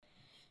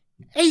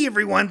Hey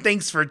everyone,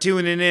 thanks for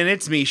tuning in.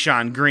 It's me,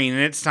 Sean Green,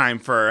 and it's time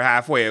for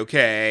Halfway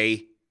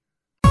Okay.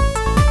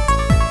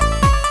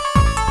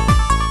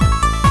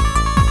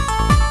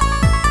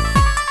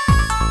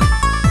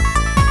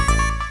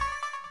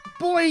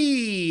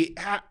 Boy,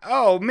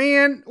 oh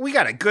man, we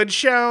got a good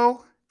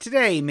show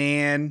today,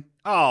 man.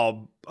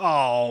 Oh,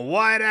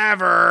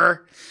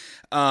 whatever.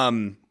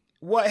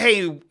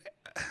 Hey,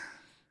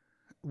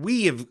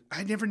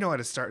 I never know how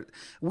to start.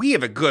 We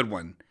have a good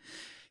one,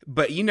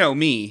 but you know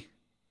me.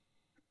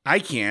 I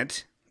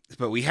can't,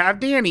 but we have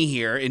Danny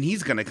here, and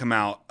he's going to come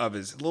out of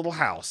his little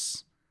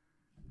house.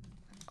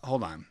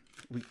 Hold on.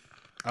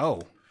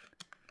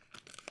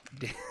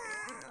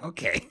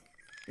 Okay.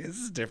 This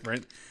is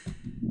different.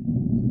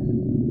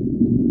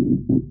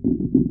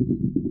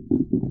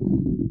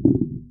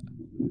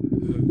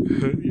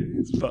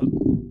 It's fun.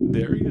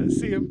 There you go.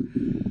 See him.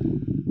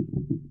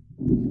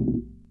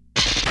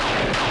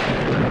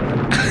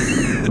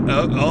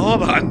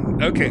 Hold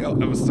on. Okay, I'm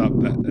going to stop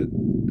that.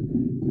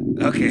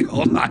 Okay,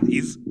 hold on. Oh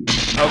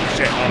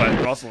shit! Hold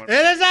on. Russell. It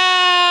is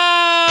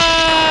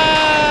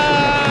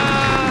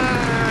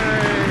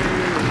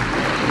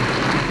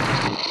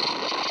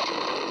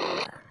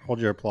Hold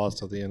your applause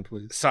till the end,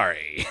 please.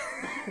 Sorry.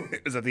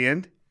 Was that the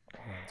end?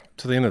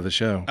 To the end of the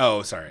show.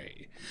 Oh,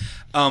 sorry.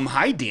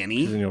 Hi,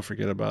 Danny. Then you'll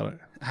forget about it.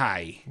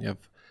 Hi. You have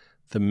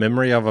the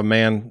memory of a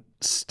man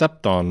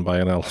stepped on by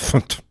an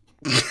elephant.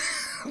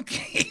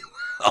 Okay.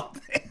 Well,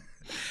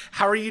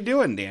 how are you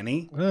doing,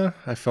 Danny?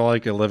 I feel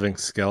like a living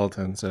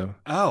skeleton, so.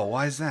 Oh,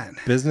 why is that?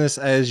 Business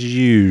as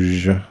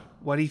usual.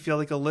 Why do you feel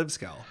like a live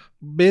skull?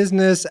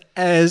 Business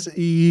as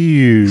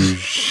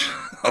usual.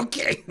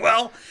 Okay,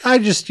 well. I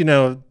just,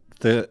 the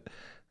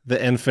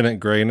infinite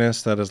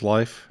grayness that is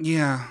life.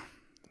 Yeah.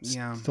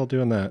 Still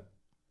doing that.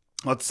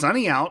 Well, it's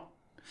sunny out.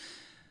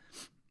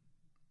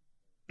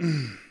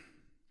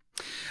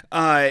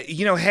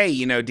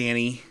 Hey,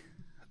 Danny.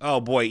 Oh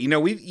boy,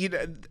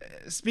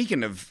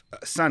 speaking of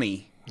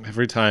sunny.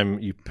 Every time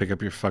you pick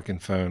up your fucking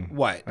phone,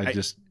 what? I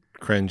just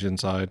cringe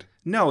inside.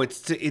 No, we have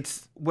a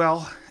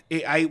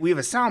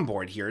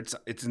soundboard here.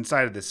 It's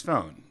inside of this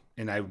phone,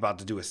 and I'm about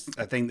to do a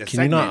thing.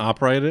 Can you not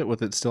operate it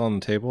with it still on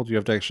the table? Do you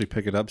have to actually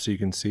pick it up so you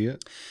can see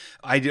it?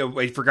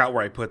 I forgot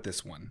where I put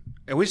this one.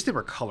 I wish they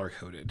were color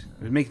coded.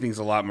 It would make things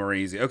a lot more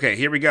easy. Okay,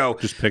 here we go.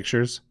 Just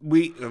pictures.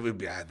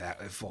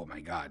 Oh my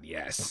god,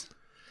 yes.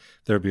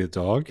 There'd be a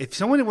dog. If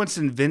someone wants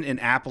to invent an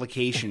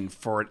application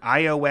for an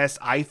iOS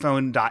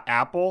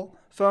iPhone.apple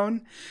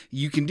phone,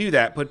 you can do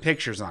that. Put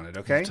pictures on it,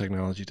 okay?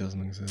 Technology doesn't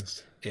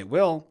exist. It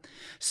will.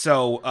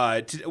 So,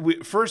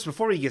 first,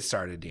 before we get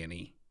started,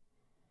 Danny,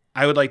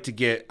 I would like to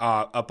get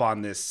up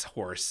on this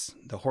horse.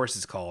 The horse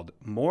is called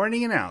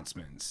Morning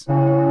Announcements.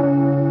 And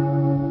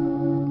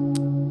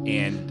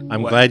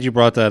I'm glad you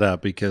brought that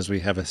up because we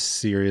have a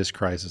serious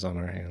crisis on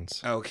our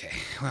hands. Okay.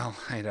 Well,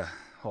 I had a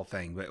whole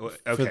thing, but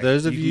okay. For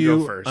those of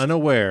you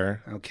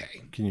unaware,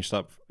 okay. Can you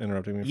stop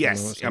interrupting me?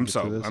 Yes, I'm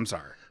sorry.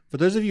 For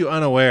those of you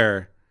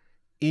unaware,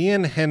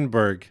 Ian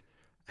Henberg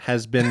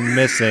has been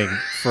missing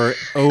for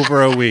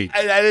over a week.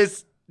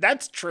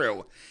 That's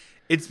true.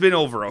 It's been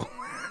over a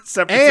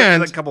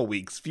couple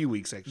weeks, few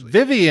weeks actually.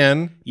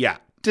 Vivian, yeah,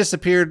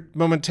 disappeared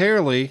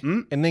momentarily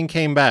and then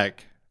came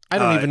back. I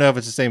don't even know if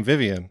it's the same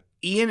Vivian.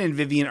 Ian and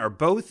Vivian are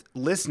both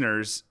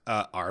listeners.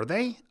 Are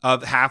they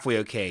of Halfway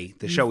Okay,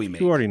 the show we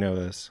make? You already know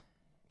this.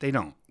 They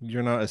don't.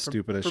 You're not as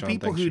stupid as Sean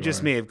thinks you are. For people who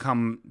just may have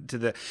come to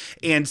the...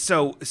 And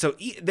so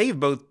they've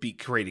both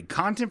created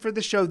content for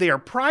the show. They are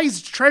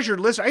prized, treasured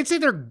listeners. I'd say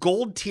they're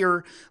gold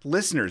tier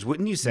listeners,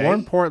 wouldn't you say? More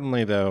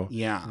importantly, though,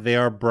 they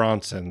are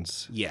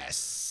Bronsons.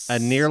 Yes. A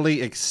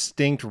nearly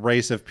extinct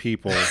race of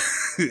people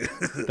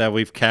that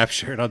we've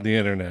captured on the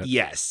internet.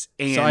 Yes.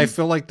 And so I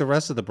feel like the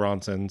rest of the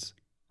Bronsons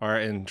are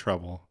in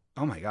trouble.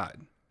 Oh, my God.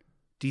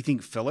 Do you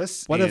think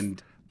Phyllis What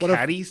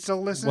Caddy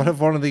still listen? What if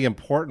one of the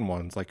important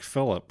ones, like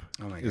Philip,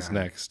 is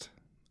next?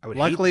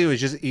 Luckily, it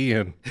was just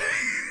Ian.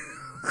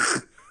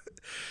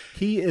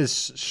 He is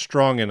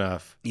strong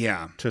enough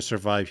to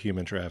survive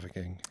human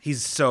trafficking.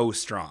 He's so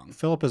strong.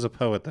 Philip is a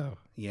poet, though.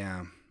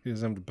 Yeah. He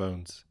doesn't have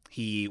bones.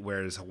 He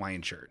wears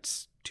Hawaiian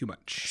shirts too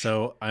much.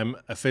 So I'm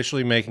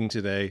officially making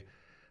today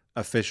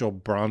official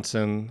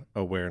Bronson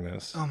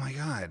Awareness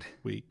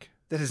Week.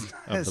 That is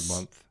of the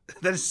month.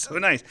 That is so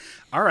nice.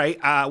 All right.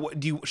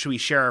 Should we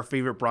share our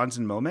favorite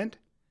Bronson moment?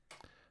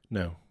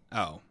 No.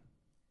 Oh.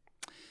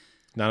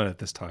 Not at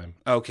this time.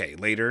 Okay.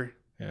 Later?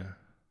 Yeah.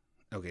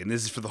 Okay. And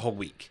this is for the whole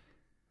week.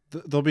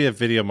 There'll be a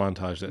video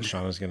montage that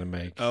Sean is going to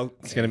make. Okay.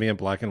 It's going to be in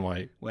black and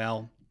white.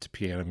 Well. To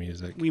piano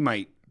music. We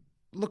might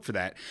look for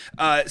that.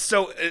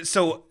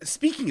 So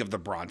speaking of the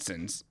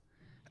Bronsons,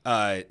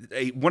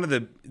 one of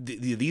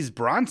these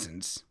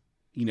Bronsons...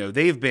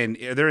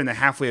 they're in the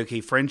Halfway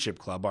Okay Friendship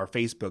Club, our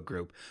Facebook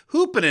group,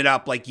 hooping it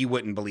up like you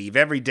wouldn't believe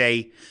every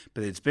day,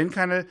 but it's been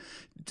kind of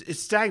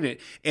stagnant.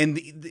 And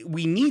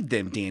we need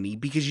them, Danny,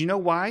 because you know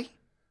why?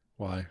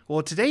 Why?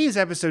 Well, today is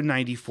episode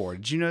 94.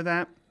 Did you know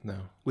that? No.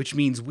 Which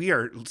means we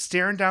are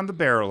staring down the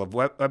barrel of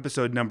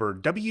episode number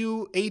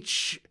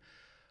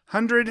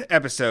WH100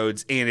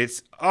 episodes, and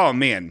it's, oh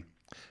man.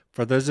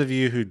 For those of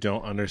you who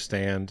don't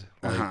understand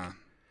like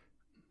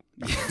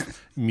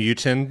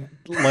mutant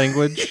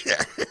language,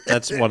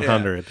 that's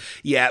 100.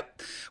 Yeah.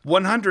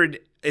 100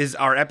 is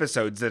our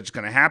episodes that's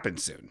going to happen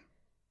soon.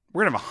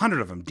 We're going to have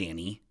 100 of them,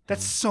 Danny.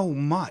 That's so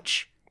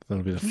much.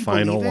 That'll be the Can you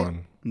final believe it?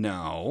 one.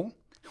 No.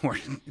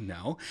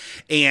 No.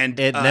 And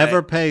It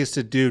never pays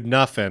to do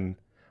nothing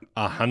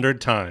 100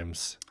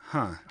 times.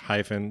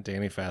 Hyphen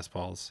Danny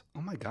Fastballs.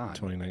 Oh my God.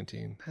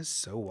 2019. That's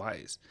so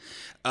wise.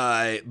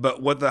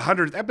 But what the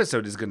 100th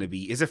episode is going to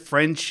be is a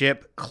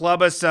friendship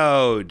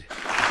club-isode.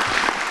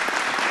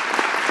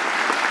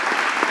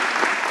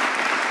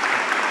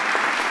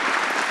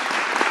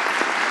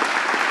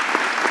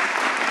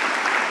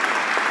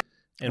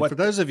 And for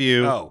those of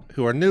you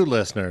who are new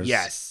listeners,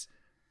 yes,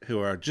 who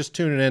are just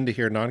tuning in to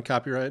hear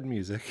non-copyrighted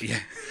music,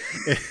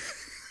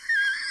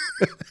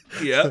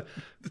 yep.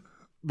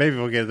 Maybe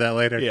we'll get to that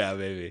later. Yeah,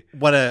 maybe.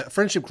 What a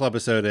friendship club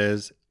episode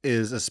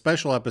is a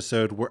special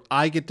episode where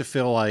I get to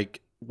feel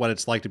like what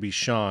it's like to be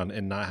Sean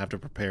and not have to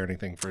prepare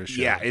anything for a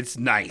show. Yeah, it's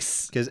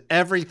nice. Because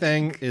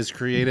everything is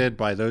created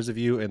by those of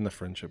you in the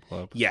friendship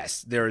club.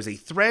 Yes, there is a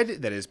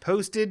thread that is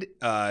posted,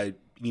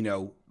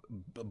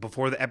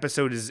 before the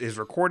episode is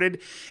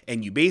recorded,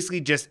 and you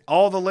basically just,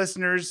 all the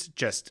listeners,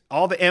 just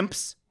all the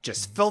imps,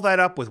 just fill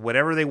that up with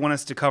whatever they want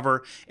us to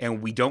cover,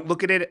 and we don't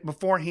look at it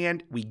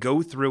beforehand. We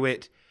go through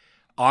it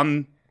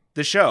on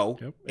the show,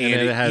 and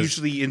it has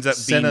usually ends up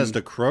sent being us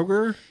to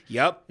Kroger.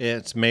 Yep,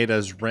 it's made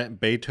us rent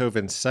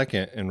Beethoven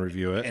second and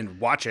review it and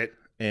watch it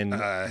and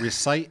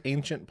recite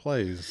ancient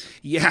plays.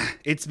 Yeah,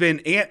 it's been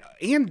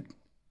and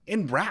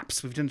in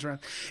raps we've done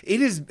raps.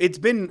 It's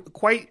been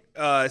quite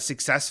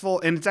successful,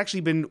 and it's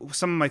actually been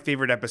some of my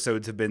favorite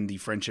episodes have been the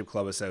friendship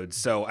club episodes.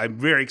 So I'm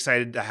very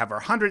excited to have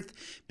our 100th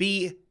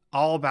be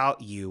all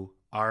about you,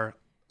 our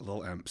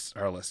little imps,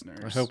 our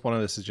listeners. I hope one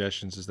of the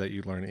suggestions is that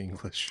you learn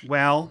English.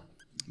 Well,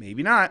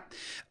 maybe not.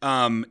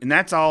 And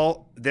that's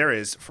all there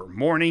is for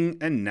morning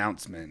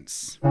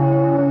announcements.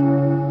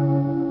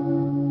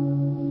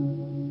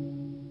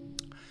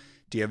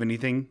 Do you have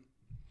anything?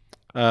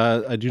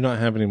 I do not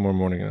have any more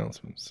morning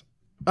announcements.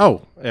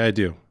 Oh, yeah, I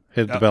do.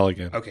 Hit the bell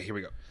again. Okay, here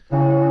we go.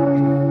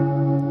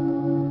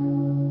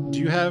 Do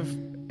you have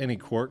any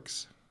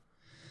corks?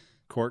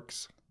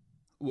 Corks?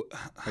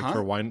 Like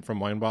for wine, from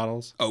wine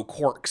bottles? Oh,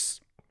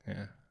 corks.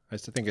 Yeah. I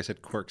think I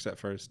said quirks at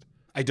first.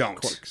 I don't.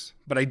 Corks.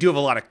 But I do have a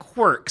lot of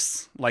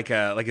quirks, like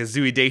a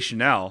Zooey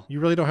Deschanel. You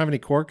really don't have any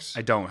corks?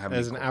 I don't have any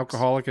As an quirks.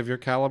 alcoholic of your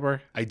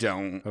caliber? I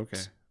don't. Okay.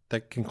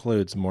 That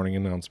concludes morning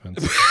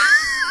announcements.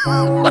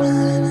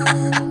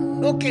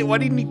 Okay, why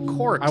do you need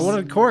corks? I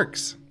wanted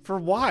corks. For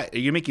what? Are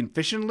you making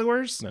fishing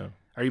lures? No.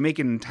 Are you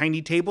making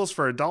tiny tables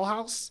for a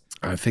dollhouse?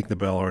 I think the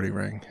bell already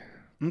rang.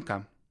 Okay.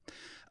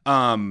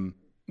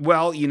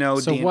 Well,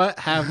 So what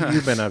have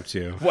you been up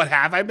to? What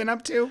have I been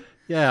up to?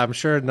 Yeah, I'm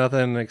sure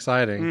nothing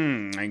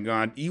exciting. My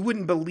God. You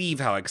wouldn't believe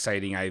how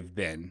exciting I've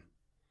been.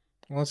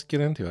 Well, let's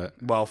get into it.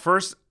 Well,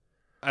 first,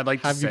 I'd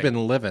like to say... Have you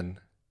been living?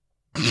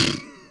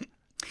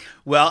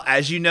 Well,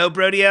 as you know,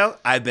 Brodio,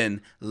 I've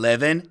been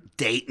living,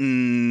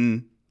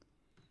 dating.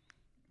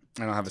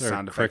 I don't have a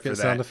sound effect for that.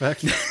 Sound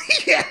effect?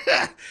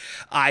 Yeah.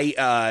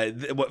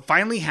 What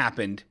finally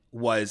happened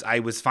was I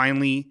was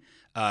finally,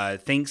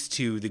 thanks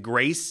to the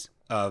grace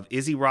of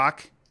Izzy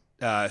Rock,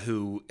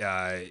 who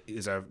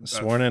is a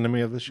sworn enemy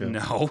of the show.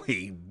 No,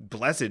 a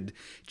blessed,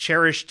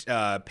 cherished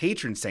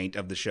patron saint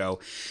of the show.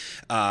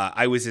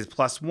 I was his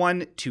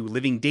 +1 to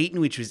Living Dayton,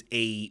 which is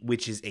a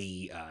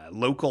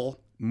local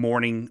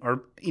morning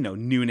or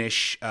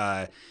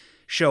noonish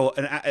show,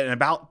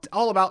 and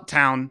all about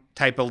town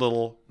type of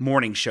little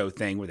morning show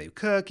thing where they're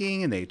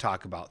cooking and they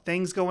talk about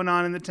things going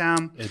on in the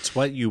town. It's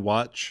what you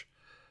watch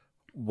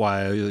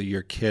while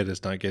your kid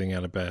is not getting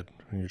out of bed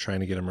when you're trying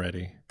to get him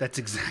ready. That's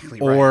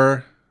exactly right.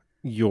 Or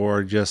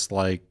you're just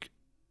like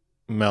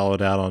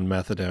mellowed out on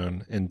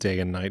methadone and day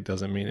and night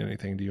doesn't mean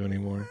anything to you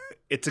anymore.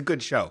 It's a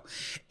good show.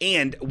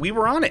 And we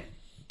were on it.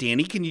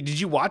 Danny, did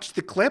you watch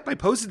the clip? I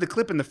posted the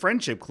clip in the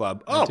Friendship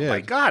Club. Oh my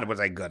God, was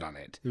I good on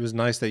it. It was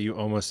nice that you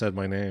almost said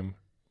my name.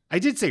 I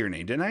did say your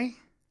name, didn't I? You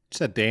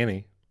said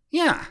Danny.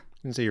 Yeah. You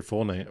didn't say your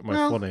full name,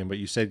 full name, but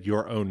you said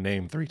your own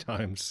name 3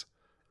 times.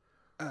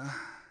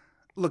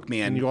 Look,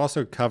 man. And you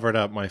also covered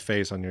up my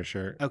face on your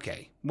shirt.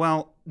 Okay.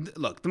 Well,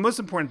 look, the most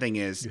important thing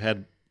is... You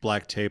had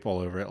black tape all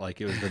over it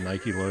like it was the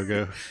Nike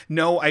logo.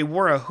 No, I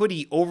wore a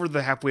hoodie over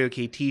the Halfway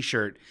Okay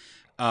t-shirt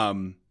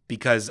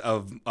because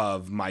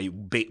of my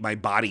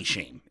body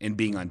shame and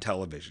being on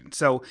television.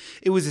 So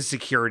it was a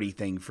security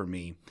thing for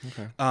me.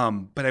 Okay.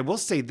 But I will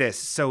say this.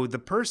 So the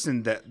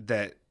person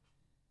that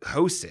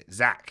hosts it,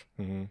 Zach,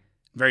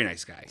 very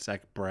nice guy.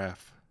 Zach Braff.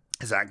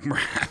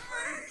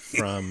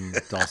 From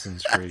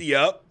Dawson's Creek.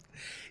 Yep.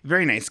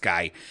 Very nice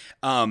guy.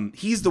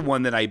 He's the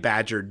one that I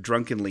badgered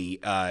drunkenly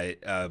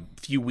a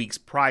few weeks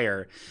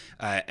prior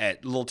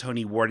at Little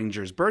Tony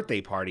Wardinger's birthday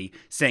party,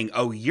 saying,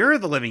 "Oh, you're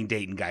the Living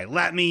Dayton guy.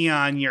 Let me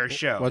on your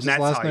show." What's his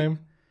last name?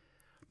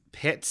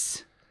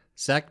 Pitts.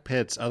 Zach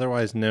Pitts,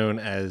 otherwise known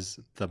as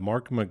the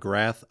Mark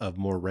McGrath of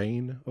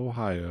Moraine,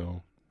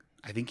 Ohio.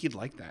 I think you'd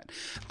like that.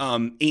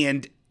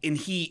 And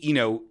he,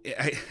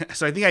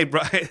 so I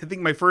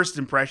think my first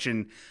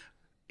impression,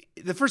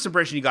 the first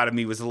impression he got of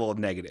me was a little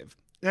negative.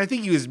 And I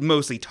think he was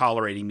mostly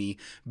tolerating me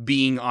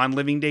being on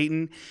Living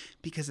Dayton,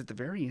 because at the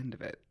very end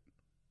of it,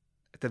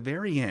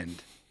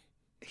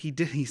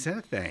 he said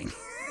a thing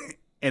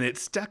and it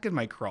stuck in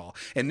my craw.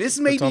 And this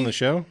made It's on the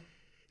show?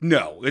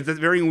 No, at the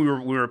very end,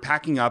 we were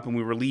packing up and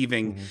we were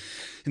leaving,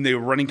 and they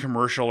were running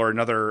commercial or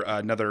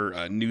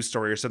another news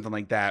story or something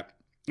like that.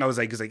 I was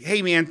like,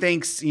 hey man,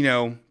 thanks,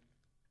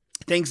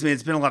 thanks man,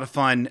 it's been a lot of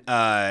fun.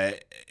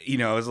 It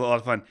was a lot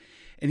of fun.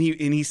 And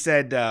he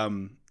said,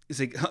 he's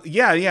like,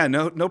 yeah,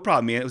 no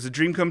problem, man. It was a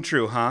dream come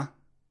true, huh?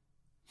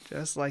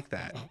 Just like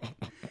that.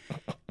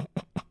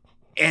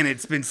 And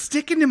it's been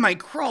sticking in my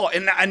craw,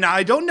 and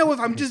I don't know if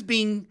I'm just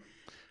being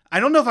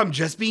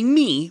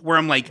me, where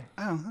I'm like,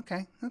 oh,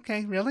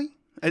 okay, really?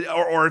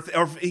 Or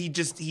if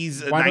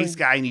he's a nice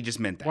guy and he just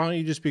meant that. Why don't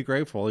you just be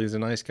grateful? He's a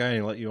nice guy and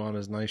he let you on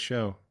his nice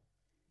show.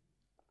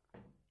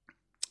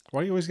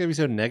 Why are you always going to be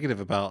so negative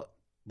about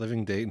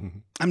Living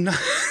Dayton? I'm not.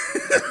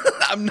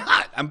 I'm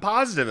not. I'm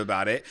positive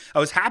about it. I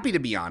was happy to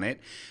be on it,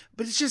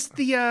 but it's just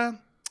the...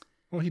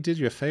 Well, he did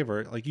you a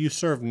favor. Like, you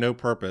served no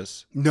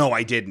purpose. No,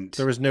 I didn't.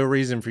 There was no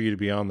reason for you to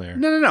be on there.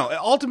 No.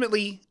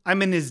 Ultimately,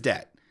 I'm in his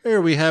debt. Here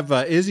we have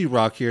Izzy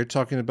Rock here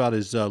talking about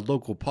his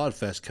local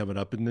Podfest coming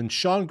up, and then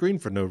Sean Green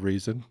for no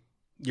reason.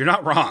 You're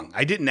not wrong.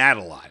 I didn't add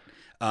a lot.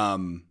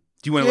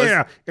 Do you want to listen?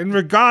 Yeah, and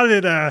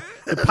regarding the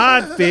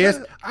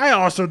Podfest, I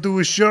also do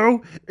a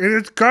show, and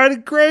it's kind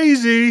of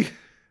crazy.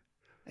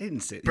 I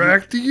didn't say it.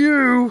 Back to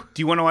you.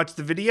 Do you want to watch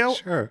the video?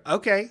 Sure.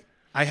 Okay.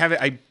 I have it.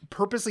 I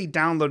purposely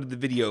downloaded the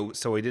video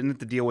so I didn't have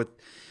to deal with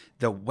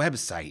the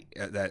website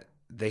that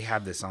they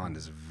have this on.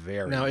 Is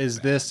very now. Is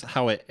bad. this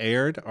how it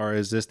aired, or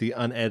is this the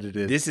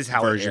unedited? This is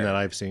how version it aired. that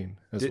I've seen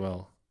as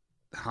well.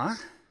 Huh?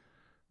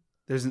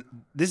 This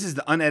is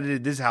the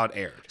unedited. This is how it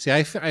aired. See,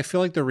 I feel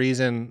like the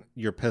reason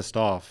you're pissed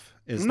off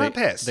is I'm not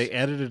pissed. They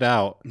edited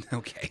out.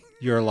 Okay.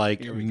 Your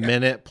like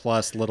minute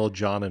plus Little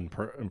John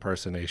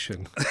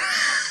impersonation.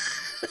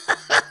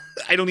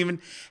 I don't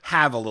even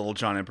have a Little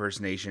John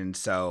impersonation,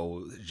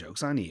 so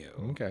joke's on you.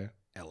 Okay.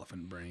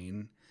 Elephant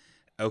brain.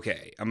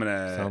 Okay, I'm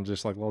gonna sound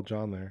just like Little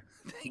John there.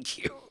 Thank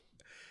you.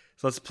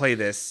 So let's play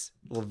this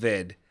little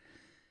vid.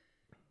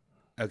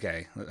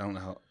 Okay, I don't know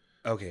how.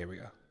 Okay, here we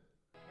go.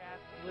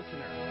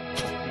 Listener,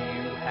 do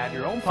you have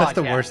your own podcast? That's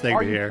the worst thing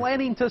Are to hear. you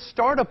planning to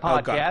start a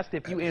God. podcast?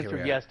 If you Here we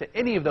answered are. yes to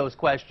any of those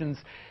questions,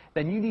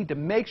 then you need to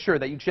make sure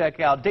that you check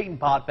out Dayton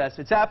Podfest.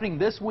 It's happening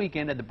this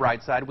weekend at the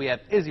Bright Side. We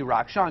have Izzy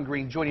Rock, Sean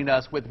Green joining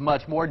us with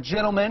much more.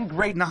 Gentlemen,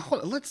 great. Now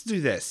hold on, let's do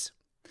this.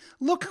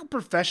 Look how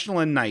professional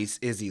and nice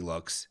Izzy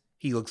looks.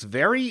 He looks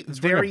very.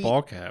 Wearing a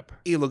ball cap.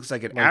 He looks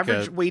like an Like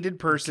average a weighted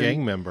person.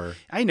 Gang member.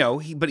 I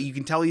know, but you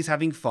can tell he's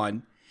having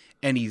fun,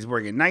 and he's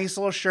wearing a nice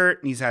little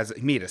shirt, and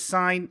he made a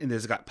sign, and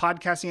there's got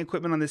podcasting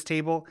equipment on this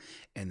table,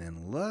 and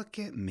then look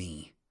at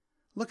me.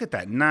 Look at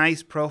that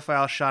nice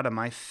profile shot of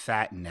my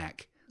fat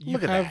neck.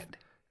 Look at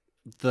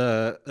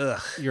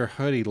that. Your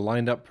hoodie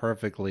lined up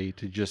perfectly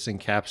to just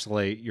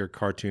encapsulate your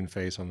cartoon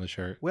face on the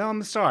shirt. Well, I'm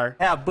the star.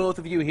 Have both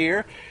of you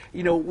here.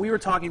 We were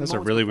talking. That's a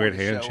moments really before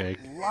weird the show. handshake.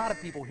 A lot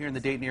of people here in the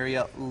Dayton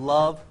area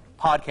love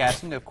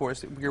podcasting. Of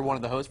course, you're one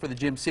of the hosts for the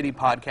Gym City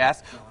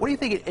podcast. What do you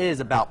think it is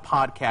about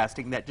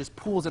podcasting that just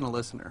pulls in a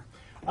listener?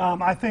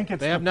 I think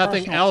it's They have the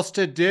nothing personal else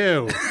to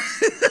do.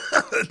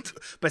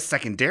 But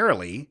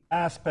secondarily,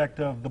 aspect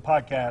of the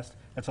podcast.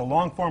 It's a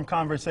long-form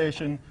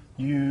conversation.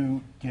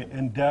 You get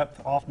in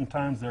depth.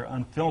 Oftentimes they're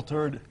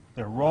unfiltered,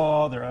 they're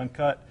raw, they're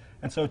uncut.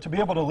 And so to be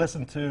able to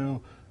listen to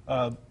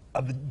a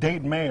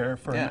Dayton mayor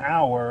for an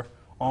hour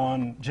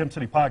on Gym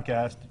City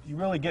podcast, you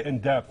really get in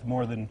depth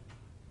more than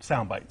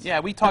sound bites. Yeah,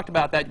 we talked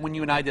about that when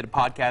you and I did a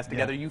podcast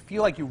together. You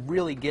feel like you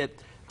really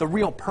get the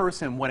real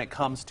person when it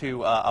comes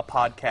to a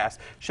podcast.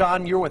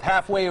 Sean, you're with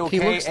Halfway Okay.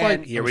 He looks like-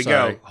 and here I'm we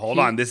sorry. go. Hold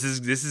on, this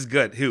is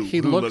good. Who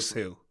looks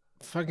who?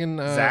 Fucking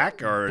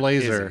Zach or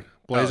Blazer. Izzy?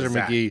 Blazer Oh,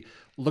 Zach. McGee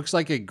looks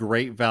like a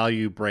Great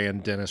Value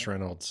brand Dennis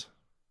Reynolds,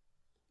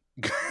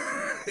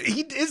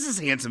 He is as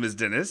handsome as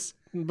Dennis.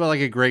 but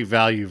like a Great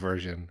Value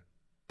version.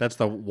 That's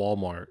the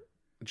Walmart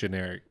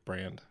generic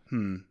brand.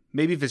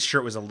 Maybe if his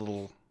shirt was a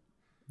little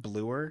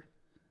bluer.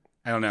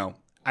 I don't know.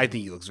 I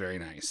think he looks very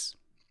nice.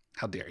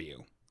 How dare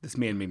you? This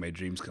man made my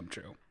dreams come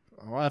true.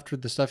 Well, after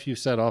the stuff you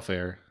said off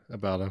air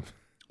about him,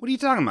 What are you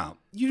talking about?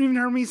 You didn't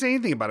even heard me say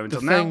anything about him the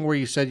until thing now. where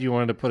you said you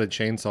wanted to put a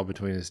chainsaw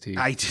between his teeth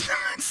I did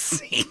not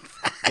say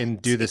that.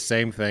 and do the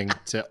same thing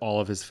to all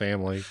of his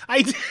family.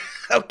 I did.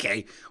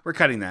 Okay, we're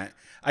cutting that.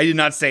 I did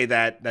not say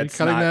that. Are you That's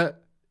cutting not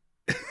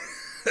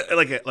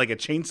that? like a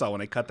chainsaw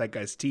when I cut that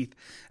guy's teeth.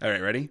 All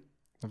right, ready?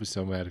 I'll be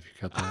so mad if you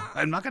cut that.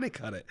 I'm not gonna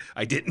cut it.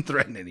 I didn't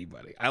threaten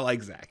anybody. I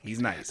like Zach.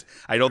 He's nice.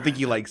 I don't think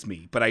he likes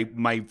me, but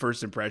my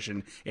first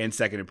impression and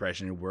second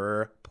impression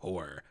were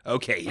poor.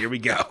 Okay, here we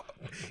go.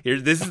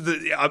 This is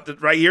the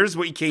right. Here's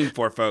what you came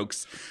for,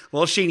 folks.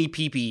 Little Shaney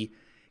Peepee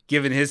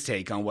giving his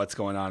take on what's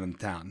going on in the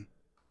town.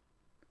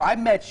 I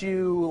met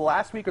you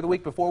last week or the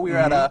week before. We were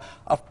at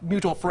a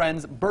mutual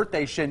friend's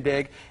birthday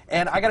shindig,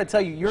 and I got to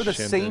tell you, you're the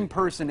same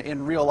person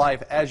in real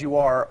life as you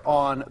are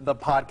on the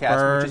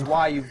podcast, which is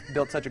why you've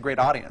built such a great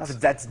audience.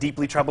 That's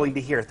deeply troubling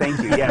to hear.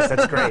 Thank you. Yes,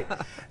 that's great.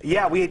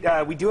 Yeah,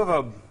 we do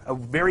have a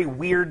very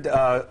weird,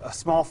 a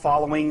small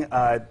following.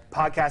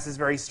 Podcast is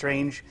very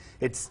strange.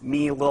 It's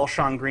me, Lil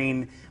Sean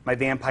Green, my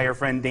vampire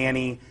friend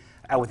Danny,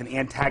 with an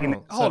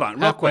antagonist. Hold on,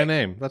 real quick. My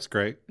name. That's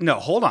great. No,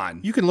 hold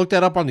on. You can look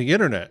that up on the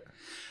internet.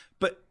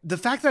 But the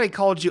fact that I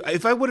called you,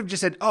 if I would have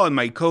just said, "Oh, and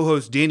my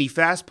co-host Danny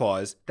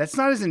Fastpaws," that's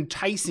not as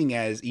enticing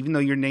as, even though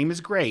your name is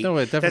great. No,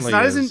 it definitely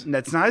is.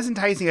 That's not as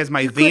enticing as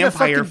my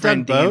vampire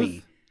friend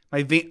Danny.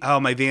 My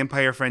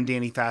vampire friend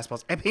Danny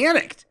Fastpaws. I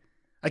panicked.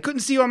 I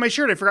couldn't see you on my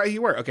shirt. I forgot who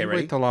you were. Okay,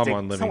 ready? Wait till I'm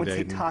on Living Someone say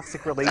Dayton.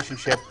 toxic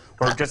relationship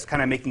or just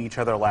kind of making each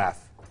other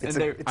laugh. It's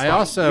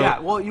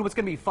well, you know, what's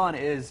going to be fun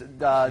is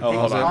Dane's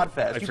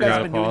Podfest. You guys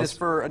have been doing this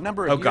for a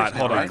number of years. God,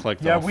 hold on.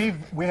 Yeah,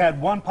 we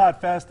had one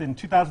Podfest in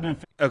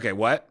 2015. Okay,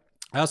 what?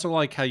 I also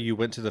like how you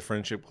went to the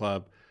Friendship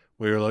Club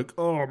where you're like,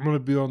 oh, I'm going to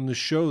be on the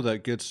show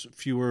that gets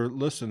fewer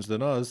listens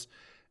than us,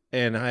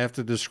 and I have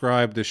to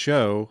describe the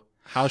show.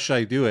 How should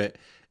I do it?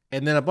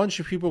 And then a bunch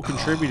of people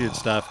contributed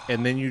stuff,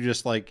 and then you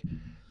just like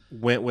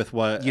went with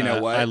what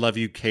I Love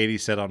You, Katie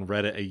said on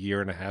Reddit a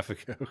year and a half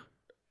ago.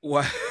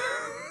 What?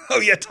 Oh,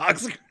 yeah,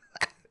 toxic.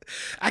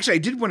 Actually, I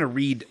did want to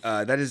read.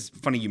 That is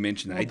funny you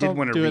mentioned that. I did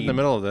want to do read. it in the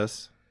middle of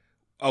this.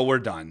 Oh, we're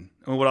done.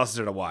 What else is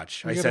there to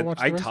watch? I said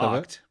I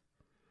talked.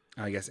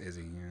 I guess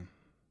Izzy, yeah.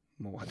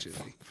 We'll watch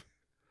Izzy.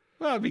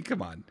 Well, I mean,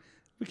 come on.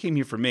 We came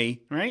here for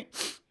me, right?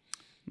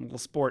 A little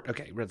sport.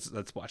 Okay,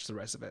 let's watch the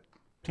rest of it.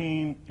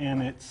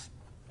 And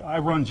I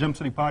run Gem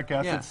City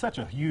Podcast. Yeah. It's such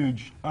a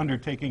huge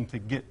undertaking to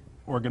get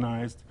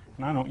organized,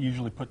 and I don't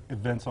usually put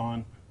events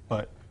on,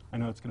 but I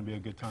know it's going to be a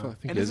good time. I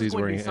think Izzy's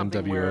wearing an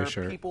NWO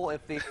shirt.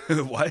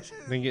 What?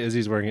 I think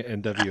Izzy's wearing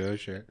an NWO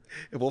shirt.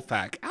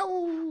 Wolfpack.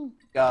 Ow!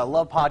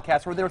 Love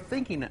podcasts where they're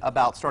thinking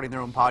about starting their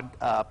own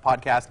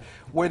podcast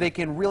where they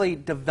can really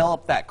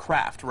develop that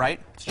craft, right?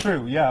 It's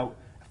true, yeah.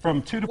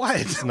 From 2 to What?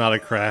 It's not a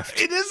craft.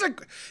 It is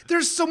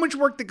there's so much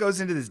work that goes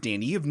into this,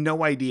 Danny. You have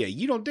no idea.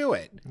 You don't do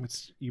it.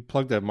 You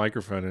plug that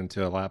microphone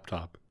into a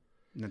laptop.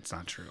 That's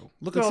not true.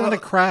 It's not a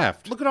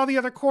craft. Look at all the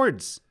other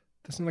cords.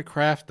 That's not a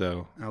craft,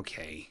 though.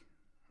 Okay.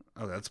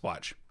 Oh, let's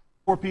watch.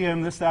 4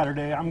 p.m. this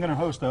Saturday, I'm going to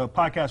host a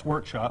podcast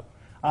workshop.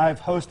 I've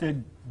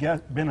hosted,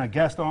 been a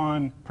guest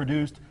on,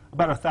 produced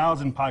about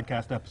 1,000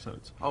 podcast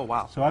episodes. Oh,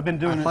 wow. So I've been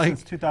doing it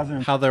since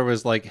 2000. How there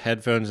was like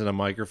headphones and a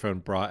microphone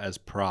brought as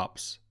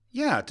props.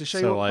 Yeah, to show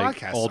So you what like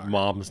podcasts old are.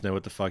 moms know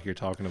what the fuck you're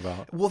talking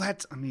about. Well,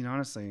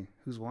 honestly,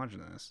 who's watching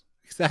this?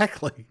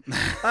 Exactly.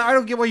 I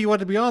don't get why you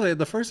wanted to be on it in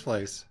the first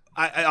place.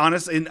 I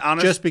honestly,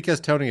 Just because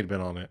Tony had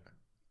been on it.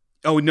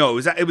 Oh no,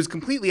 it was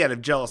completely out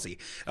of jealousy.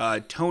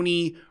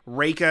 Tony,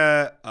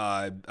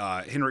 Reka,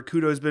 Henrik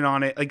Kudo's been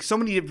on it. Like so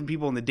many different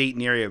people in the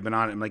Dayton area have been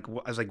on it.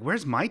 I was like,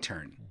 where's my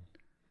turn?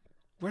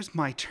 Where's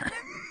my turn?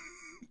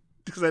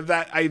 Because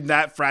I'm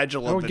that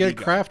fragile. Oh, get a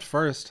craft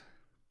first.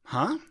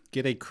 Huh?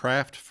 Get a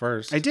craft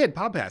first. I did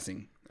pod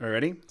passing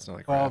already. It's not a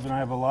Involved, craft. and I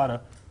have a lot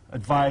of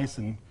advice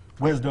and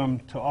wisdom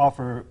to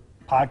offer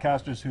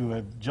podcasters who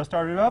have just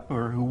started up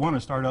or who want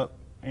to start up.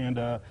 And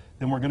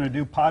then we're going to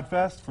do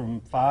Podfest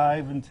from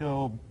 5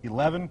 until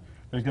 11.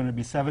 There's going to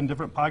be 7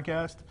 different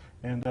podcasts,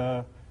 and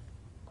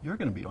you're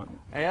going to be on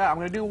it. Yeah, I'm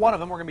going to do one of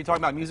them. We're going to be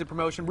talking about music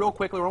promotion real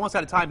quickly. We're almost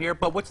out of time here,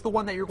 but what's the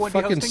one that you're going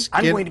to be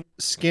hosting?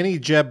 Skinny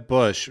Jeb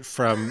Bush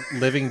from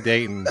Living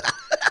Dayton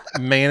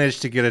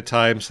managed to get a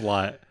time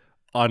slot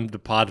on the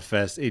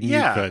Podfest, and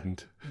you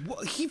couldn't.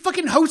 Well, he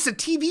fucking hosts a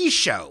TV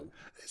show.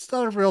 It's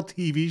not a real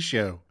TV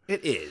show.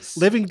 It is.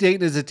 Living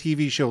Dayton is a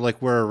TV show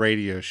like we're a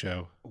radio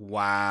show.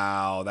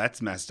 Wow,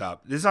 that's messed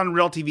up. This is on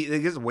real TV. It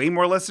gets way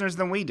more listeners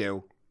than we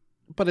do.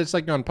 But it's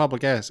like on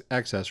public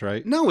access,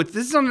 right? No,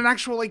 this is on an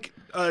actual like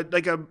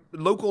a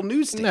local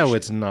news station. No,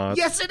 it's not.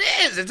 Yes, it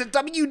is. It's a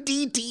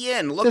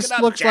WDTN. Look This it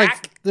up, looks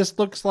Jack. this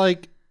looks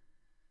like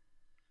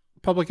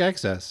public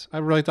access. I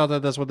really thought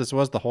that's what this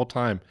was the whole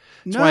time.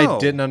 That's why I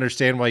didn't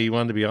understand why you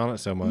wanted to be on it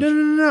so much.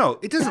 No.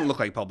 It doesn't look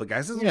like public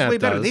access. It looks Yeah, way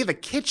it better. does. They have a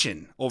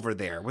kitchen over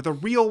there with a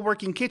real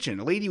working kitchen.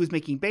 A lady was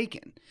making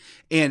bacon,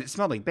 and it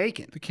smelled like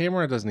bacon. The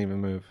camera doesn't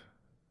even move.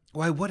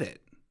 Why would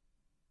it?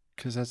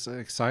 Because that's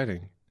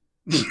exciting.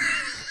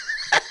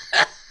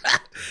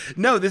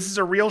 No, this is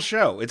a real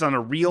show. It's on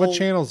a real. What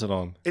channel is it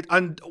on?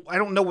 I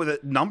don't know what the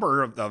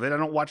number of it. I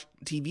don't watch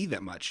TV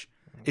that much.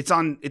 It's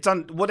on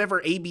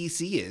whatever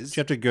ABC is. Do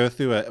you have to go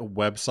through a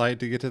website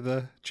to get to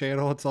the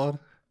channel it's on?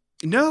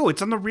 No,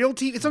 it's on the real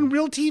TV. It's on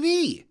real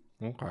TV.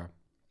 Okay.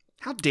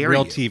 How dare you?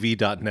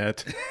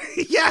 RealTV.net.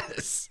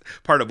 Yes,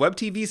 part of Web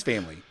TV's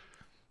family.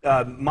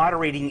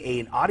 Moderating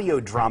an audio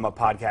drama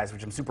podcast,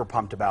 which I'm super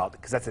pumped about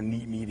because that's a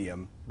neat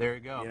medium. There you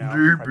go. You know,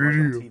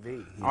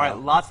 TV. All right,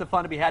 lots of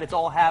fun to be had. It's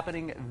all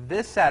happening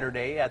this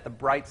Saturday at the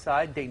Bright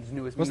Side, Dayton's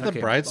newest What's music.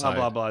 the Bright Side?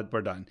 Blah blah blah.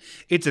 We're done.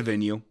 It's a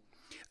venue.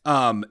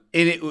 And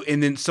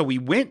then so we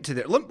went to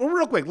there.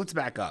 Real quick, let's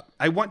back up.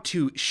 I want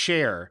to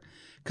share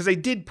because I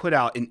did put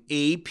out an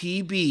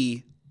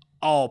APB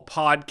all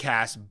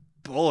podcast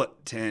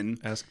bulletin.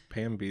 Ask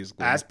Pam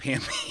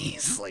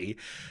Beasley.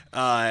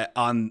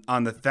 On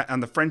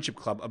the Friendship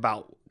Club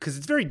about, because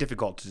it's very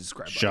difficult to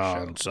describe.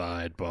 Sean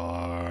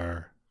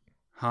Sidebar.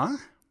 Huh?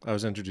 I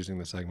was introducing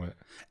the segment.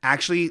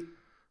 Actually,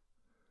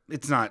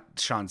 it's not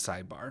Sean's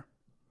Sidebar.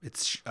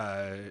 It's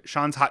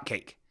Sean's Hot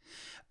Cake.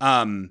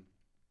 What?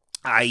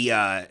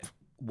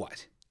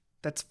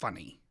 That's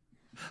funny.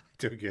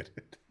 Don't get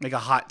it. Like a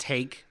hot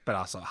take, but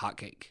also a hot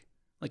cake.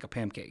 Like a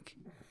pancake.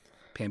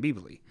 Pam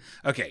Beasley.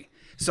 Okay.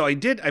 So I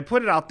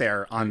put it out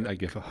there on... I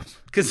give up.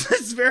 Because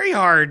it's very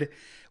hard.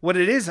 What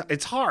it is,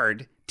 it's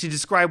hard to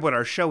describe what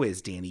our show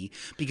is, Danny,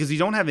 because we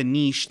don't have a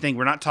niche thing.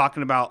 We're not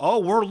talking about,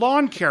 we're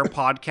lawn care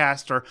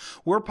podcast, or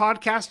we're a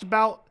podcast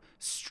about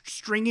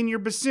stringing your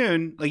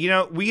bassoon. Like,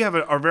 we have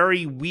a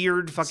very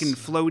weird, fucking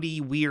floaty,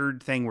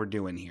 weird thing we're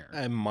doing here.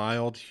 A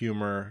mild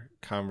humor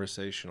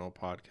conversational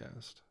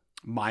podcast.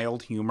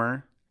 Mild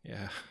humor?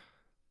 Yeah.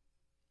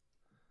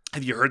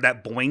 Have you heard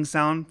that boing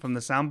sound from the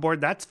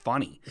soundboard? That's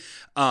funny.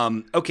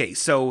 Okay,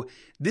 so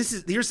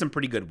here's some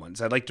pretty good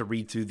ones. I'd like to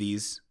read through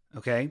these,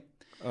 okay?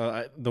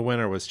 The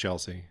winner was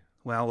Chelsea.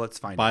 Well, let's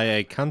find out. By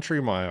a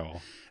country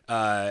mile.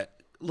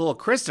 Little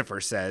Christopher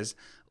says,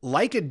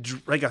 like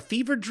a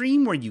fever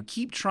dream where you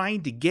keep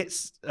trying to get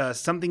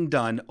something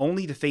done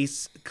only to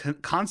face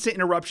constant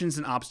interruptions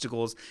and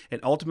obstacles and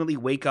ultimately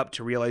wake up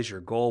to realize your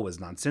goal was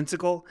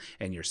nonsensical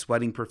and you're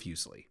sweating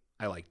profusely.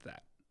 I liked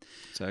that.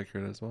 It's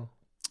accurate as well.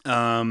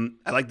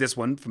 I like this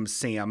one from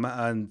Sam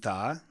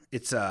Antha.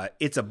 It's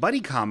a buddy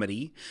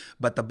comedy,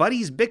 but the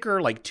buddies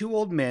bicker like two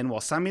old men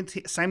while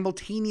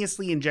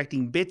simultaneously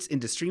injecting bits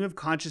into stream of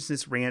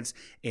consciousness rants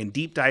and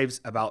deep dives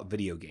about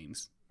video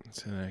games.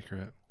 It's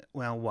inaccurate.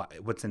 Well,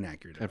 what's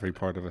inaccurate? Every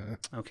part of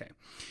it. Okay.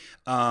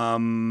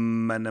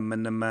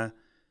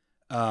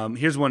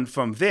 Here's one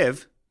from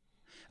Viv.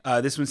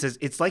 This one says,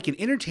 it's like an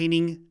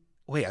entertaining...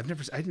 Wait, I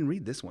didn't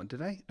read this one,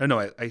 did I? Oh, no,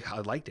 I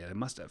liked it. I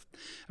must have.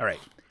 All right.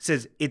 It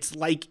says, it's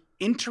like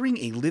entering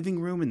a living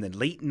room in the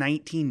late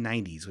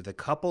 1990s with a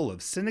couple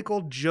of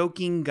cynical,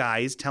 joking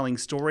guys telling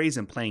stories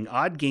and playing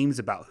odd games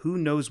about who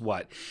knows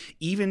what.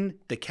 Even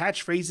the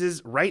catchphrases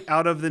right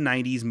out of the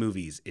 90s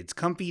movies. It's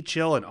comfy,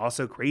 chill, and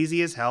also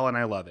crazy as hell, and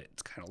I love it.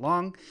 It's kind of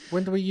long.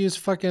 When do we use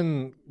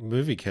fucking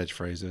movie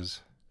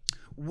catchphrases?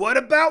 What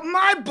about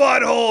my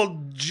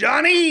butthole,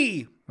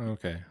 Johnny?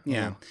 Okay.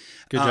 Yeah. Well,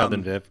 good job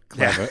then, Viv.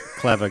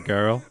 Clever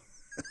girl.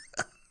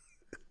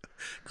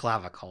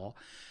 Clavicle.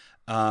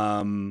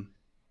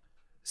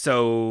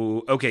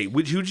 So, okay.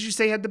 Who did you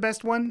say had the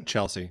best one?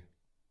 Chelsea.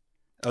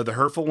 Oh, the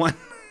hurtful one?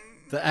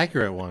 The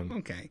accurate one.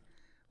 Okay.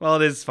 Well,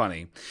 it is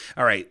funny.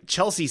 All right.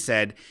 Chelsea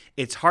said,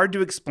 it's hard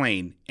to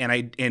explain,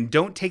 and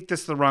don't take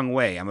this the wrong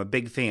way. I'm a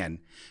big fan.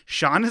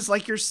 Sean is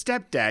like your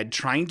stepdad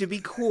trying to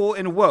be cool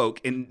and woke,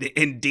 and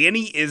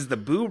Danny is the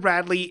Boo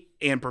Radley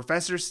and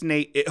Professor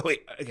Snape.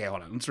 Wait, okay,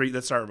 hold on.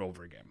 Let's start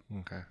over again.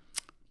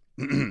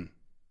 Okay.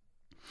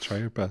 Try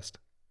your best.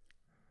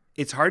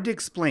 It's hard to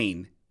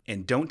explain,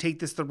 and don't take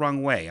this the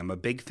wrong way. I'm a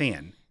big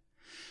fan.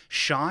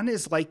 Sean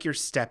is like your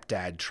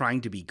stepdad trying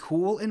to be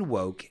cool and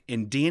woke,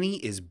 and Danny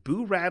is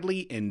Boo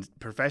Radley and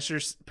Professor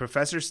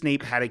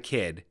Snape had a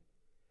kid.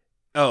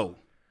 Oh.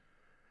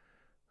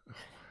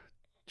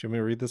 Do you want me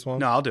to read this one?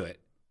 No, I'll do it.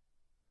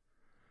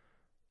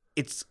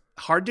 It's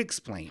hard to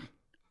explain.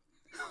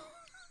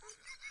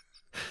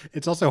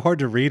 It's also hard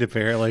to read,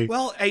 apparently.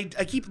 Well, I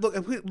keep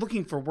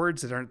looking for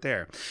words that aren't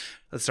there.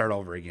 Let's start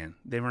over again.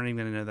 They weren't even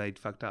going to know that I'd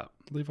fucked up.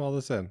 Leave all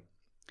this in.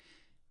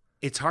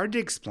 It's hard to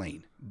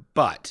explain,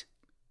 but...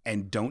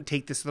 And don't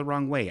take this the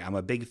wrong way. I'm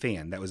a big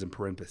fan. That was in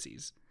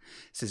parentheses.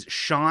 It says,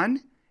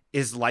 Sean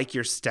is like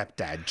your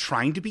stepdad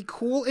trying to be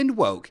cool and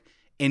woke.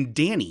 And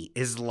Danny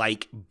is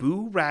like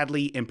Boo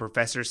Radley and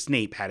Professor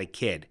Snape had a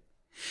kid.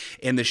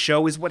 And the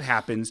show is what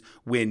happens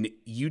when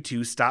you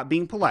two stop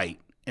being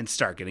polite and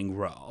start getting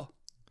raw.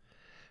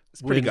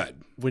 It's pretty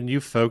good. When you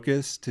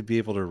focus to be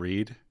able to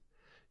read,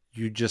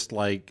 you just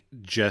like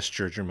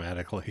gesture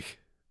dramatically.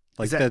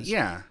 Like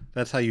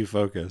that's how you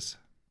focus.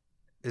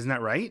 Isn't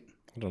that right?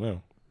 I don't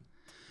know.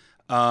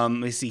 Let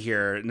me see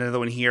here. Another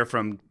one here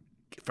from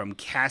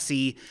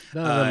Cassie.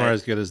 None of them are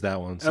as good as that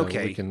one, so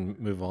we can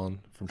move on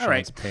from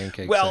Sean's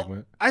pancake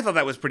segment. I thought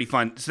that was pretty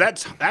fun. So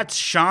that's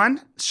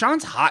Sean's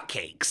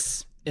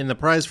hotcakes. And the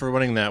prize for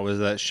winning that was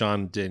that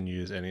Sean didn't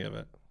use any of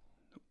it.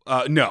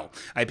 No,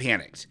 I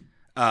panicked.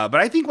 But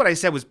I think what I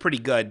said was pretty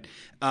good.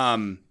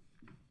 So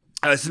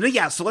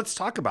let's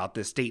talk about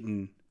this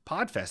Dayton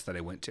Podfest that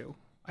I went to.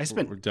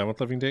 We're done with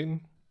Living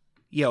Dayton?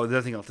 Yeah, well,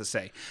 there's nothing else to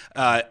say.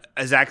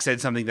 Zach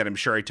said something that I'm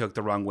sure I took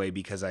the wrong way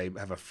because I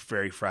have a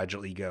very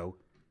fragile ego.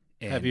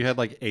 Have you had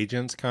like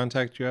agents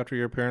contact you after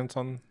your appearance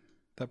on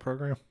that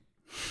program?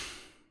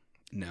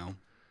 No.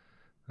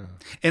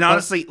 And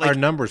honestly, our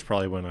numbers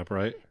probably went up,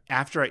 right?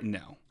 After I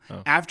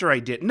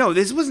did, no,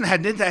 this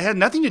had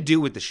nothing to do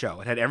with the show.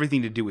 It had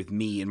everything to do with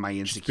me and my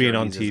insecurities being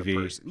on TV. As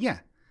a person. Yeah,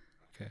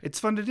 okay. It's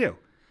fun to do.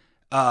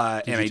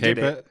 Did you tape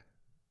it?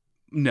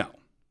 No.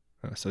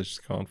 So it's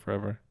just gone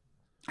forever.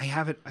 I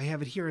have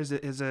it here as a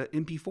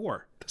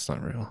MP4. That's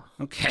not real.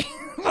 Okay.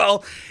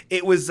 Well,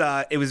 it was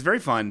very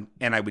fun,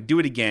 and I would do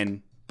it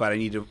again, but I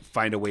need to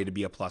find a way to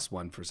be a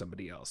 +1 for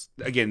somebody else.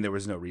 Again, there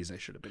was no reason I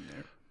should have been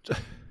there.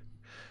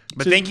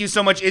 But thank you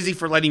so much, Izzy,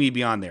 for letting me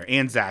be on there,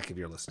 and Zach, if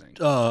you're listening.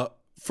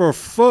 For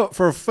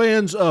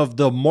fans of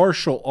the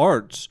martial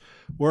arts,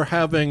 we're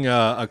having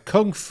a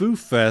Kung Fu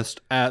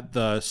Fest at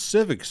the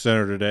Civic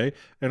Center today,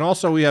 and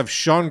also we have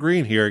Sean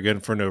Green here again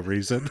for no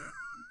reason.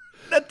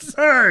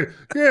 Hey,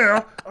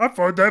 yeah, I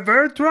find that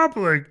very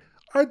troubling.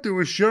 I do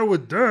a show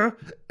with her,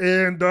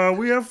 and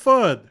we have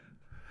fun.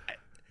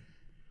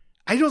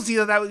 I don't see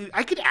that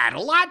I could add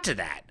a lot to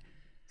that.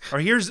 Or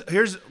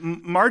here's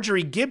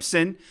Marjorie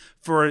Gibson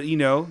for,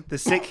 the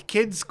Sick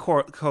Kids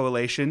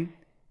Coalition,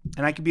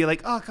 and I could be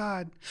like, oh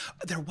God,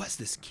 there was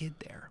this kid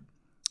there.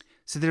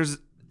 So there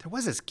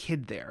was this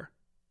kid there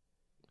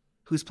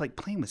who's like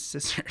playing with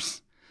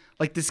scissors.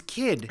 Like this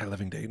kid. At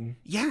Living Dayton?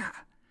 Yeah.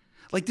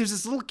 Like there's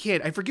this little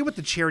kid. I forget what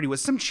the charity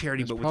was. Some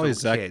charity, but with little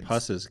Zach kids.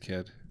 Puss's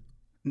kid.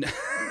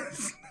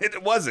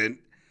 It wasn't.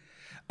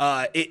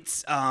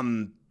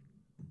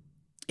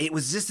 It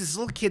was just this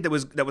little kid that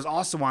was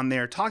also on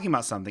there talking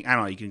about something. I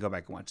don't know. You can go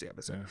back and watch the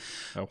episode.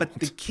 Yeah. But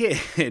the kid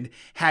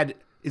had,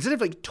 instead of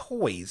like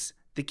toys,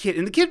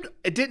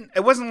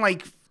 it wasn't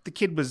like the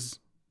kid was,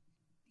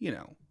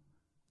 no.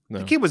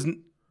 The kid was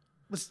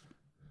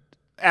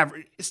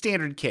average,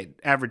 standard kid,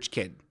 average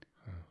kid.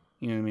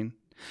 You know what I mean?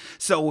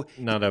 So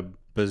not a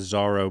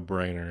bizarro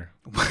brainer.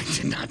 I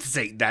did not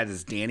say that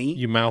is Danny.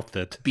 You mouthed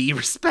it. Be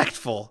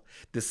respectful.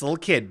 This little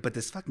kid, but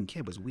this fucking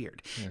kid was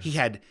weird.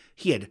 Yeah.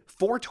 He had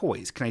 4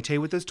 toys. Can I tell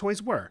you what those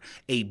toys were?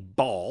 A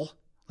ball,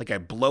 like a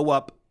blow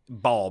up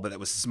ball, but that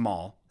was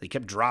small. They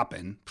kept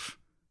dropping.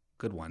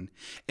 Good one.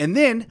 And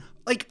then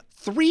like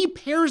 3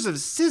 pairs of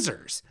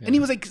scissors. Yeah. And he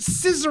was like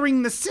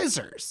scissoring the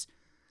scissors.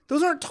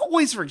 Those aren't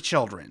toys for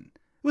children.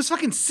 It was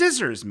fucking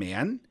scissors,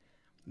 man.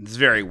 It's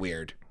very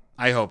weird.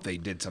 I hope they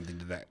did something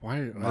to that. Why?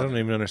 I don't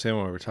even understand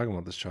why we're talking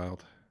about this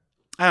child.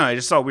 I don't know. I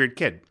just saw a weird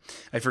kid.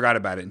 I forgot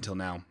about it until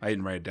now. I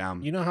didn't write it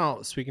down. You know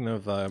how, speaking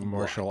of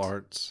martial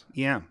arts.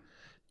 Yeah.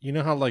 You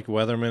know how like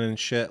weathermen and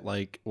shit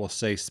like will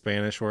say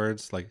Spanish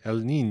words like El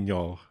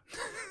Niño.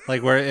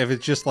 Like where if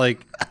it's just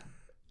like,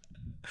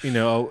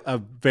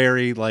 a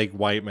very like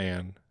white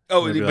man.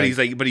 Oh,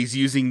 but he's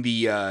using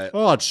the.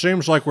 Oh, it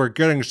seems like we're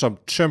getting some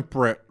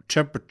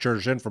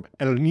temperatures in from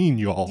El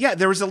Niño. Yeah,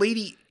 there was a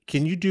lady.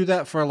 Can you do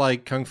that for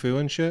like kung fu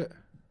and shit?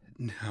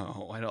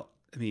 No, I don't.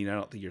 I mean, I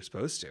don't think you're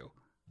supposed to.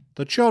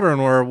 The children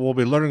will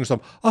be learning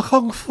some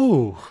kung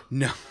fu.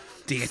 No,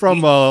 Danny.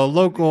 From a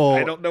local.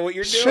 I don't know what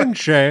you're doing.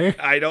 Sensei.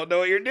 I don't know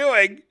what you're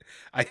doing.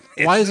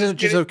 Why isn't it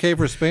just okay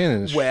for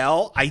Spanish?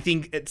 Well, I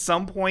think at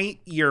some point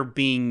you're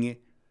being.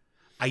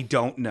 I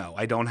don't know.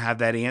 I don't have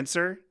that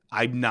answer.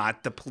 I'm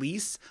not the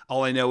police.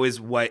 All I know is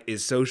what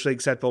is socially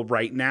acceptable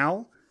right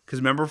now. Because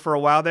remember, for a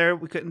while there,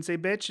 we couldn't say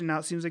bitch, and now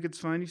it seems like it's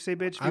fine. You say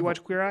bitch if you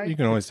watch Queer Eye. You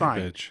can always say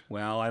bitch.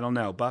 Well, I don't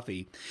know,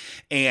 Buffy,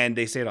 and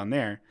they say it on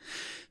there.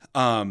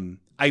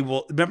 I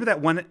will remember that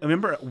one.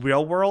 Remember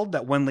Real World,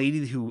 that one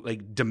lady who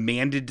like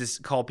demanded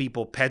to call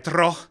people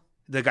Pedro,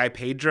 the guy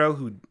Pedro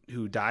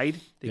who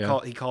died.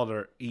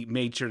 He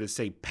made sure to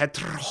say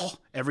Pedro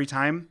every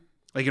time,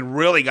 like, and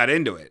really got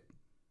into it.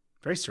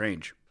 Very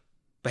strange,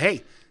 but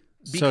hey.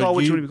 Be called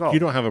what you want to be called. You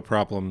don't have a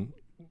problem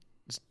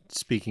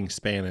speaking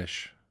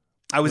Spanish.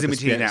 I was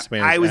imitating that.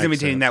 Spanish I was accent.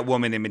 imitating that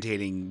woman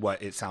imitating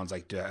what it sounds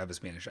like to have a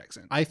Spanish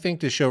accent. I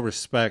think to show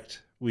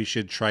respect, we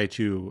should try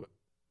to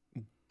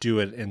do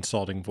an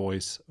insulting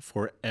voice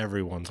for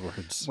everyone's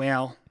words.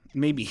 Well,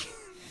 maybe.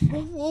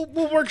 We'll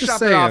workshop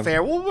that off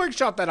air. We'll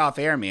workshop that off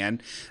air,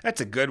 man. That's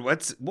a good one.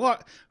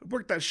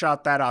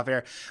 Shop that off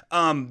air.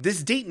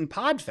 This Dayton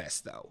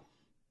Podfest, though.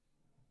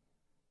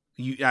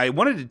 I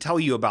wanted to tell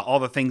you about all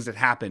the things that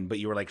happened, but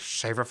you were like,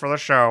 save it for the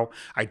show.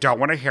 I don't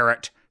want to hear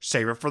it.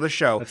 Save it for the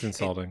show. That's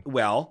insulting.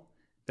 Well,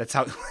 that's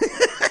how.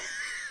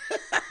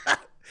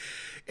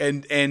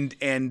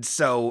 and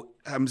so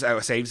I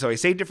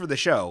saved it for the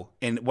show.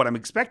 And what I'm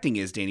expecting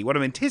is, Danny, what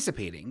I'm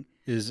anticipating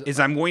is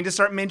I'm going to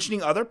start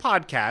mentioning other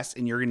podcasts,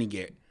 and you're going to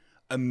get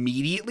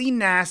immediately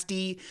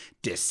nasty,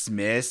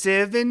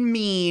 dismissive, and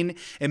mean,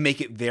 and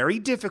make it very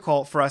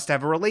difficult for us to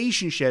have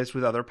relationships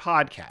with other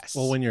podcasts.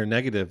 Well, when you're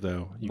negative,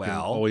 though, you can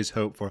always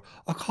hope for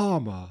a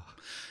karma.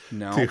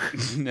 No,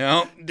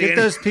 no. Get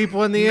those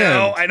people in the end.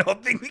 No, I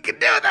don't think we can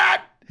do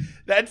that.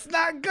 That's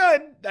not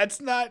good.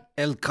 That's not.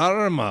 El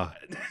karma.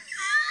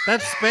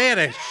 That's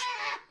Spanish.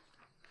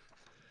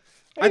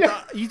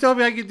 You told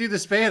me I could do the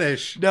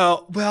Spanish.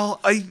 No, well,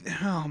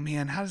 oh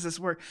man, how does this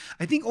work?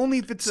 I think only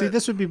if it's. See,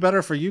 this would be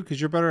better for you because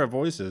you're better at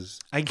voices.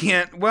 I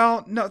can't.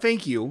 Well, no,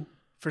 thank you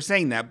for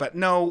saying that, but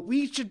no,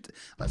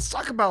 let's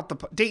talk about the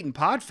Dayton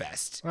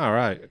Podfest. All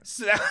right.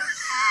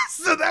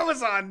 So that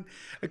was on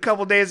a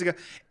couple days ago,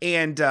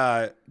 and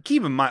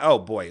keep in mind, oh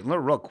boy,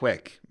 real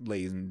quick,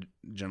 ladies and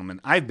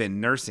gentlemen, I've been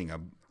nursing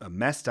a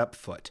messed up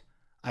foot.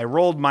 I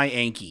rolled my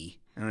ankle.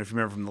 I don't know if you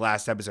remember from the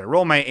last episode. I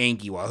rolled my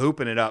ankle while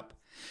hooping it up.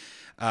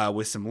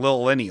 With some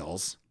little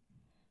lineals.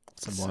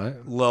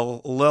 Somewhat.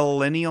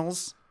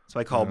 Millennials. So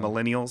I call them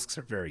millennials because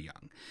they're very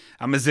young.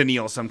 I'm a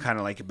zennial, so I'm kind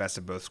of like a best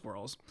of both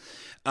worlds.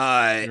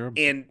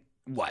 And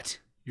what?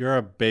 You're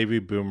a baby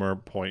boomer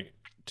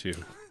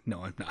 .2.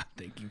 No, I'm not.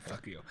 Thank you.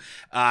 Fuck you.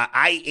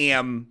 I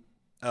am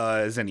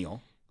a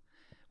zennial,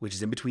 which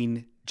is in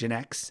between Gen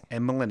X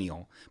and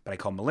millennial, but I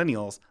call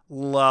millennials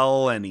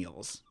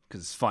lillennials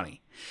because it's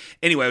funny.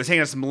 Anyway, I was hanging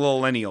out with some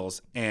lillennials,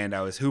 and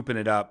I was hooping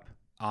it up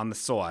on the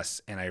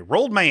sauce, and I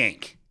rolled my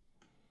ankle.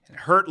 It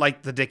hurt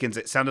like the dickens.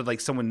 It sounded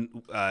like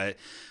someone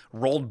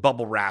rolled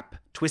bubble wrap,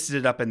 twisted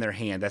it up in their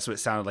hand. That's what it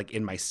sounded like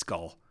in my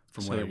skull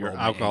from when it your rolled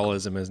my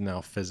alcoholism is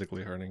now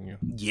physically hurting you.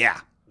 Yeah.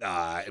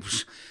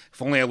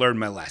 If only I learned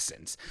my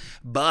lessons.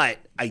 But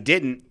I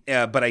didn't.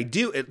 But I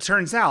do. It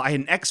turns out I had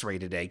an x-ray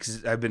today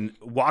because I've been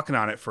walking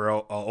on it for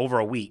over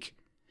a week.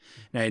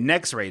 And I had an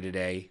x-ray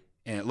today,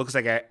 and it looks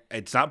like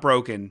it's not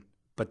broken,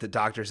 but the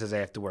doctor says I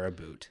have to wear a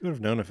boot. You would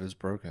have known if it was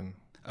broken.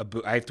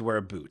 I have to wear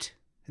a boot.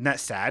 Isn't that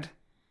sad?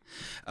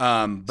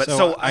 I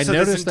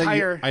noticed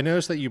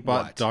that you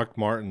bought What? Doc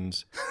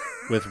Martens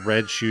with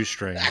red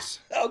shoestrings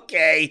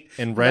Okay.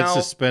 and red No,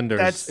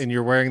 suspenders, and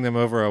you're wearing them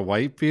over a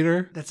white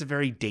beater. That's a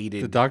very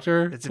dated. The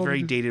doctor. That's a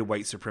very dated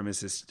white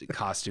supremacist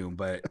costume,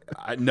 but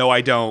no,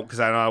 I don't, because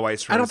I'm not a white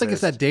supremacist. I don't think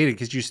it's that dated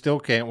because you still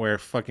can't wear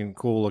fucking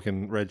cool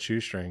looking red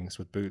shoestrings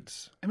with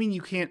boots I mean,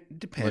 you can't.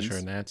 Depends.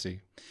 unless you're a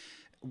Nazi.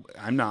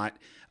 I'm not.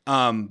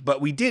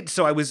 But we did.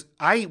 So I was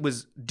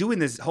doing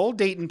this whole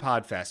Dayton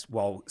Podfest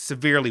while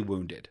severely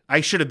wounded.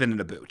 I should have been in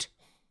a boot.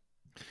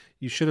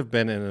 You should have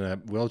been in a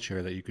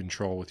wheelchair that you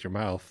control with your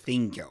mouth.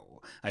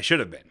 Bingo. I should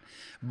have been.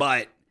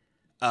 But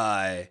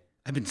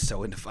I've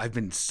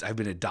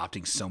been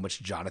adopting so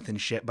much Jonathan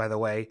shit, by the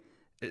way.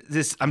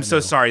 I'm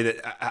so sorry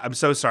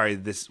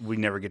that we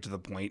never get to the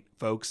point,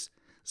 folks.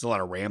 There's a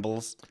lot of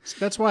rambles. So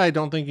that's why I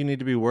don't think you need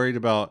to be worried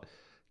about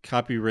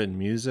copywritten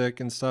music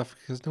and stuff,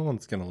 because no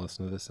one's going to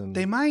listen to this. And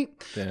They might.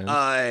 then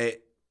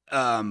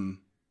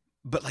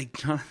But like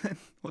Jonathan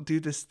will do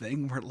this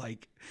thing where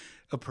like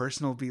a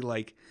person will be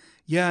like,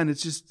 yeah, and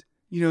it's just,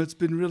 it's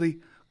been really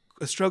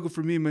a struggle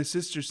for me and my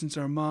sister since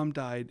our mom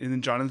died. And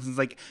then Jonathan's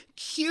like,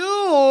 cute.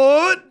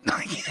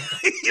 Like,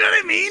 you know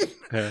what I mean?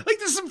 Yeah. Like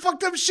there's some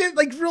fucked up shit,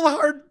 like real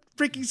hard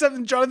freaking stuff.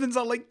 And Jonathan's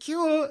all like,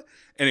 cute.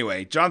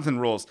 Anyway, Jonathan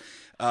rules.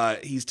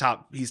 He's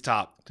top.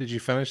 did you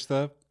finish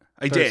the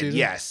I third did. season?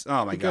 Yes.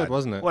 Oh my God. Good,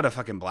 wasn't it? What a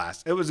fucking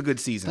blast. It was a good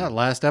season. That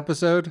last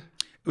episode?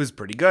 It was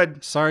pretty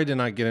good. Sorry to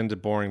not get into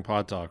boring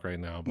pod talk right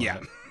now. But Yeah.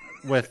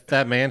 with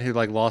that man who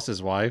like lost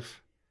his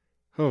wife.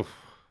 Oh.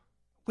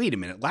 Wait a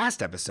minute.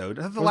 Last episode?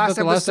 I thought the Wasn't last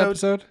that the episode?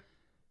 last episode?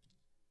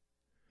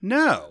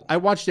 No. I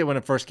watched it when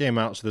it first came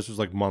out, so this was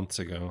like months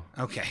ago.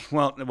 Okay.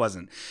 Well, it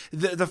wasn't.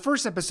 The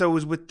first episode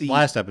was with the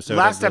Last episode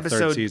of the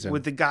third season.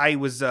 with the guy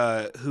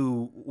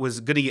who was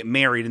going to get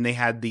married, and they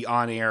had the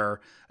on-air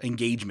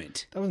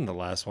engagement. That wasn't the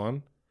last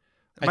one.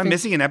 Am I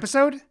missing an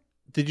episode?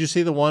 Did you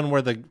see the one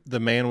where the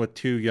man with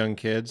two young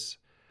kids,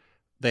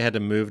 they had to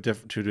move to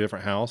a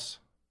different house?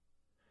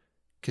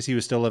 Because he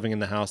was still living in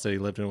the house that he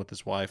lived in with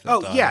his wife. that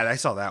Oh, died. yeah, I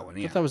saw that one. I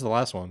Yeah. thought that was the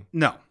last one.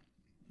 No,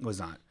 it was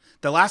not.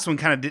 The last one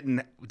kind of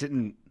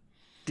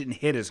didn't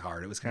hit as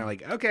hard. It was kind of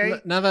like, okay.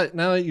 Now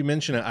that you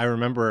mention it, I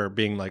remember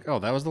being like, oh,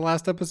 that was the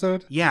last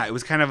episode? Yeah, it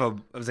was kind of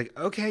I was like,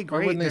 okay,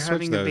 great. wouldn't they They're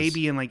having switch a those?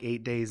 baby in like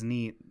 8 days.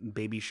 Neat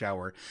baby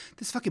shower.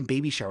 This fucking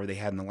baby shower they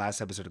had in the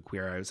last episode of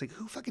Queer Eye. I was like,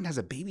 who fucking has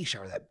a baby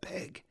shower that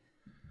big?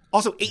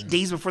 Also, 8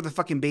 days before the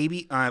fucking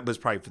baby. It was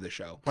probably for the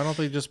show, Why don't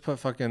they just put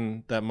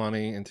fucking that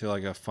money into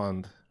like a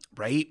fund?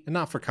 right? And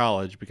not for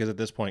college, because at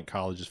this point,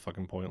 college is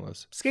fucking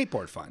pointless.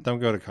 Skateboard fun. Don't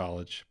go to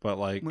college, but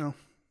like Well,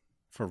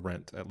 for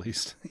rent at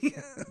least.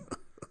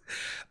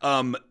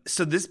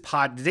 so this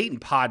the Dayton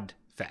Pod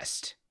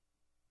Fest,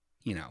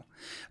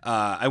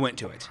 I went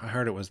to it. I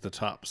heard it was the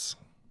tops.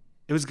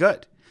 It was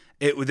good.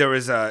 It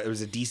was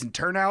a decent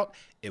turnout.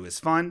 It was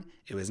fun.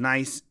 It was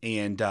nice,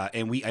 and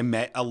I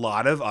met a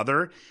lot of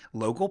other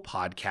local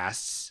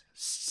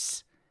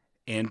podcasts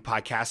and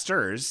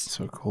podcasters.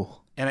 So cool.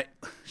 And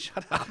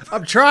shut up.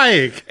 I'm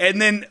trying.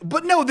 And then,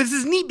 but no, this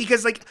is neat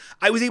because like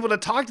I was able to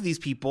talk to these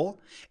people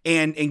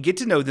and get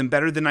to know them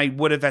better than I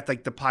would have at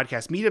like the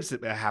podcast meetups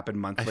that happen I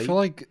monthly. feel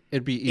like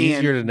it'd be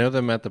easier to know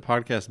them at the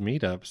podcast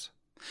meetups.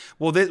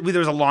 Well, there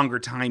was a longer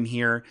time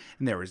here,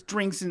 and there was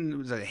drinks and it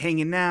was like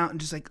hanging out and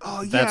just like,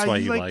 oh yeah, That's why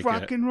you you like like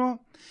rock it. and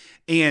roll,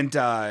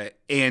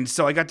 and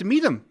so I got to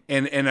meet them,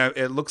 and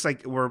it looks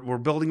like we're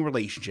building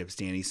relationships,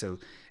 Danny. So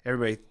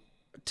everybody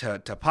to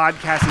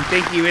podcasting,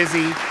 thank you,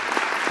 Izzy,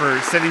 for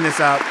setting this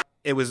up.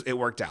 It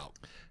worked out.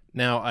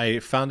 Now I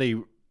found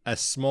a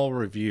small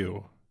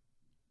review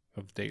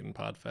of Dayton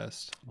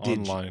Podfest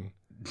Did you? online.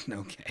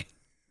 Okay.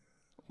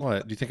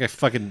 What? Do you think I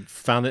fucking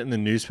found it in the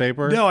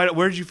newspaper? No,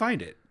 where did you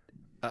find it?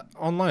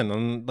 Online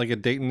on like a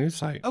Dayton news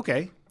site.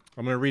 Okay.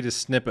 I'm gonna read a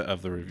snippet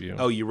of the review.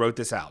 Oh, you wrote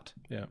this out.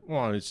 Yeah.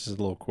 Well, it's just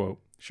a little quote.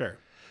 Sure.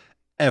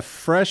 A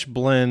fresh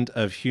blend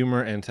of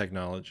humor and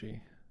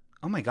technology.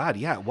 Oh my God,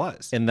 yeah, it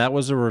was. And that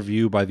was a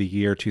review by the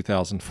year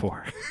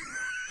 2004.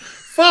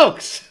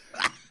 Folks!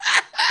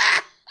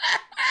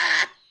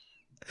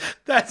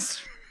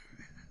 That's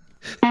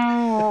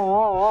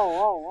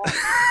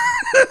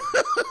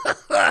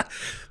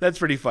That's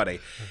pretty funny.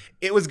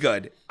 It was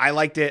good. I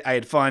liked it. I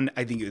had fun.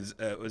 I think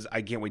it was.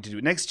 I can't wait to do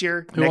it next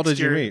year. Who all did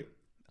you meet?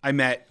 I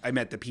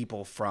met the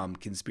people from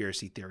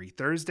Conspiracy Theory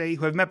Thursday,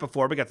 who I've met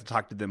before, but got to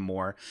talk to them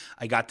more.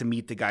 I got to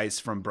meet the guys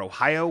from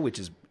Brohio, which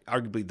is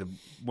arguably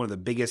one of the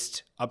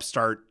biggest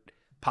upstart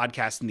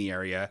podcasts in the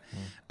area.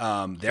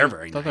 They're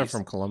very nice. I thought they're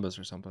from Columbus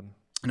or something.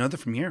 No, they're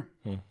from here.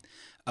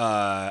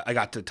 I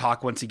got to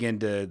talk once again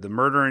to the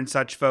Murder and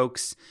Such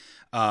folks.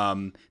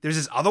 There's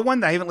this other one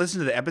that I haven't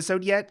listened to the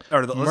episode yet.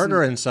 Or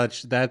Murder and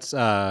Such, that's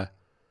the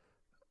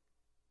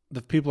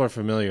people are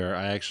familiar.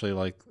 I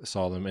actually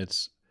saw them.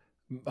 It's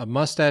a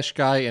mustache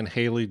guy and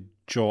Haley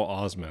Joel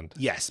Osment.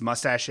 Yes,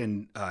 mustache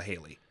and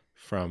Haley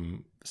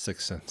from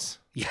Sixth Sense.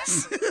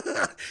 Yes,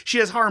 she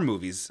has horror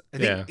movies. I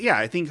think,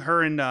 I think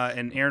her and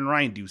Aaron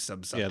Ryan do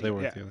something. Yeah, they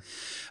work together.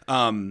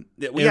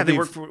 They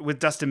work with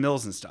Dustin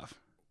Mills and stuff.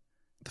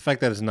 The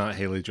fact that it's not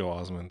Haley Joel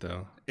Osment,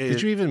 though.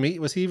 Did you even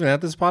meet? Was he even at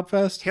this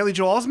Podfest? Haley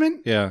Joel Osment?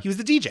 Yeah, he was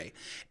the DJ,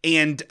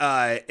 and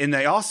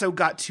I also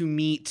got to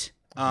meet.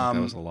 That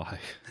was a lie.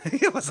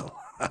 It was a lie.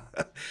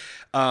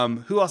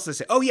 Who else did I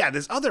say? Oh yeah,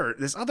 this other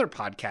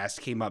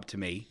podcast came up to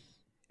me,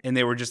 and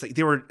they were just like,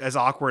 they were as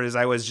awkward as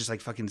I was, just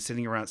like fucking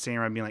standing around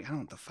being like, I don't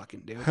know what to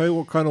fucking do. Hey,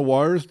 what kind of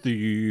wires do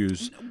you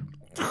use?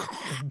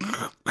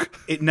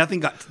 Nothing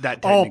got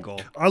that technical.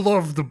 Oh, I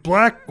love the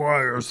black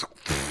wires.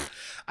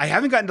 I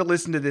haven't gotten to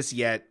listen to this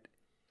yet.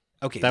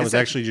 Okay, that was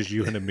actually just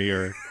you in a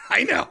mirror.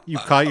 I know. You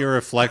caught your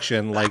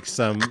reflection like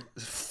some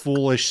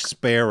foolish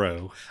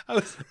sparrow.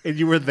 And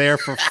you were there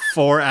for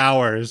 4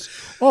 hours.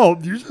 Oh,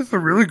 you're just a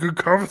really good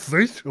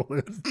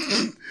conversationalist.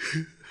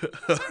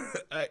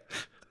 I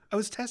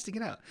was testing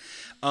it out.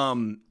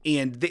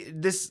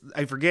 This,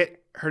 I forget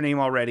her name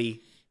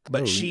already,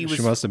 but she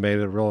must have made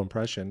a real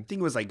impression. I think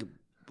it was like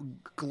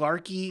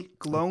Glarky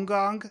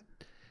Glongong.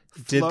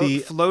 Did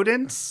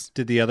Flodence?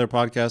 Did the other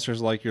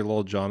podcasters like your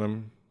little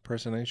John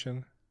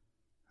impersonation?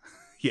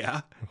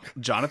 Yeah,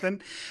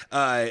 Jonathan.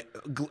 I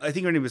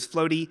think her name was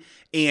Floaty,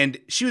 and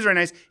she was very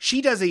nice.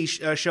 She does a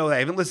show that I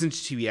haven't listened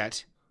to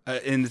yet,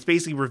 and it's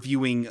basically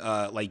reviewing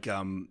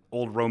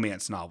old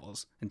romance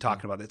novels and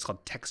talking about it. It's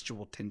called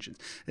Textual Tensions.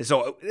 And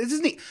so this is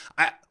neat.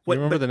 You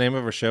remember the name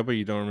of her show, but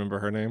you don't remember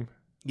her name?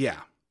 Yeah.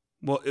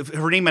 Well, if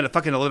her name had a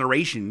fucking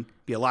alliteration,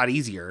 it'd be a lot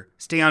easier.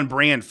 Stay on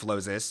brand,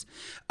 Flozis.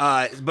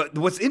 But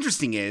what's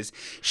interesting is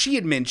she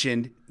had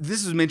mentioned,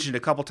 this was mentioned a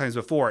couple times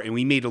before, and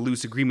we made a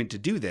loose agreement to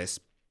do this.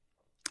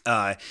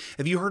 Have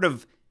you heard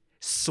of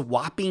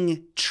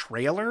swapping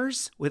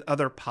trailers with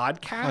other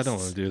podcasts? I don't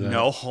want to do that.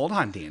 No, hold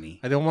on, Danny.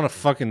 I don't want to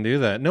fucking do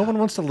that. No one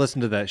wants to listen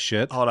to that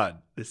shit. Hold on.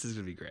 This is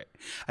going to be great.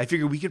 I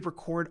figured we could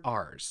record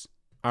ours.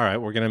 All right,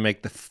 we're going to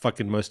make the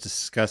fucking most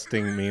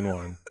disgusting mean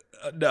one.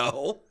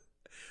 No.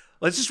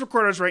 Let's just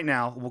record ours right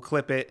now. We'll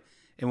clip it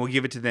and we'll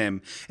give it to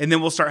them. And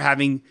then we'll start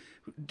having,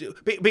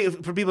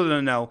 for people that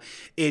don't know,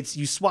 it's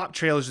you swap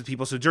trailers with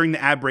people. So during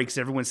the ad breaks,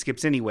 everyone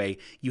skips anyway.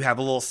 You have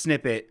a little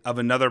snippet of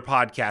another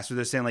podcast where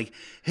they're saying like,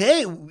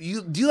 hey,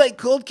 do you like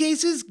cold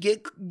cases?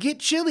 Get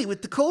chilly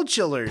with the cold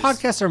chillers.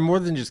 Podcasts are more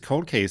than just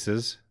cold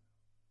cases.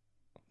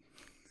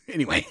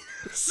 Anyway,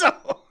 so,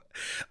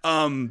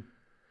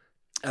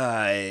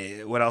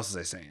 what else was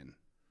I saying?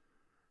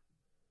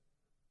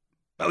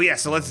 Oh, yeah,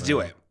 so let's do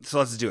it.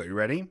 You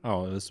ready?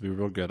 Oh, this will be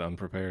real good,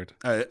 unprepared.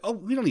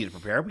 We don't need to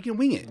prepare. We can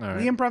wing it. Right.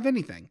 We improv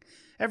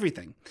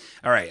everything.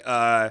 All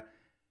right.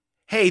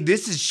 Hey,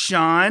 this is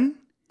Sean.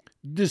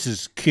 This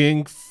is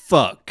King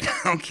Fuck.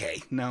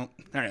 Okay, no.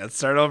 All right, let's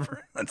start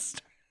over. Let's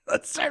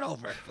start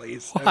over,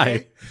 please. Why?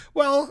 Okay?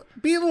 Well,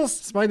 be a little...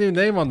 It's my new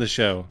name on the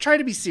show. Try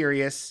to be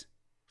serious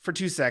for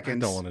 2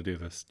 seconds. I don't want to do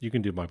this. You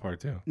can do my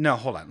part, too. No,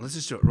 hold on. Let's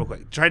just do it real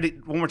quick.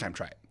 One more time.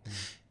 Try it.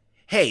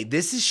 Hey,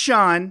 this is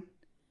Sean.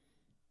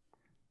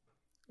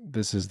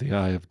 This is the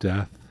Eye of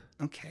Death.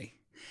 Okay,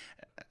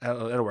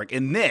 that'll work.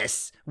 In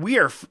this, we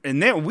are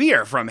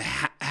from Say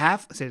it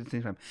at the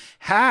same time.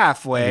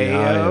 Halfway.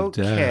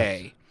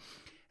 Okay.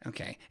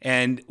 Okay,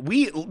 and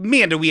we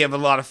have a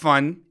lot of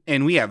fun,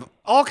 and we have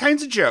all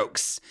kinds of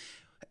jokes,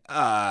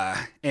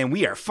 and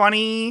we are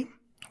funny.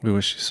 We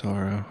wish you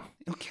sorrow.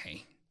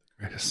 Okay.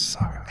 Greatest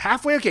sorrow.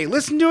 Halfway. Okay,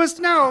 listen to us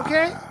now.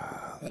 Okay.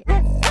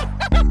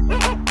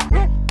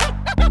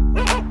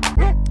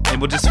 And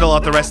we'll just fill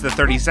out the rest of the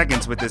 30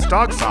 seconds with this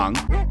dog song.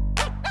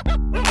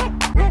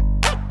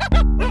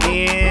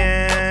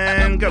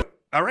 And go.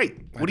 All right.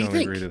 What do you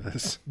think? I don't agree to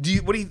this.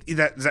 Is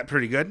that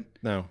pretty good?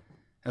 No.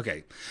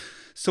 Okay.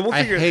 So we'll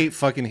figure. I hate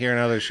fucking hearing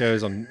other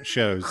shows on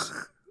shows.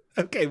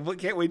 Okay. Well,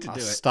 can't wait to do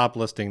it. Stop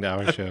listening to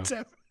our show.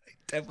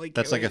 Definitely can't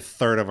That's wait. like a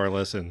third of our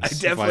listens. I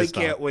definitely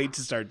can't wait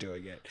to start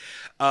doing it.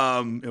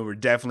 And we're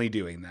definitely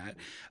doing that.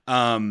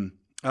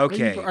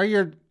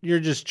 Okay. You're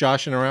just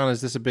joshing around? Is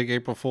this a big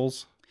April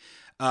Fool's?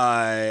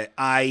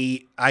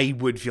 I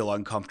would feel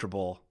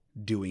uncomfortable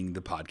doing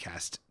the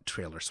podcast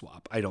trailer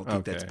swap. I don't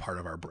think that's part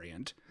of our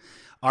brand.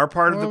 Why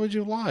would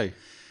you lie?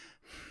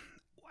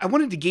 I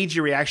wanted to gauge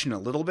your reaction a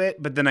little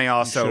bit, but then I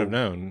also should have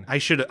known. I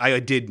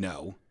did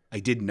know. I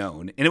did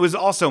known. And it was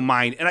also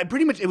mine. And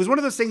it was one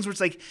of those things where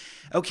it's like,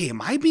 okay,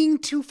 am I being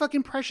too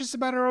fucking precious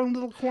about our own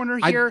little corner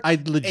here? I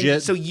legit.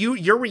 And so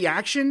your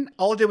reaction,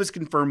 all it did was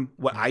confirm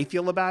what I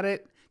feel about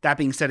it. That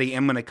being said, I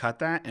am going to cut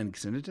that and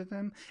send it to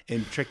them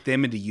and trick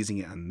them into using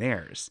it on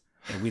theirs.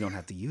 And we don't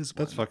have to use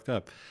one. That's fucked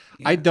up.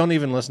 Yeah. I don't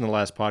even listen to the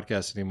last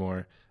podcast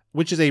anymore,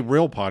 which is a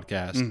real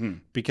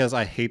podcast because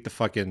I hate the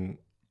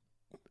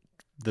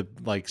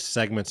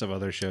segments of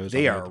other shows.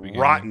 They are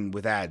rotten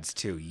with ads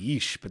too.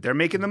 Yeesh. But they're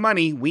making the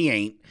money. We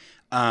ain't.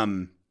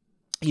 You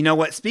know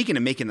what? Speaking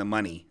of making the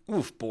money,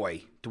 oof,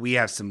 boy, do we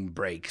have some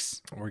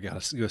breaks. We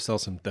got to go sell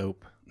some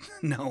dope.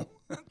 No.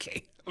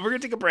 Okay. We're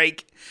going to take a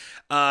break.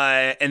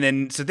 And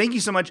then, so thank you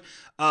so much.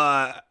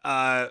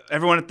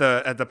 Everyone at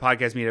the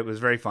podcast meetup. It was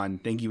very fun.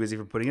 Thank you, Izzy,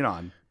 for putting it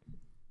on.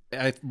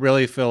 I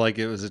really feel like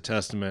it was a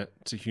testament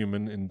to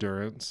human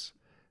endurance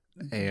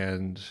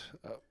and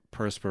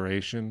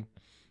perspiration.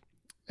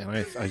 And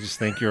I just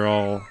think you're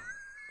all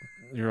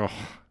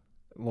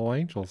little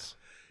angels.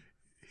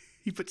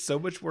 You put so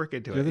much work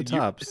into it. You're the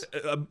tops.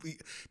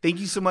 Thank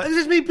you so much. It's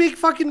just be big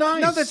fucking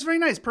nice. No, that's very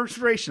nice.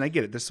 Perspiration. I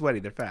get it. They're sweaty.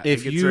 They're fat.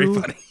 It's very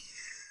funny.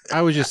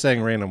 I was just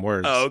saying random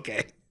words. Oh,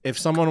 okay. If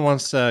someone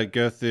wants to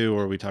go through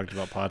where we talked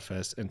about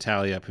Podfest and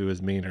tally up who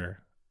is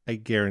meaner, I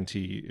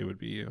guarantee it would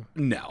be you.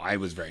 No, I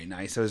was very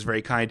nice. I was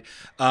very kind.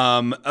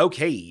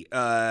 Okay.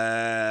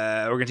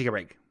 We're going to take a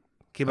break.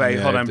 Okay, bye.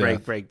 Hold on.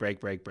 Break.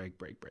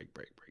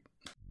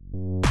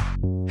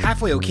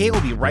 Halfway okay.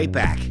 We'll be right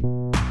back.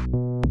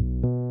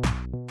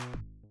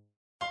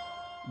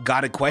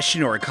 Got a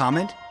question or a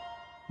comment?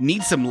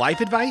 Need some life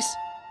advice?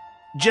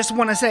 Just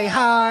want to say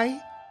hi?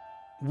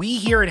 We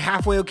here at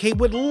Halfway Okay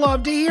would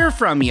love to hear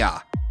from ya.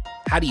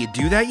 How do you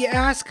do that, you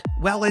ask?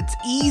 Well, it's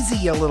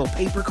easy, a little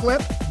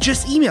paperclip.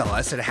 Just email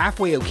us at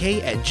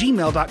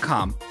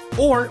halfwayok@gmail.com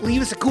or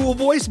leave us a cool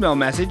voicemail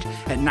message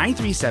at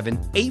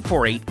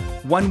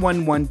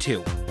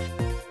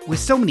 937-848-1112. With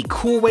so many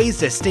cool ways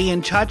to stay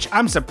in touch,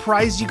 I'm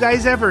surprised you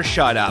guys ever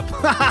shut up.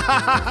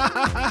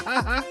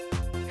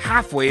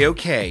 Halfway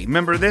Okay.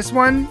 Remember this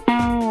one?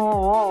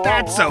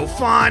 That's so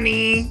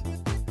funny.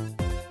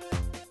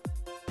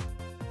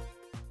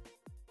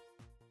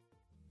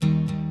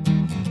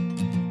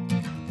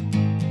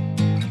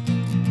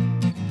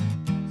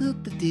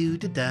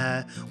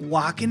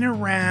 Walking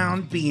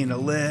around being a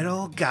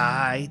little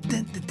guy.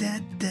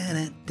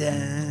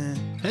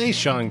 Hey,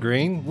 Sean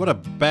Green, what a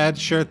bad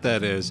shirt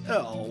that is.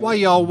 Oh. Why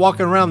y'all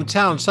walking around the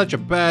town in such a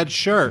bad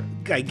shirt?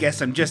 I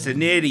guess I'm just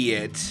an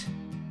idiot.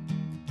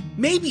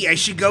 Maybe I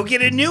should go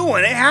get a new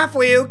one at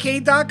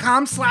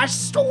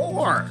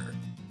halfwayok.com/store.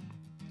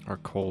 Or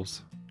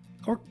Kohl's.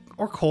 Or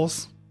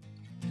Kohl's.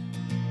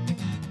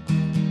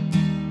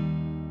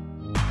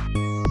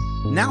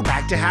 Now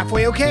back to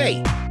Halfway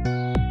Okay.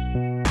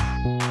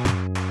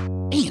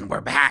 And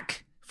we're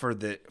back we're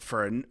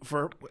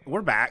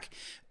back,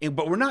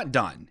 but we're not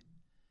done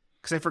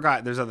because I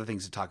forgot there's other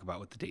things to talk about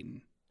with the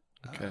Dayton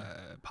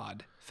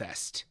Pod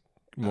Fest.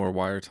 More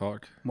wire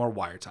talk. What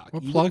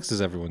plugs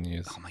does everyone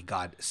use? Oh my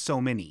God,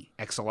 so many.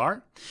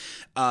 XLR.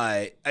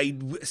 I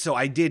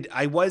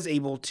was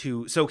able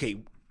to. So okay.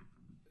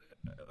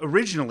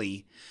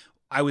 Originally,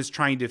 I was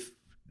trying to.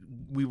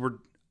 We were.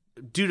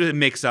 Due to the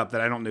mix-up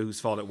that I don't know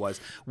whose fault it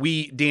was,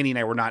 Danny and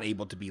I were not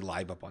able to be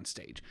live up on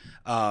stage.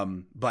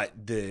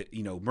 But the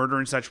Murder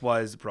and Such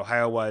was, Pro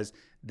Ohio was,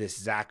 this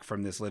Zach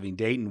from This Living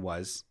Dayton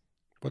was.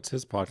 What's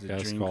his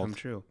podcast dream called? Come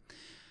true.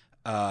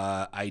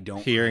 I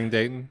don't. Hearing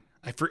Dayton.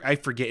 I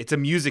forget. It's a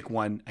music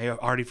one. I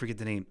already forget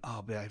the name.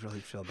 Oh, but I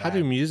really feel bad. How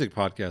do music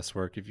podcasts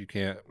work if you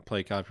can't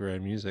play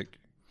copyrighted music?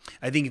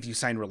 I think if you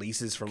sign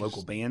releases for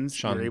local bands,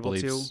 you're able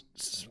to.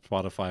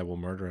 Spotify will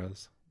murder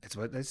us. That's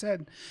what I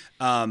said.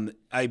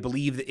 I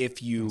believe that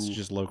if you... It's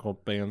just local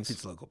bands?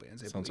 It's local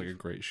bands. Sounds like a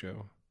great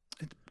show.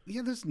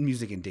 Yeah, there's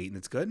music in Dayton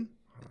that's good.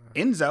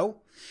 Enzo.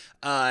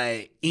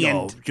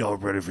 Y'all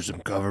ready for some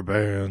cover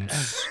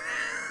bands?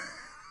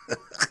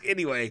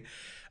 Anyway,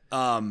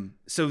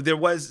 so there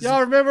was...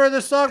 Y'all remember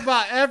the song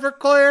by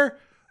Everclear?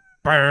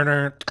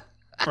 I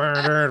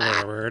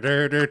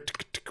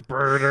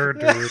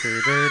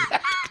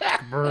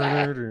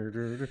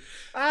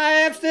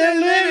am still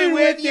living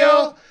with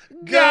your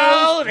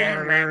ghost.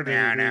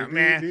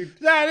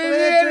 That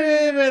is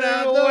dreaming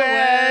of the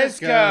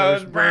West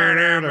Coast.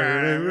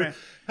 I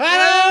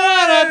don't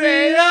want to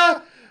be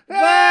your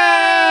man.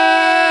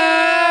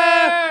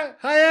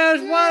 I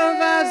just want to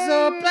find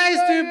some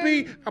place to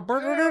be.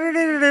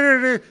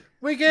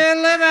 We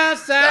can live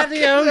outside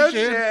the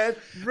ocean.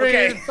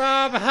 Breathe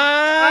from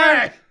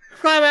behind.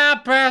 Climb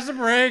out past the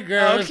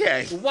breakers.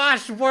 Okay.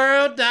 Watch the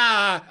world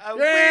die.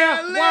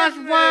 Watch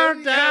the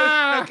world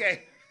die.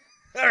 Okay.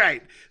 All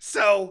right.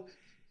 So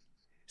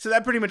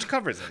that pretty much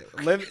covers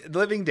it.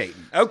 Living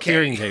Dayton. Okay.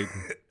 Hearing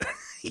Dayton.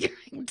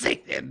 Hearing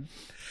Dayton.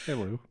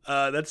 Hello.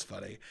 That's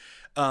funny.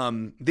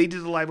 They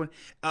did a live one.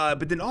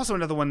 But then also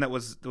another one that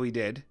we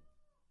did.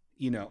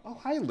 Oh,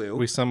 hi, Lou.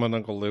 We summoned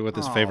Uncle Lou with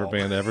his favorite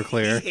band,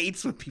 Everclear. He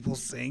hates when people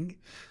sing.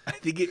 I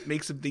think it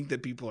makes him think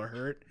that people are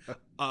hurt.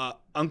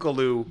 Uncle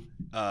Lou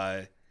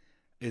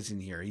is in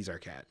here. He's our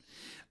cat.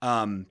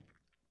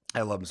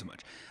 I love him so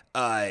much.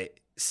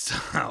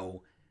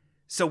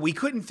 So we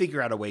couldn't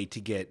figure out a way to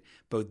get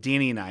both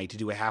Danny and I to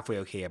do a Halfway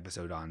Okay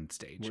episode on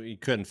stage. Well, you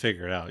couldn't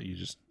figure it out. You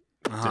just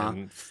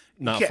didn't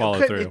not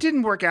follow through. It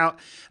didn't work out.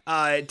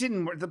 It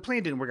didn't work. The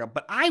plan didn't work out,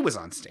 but I was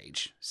on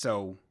stage.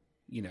 So,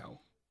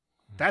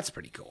 that's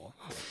pretty cool.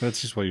 That's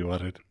just what you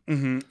wanted.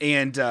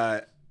 Mm-hmm.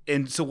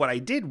 And so what I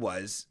did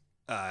was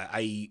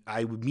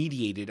I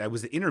mediated. I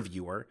was the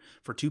interviewer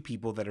for two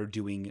people that are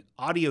doing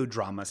audio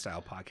drama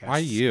style podcasts. Why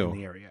you? In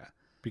the area?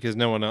 Because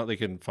no one else, they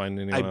couldn't find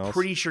anyone else. I'm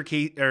pretty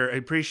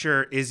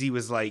sure Izzy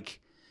was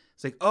like,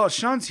 it's like, oh,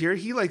 Sean's here.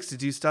 He likes to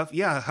do stuff.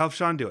 Yeah, have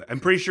Sean do it. I'm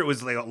pretty sure it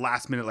was like a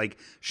last minute, like,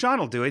 Sean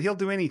will do it. He'll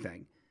do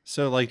anything.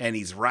 So like, and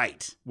he's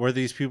right. Were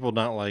these people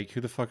not like,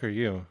 who the fuck are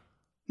you?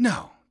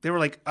 No, they were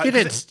like, you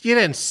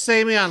didn't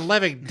see me on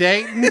Living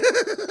Dayton.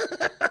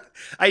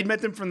 I had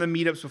met them from the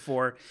meetups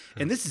before,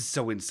 and this is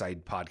so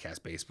inside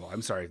podcast baseball.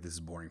 I'm sorry if this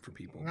is boring for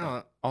people.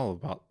 No, all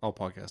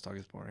podcast talk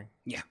is boring.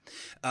 Yeah,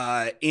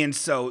 and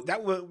so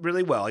that went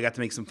really well. I got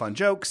to make some fun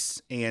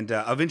jokes, and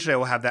eventually I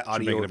will have that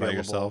audio available. About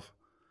yourself?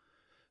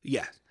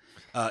 Yeah,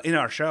 in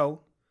our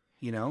show,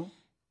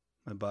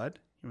 my bud,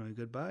 you're my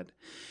good bud.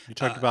 You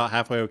talked about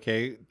Halfway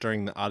Okay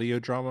during the audio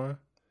drama.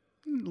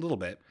 A little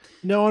bit.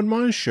 No, on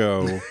my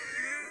show,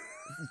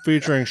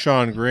 featuring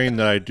Sean Green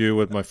that I do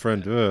with my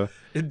friend.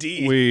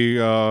 Indeed. We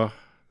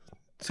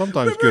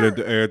sometimes get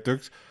into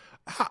antics.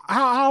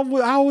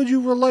 How would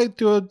you relate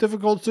to a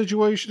difficult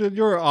situation in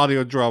your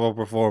audio drama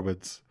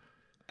performance?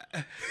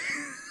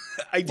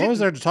 What was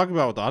there to talk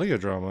about with audio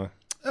drama?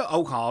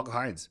 All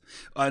kinds.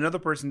 Another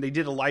person, they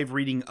did a live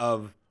reading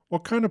of...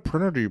 What kind of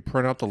printer do you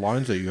print out the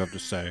lines that you have to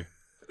say?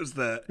 It was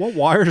the... What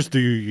wires do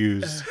you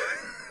use?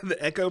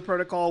 The Echo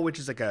Protocol, which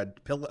is like a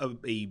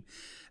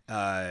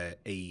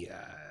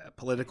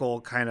political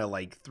kind of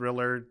like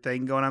thriller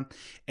thing going on,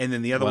 and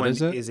then the other one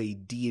is a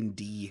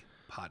D&D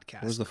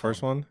podcast. What was the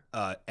first one?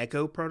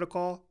 Echo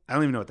Protocol. I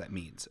don't even know what that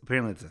means.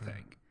 Apparently, it's a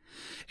thing.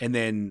 And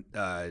then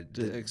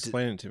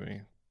explain it to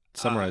me.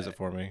 Summarize it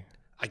for me.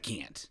 I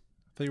can't.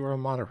 I thought you were a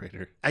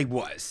moderator. I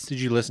was. Did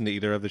you listen to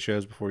either of the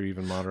shows before you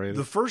even moderated?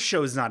 The first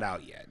show is not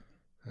out yet.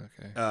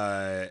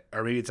 Okay.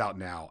 Or maybe it's out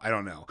now. I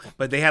don't know.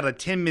 But they had a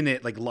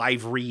 10-minute like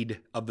live read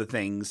of the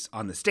things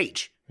on the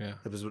stage. Yeah.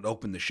 That was what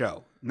opened the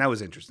show. And that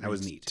was interesting. That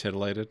was neat.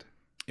 Titillated.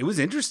 It was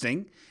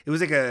interesting. It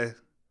was like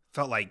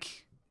felt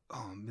like,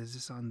 oh, is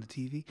this on the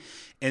TV?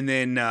 And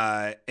then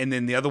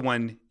the other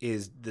one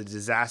is the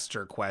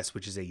Disaster Quest,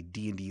 which is a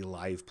D&D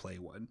live play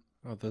one.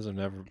 Oh, those have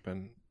never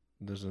been.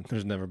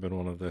 There's never been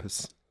one of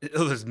those.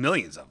 Oh, there's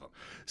millions of them.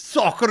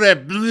 Sacre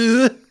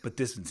bleu. But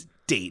this one's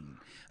Dayton.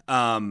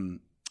 And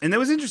that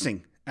was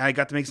interesting. I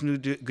got to make some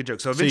good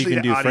jokes. So eventually,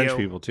 you can do French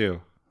people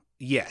too.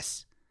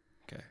 Yes.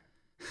 Okay.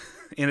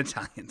 And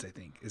Italians, I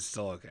think, is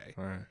still okay.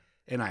 All right.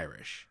 And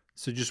Irish.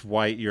 So just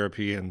white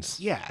Europeans.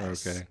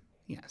 Yes. Okay.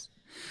 Yes.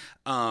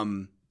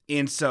 And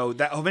so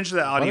that eventually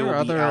the audio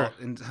will be out.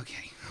 And,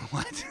 okay.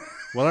 What?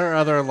 What are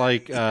other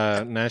like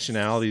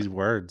nationalities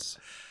words?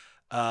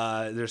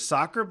 There's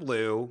Soccer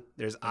Blue.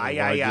 There's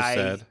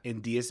I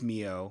and Dios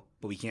Mio,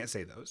 but we can't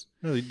say those.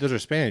 No, those are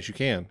Spanish. You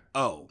can.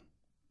 Oh.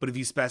 But if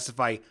you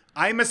specify,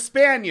 I'm a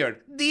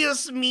Spaniard,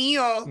 Dios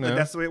mío, no,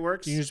 that's the way it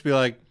works. You can just be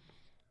like,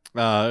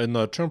 in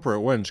the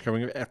temperate winds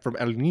coming from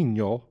El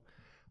Nino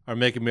are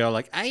making me all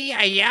like, ay,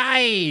 ay,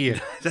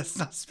 ay. That's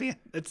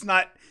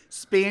not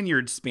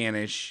Spaniard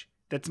Spanish.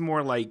 That's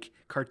more like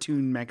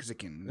cartoon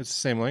Mexican. It's the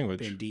same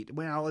language. Indeed.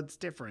 Well, it's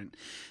different.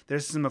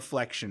 There's some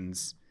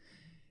inflections.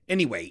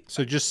 Anyway.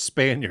 So just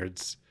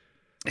Spaniards.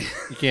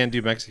 You can't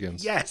do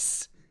Mexicans.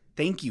 Yes.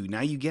 Thank you.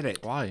 Now you get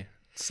it. Why?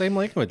 Same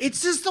language.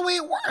 It's just the way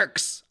it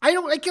works. I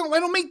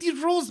don't make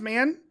these rules,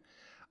 man.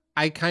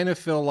 I kind of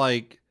feel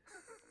like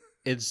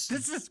it's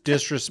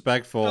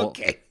disrespectful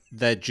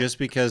that just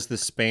because the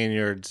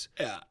Spaniards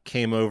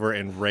came over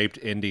and raped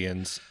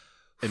Indians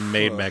and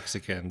made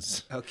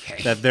Mexicans,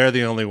 that they're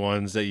the only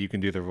ones that you can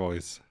do their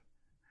voice.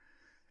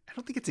 I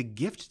don't think it's a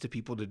gift to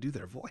people to do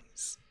their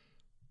voice.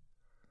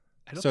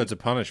 It's a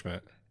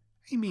punishment.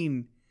 I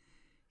mean,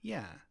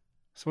 yeah.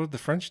 So what did the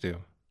French do?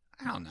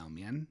 I don't know,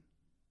 man.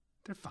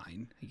 They're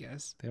fine, I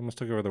guess. They almost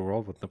took over the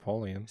world with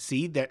Napoleon.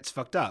 See, that's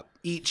fucked up.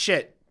 Eat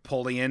shit,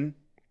 Napoleon.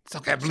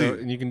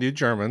 And you can do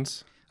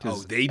Germans.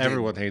 Oh,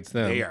 everyone hates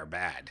them. They are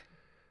bad.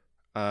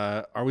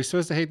 Are we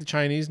supposed to hate the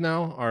Chinese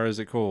now, or is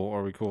it cool?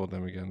 Or are we cool with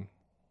them again?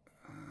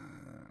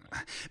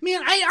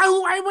 Man,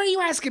 why are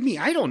you asking me?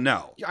 I don't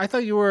know. I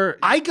thought you were.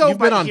 You've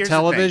been on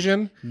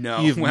television.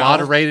 No, you've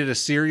moderated a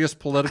serious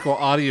political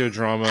audio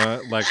drama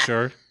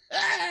lecture.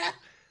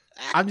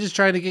 I'm just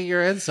trying to get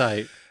your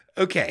insight.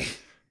 Okay.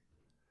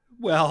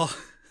 Well,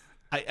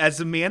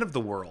 as a man of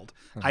the world,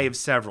 I have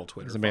several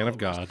Twitter As a man followers. of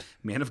God.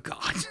 Man of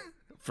God,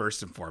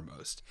 first and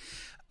foremost.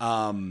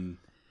 I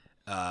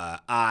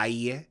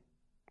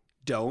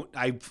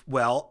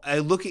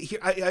look at here.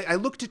 I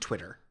look to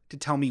Twitter to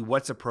tell me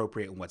what's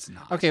appropriate and what's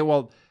not. Okay,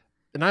 well,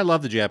 and I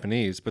love the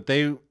Japanese, but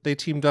they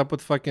teamed up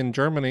with fucking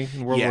Germany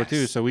in World War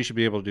II, Yes. so we should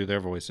be able to do their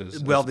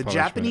voices. Well, as the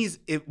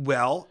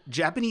punishment.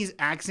 Japanese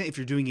accent, if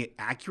you're doing it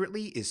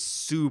accurately, is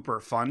super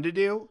fun to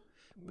do,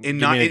 and Give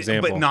not me an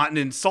example. but not in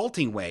an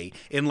insulting way.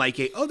 In like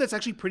that's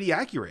actually pretty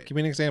accurate. Give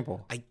me an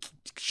example. I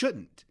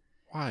shouldn't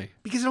Why?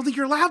 because I don't think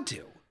you're allowed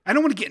to. I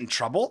don't want to get in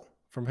trouble.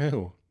 From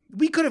who?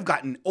 We could have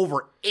gotten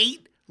over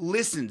 8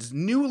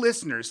 new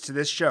listeners to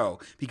this show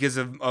because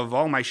of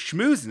all my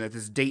schmoozing at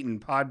this Dayton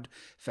Pod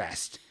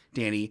Fest,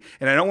 Danny.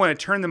 And I don't want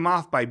to turn them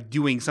off by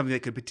doing something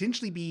that could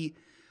potentially be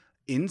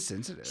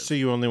insensitive. So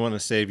you only want to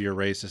save your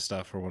racist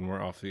stuff for when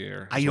we're off the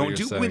air? I don't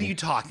do. What are you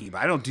talking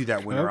about? I don't do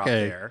that when we're out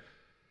Okay. there.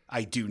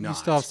 I do not. You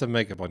still have some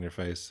makeup on your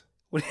face.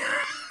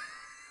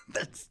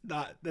 That's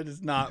not. That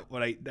is not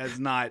what I. That's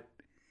not.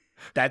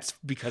 That's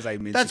because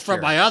I'm insecure. That's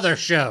from my other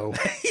show.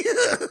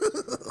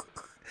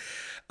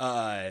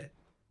 Uh,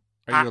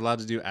 Are you allowed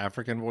to do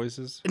African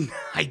voices?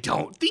 I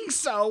don't think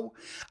so.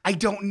 I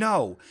don't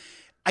know.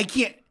 I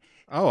can't.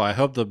 Oh, I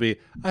hope there'll be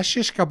a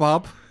shish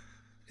kebab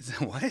Is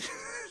that what?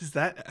 Is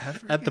that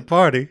at the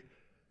party.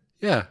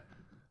 Yeah.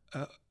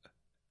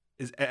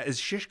 is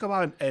shish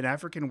kebab an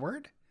African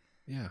word?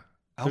 Yeah.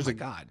 Oh my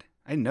god,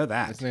 I didn't know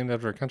that. It's named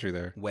after a country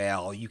there.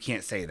 Well, you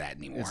can't say that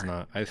anymore. It's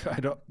not. I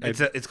don't.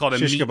 It's called a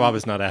shish meat- kebab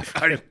is not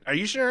African. Are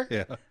you sure?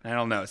 Yeah. I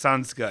don't know. It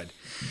sounds good.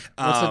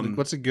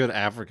 What's a good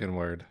African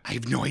word? I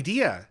have no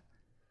idea.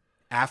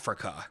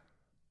 Africa.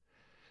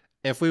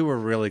 If we were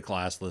really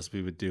classless,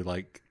 we would do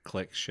like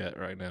click shit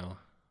right now.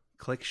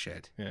 Click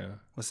shit. Yeah.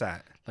 What's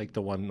that? Like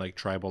the one like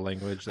tribal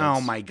language.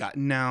 Oh my god.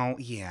 No.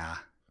 Yeah.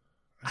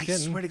 I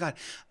kidding. swear to God.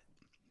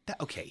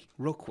 Okay,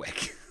 real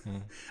quick.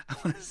 I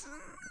want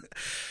to.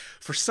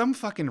 For some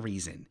fucking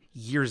reason,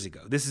 years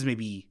ago, this is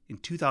maybe in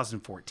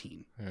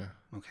 2014. Yeah.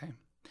 Okay.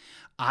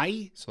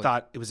 I So,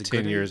 thought it was a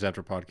 10 good years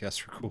after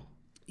podcasts were cool.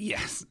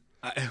 Yes.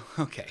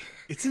 Okay.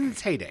 It's in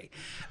its heyday.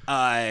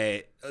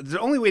 The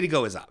only way to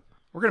go is up.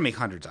 We're gonna make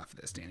hundreds off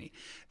of this, Danny.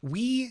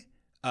 We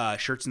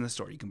shirts in the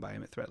store. You can buy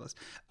them at Threadless.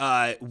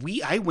 I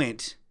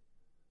went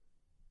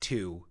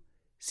to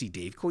see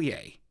Dave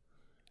Coulier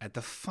at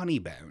the Funny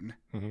Bone,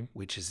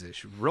 which is a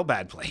real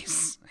bad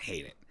place. I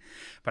hate it.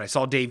 But I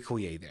saw Dave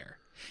Coulier there.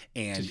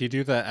 And Did he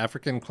do that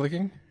African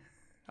clicking?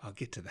 I'll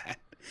get to that.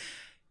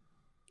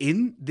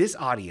 In this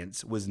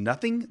audience was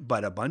nothing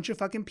but a bunch of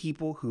fucking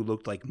people who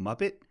looked like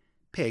Muppet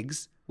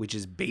pigs, which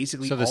is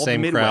basically So the all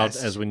same the crowd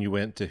Midwest. as when you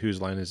went to Whose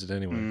Line Is It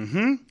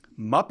Anyway?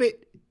 Muppet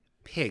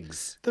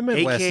pigs. The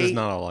Midwest AKA is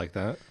not all like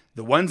that.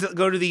 the ones that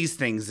go to these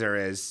things. There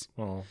is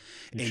Well,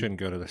 you shouldn't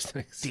go to those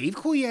things. Dave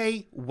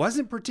Coulier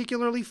wasn't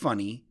particularly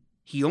funny.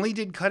 He only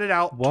did cut it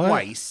out What?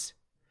 twice,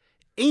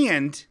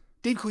 and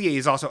Dave Coulier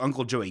is also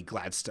Uncle Joey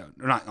Gladstone,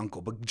 or not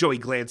Uncle, but Joey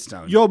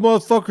Gladstone Yo,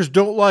 motherfuckers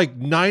don't like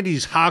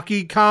 90s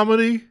hockey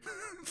comedy?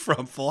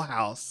 from Full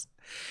House.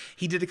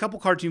 He did a couple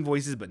cartoon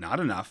voices, but not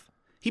enough.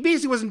 He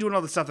basically wasn't doing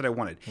all the stuff that I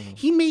wanted.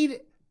 He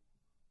made,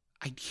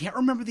 I can't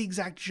remember the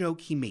exact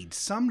joke. He made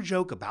some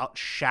joke about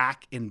Shaq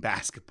in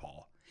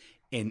basketball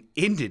and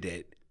ended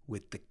it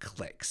with the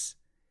clicks.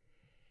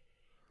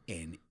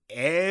 And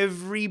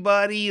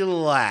everybody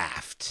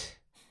laughed,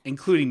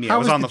 including me. How I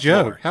was was on the the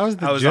floor. joke? How was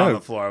the I was on the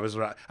joke? floor. I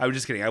was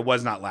just kidding. I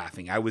was not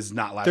laughing. I was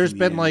not laughing. There's the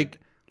been end. like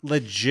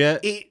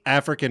legit It-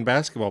 African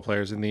basketball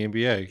players in the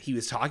NBA. He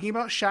was talking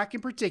about Shaq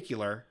in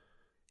particular.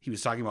 He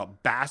was talking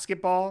about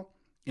basketball.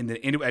 And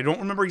then I don't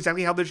remember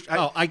exactly how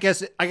the. I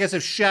guess if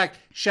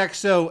Shaq's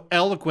so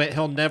eloquent,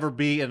 he'll never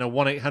be in a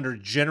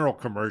 1-800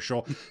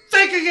 commercial.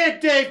 Think again,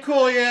 Dave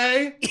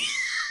Coulier.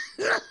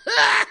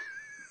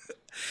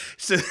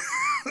 So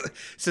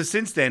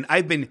since then,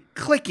 I've been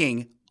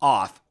clicking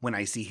off when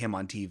I see him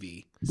on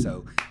TV.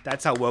 So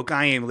that's how woke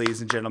I am,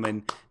 ladies and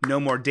gentlemen. No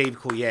more Dave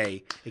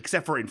Coulier,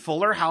 except for in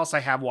Fuller House. I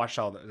have watched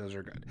all those. Those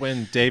are good.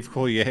 When Dave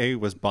Coulier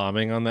was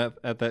bombing on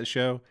that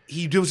show.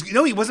 He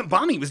wasn't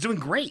bombing. He was doing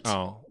great.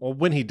 Oh, well,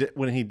 when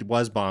he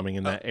was bombing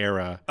in that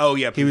era. Oh,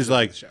 yeah, he was please look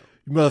at like, the show.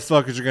 "You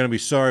motherfuckers are gonna be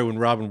sorry when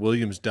Robin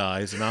Williams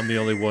dies, and I'm the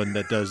only one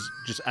that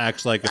just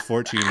acts like a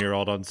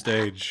 14-year-old on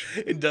stage."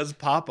 It does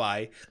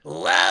Popeye.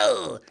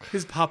 Whoa!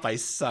 His Popeye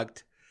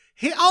sucked.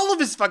 All of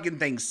his fucking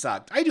things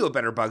sucked. I do a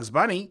better Bugs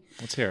Bunny.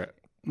 Let's hear it.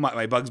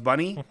 My Bugs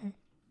Bunny. Oh,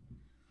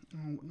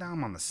 now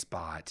I'm on the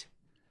spot.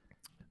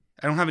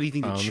 I don't have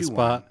anything to On the chew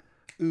spot.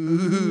 on.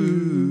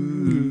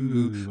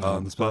 Ooh,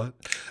 on the spot.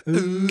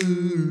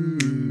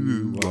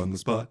 Ooh, on the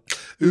spot.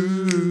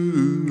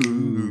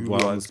 Ooh,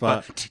 On the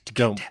spot.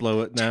 Don't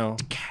blow it now.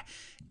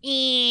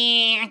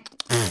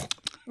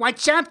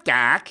 What's up,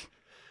 Doc?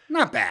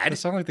 Not It bad.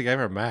 sounds like the guy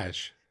from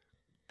MASH.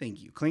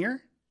 Thank you.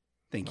 Klinger?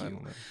 Thank I you.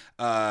 don't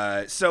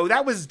know. So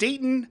that was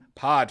Dayton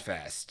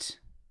Podfest.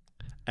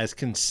 As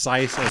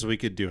concise as we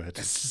could do it.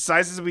 As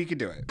concise as we could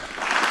do it.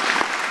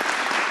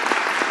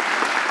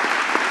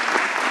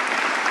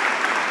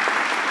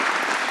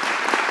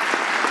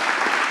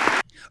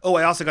 Oh,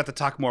 I also got to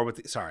talk more with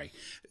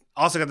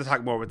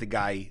the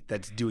guy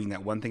that's doing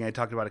that one thing I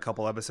talked about a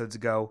couple episodes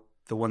ago.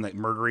 The one that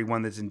murdery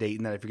one that's in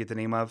Dayton that I forget the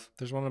name of.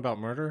 There's one about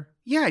murder?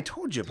 Yeah, I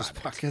told you about it.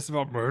 Podcast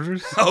about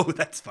murders? Oh,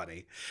 that's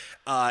funny.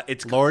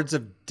 It's Lords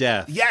of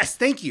Death. Yes,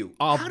 thank you.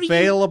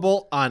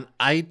 Available on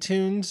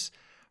iTunes,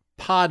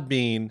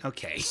 Podbean,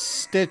 Okay.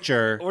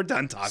 Stitcher, We're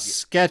done talking.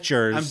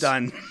 Skechers. I'm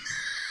done.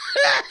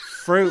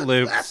 Fruit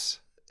Loops.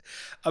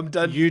 I'm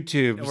done.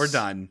 YouTube. We're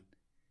done.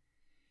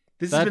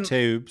 This The has been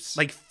tubes.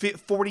 like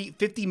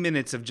 50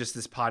 minutes of just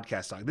this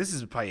podcast talk. This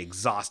is probably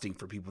exhausting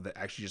for people that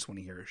actually just want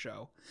to hear a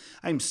show.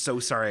 I'm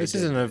so sorry. This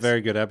isn't a very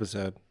good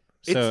episode.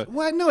 So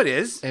No, it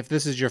is. if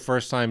this is your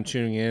first time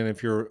tuning in,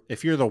 if you're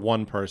the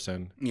one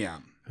person Yeah.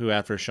 who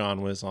after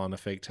Sean was on a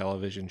fake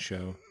television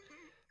show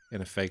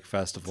in a fake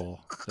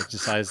festival that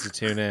decides to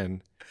tune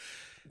in,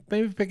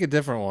 maybe pick a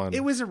different one.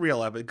 It was a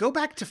real episode. Go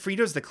back to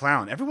Fritos the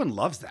Clown. Everyone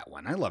loves that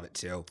one. I love it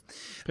too.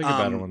 Pick a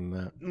better one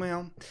than that.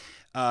 Well,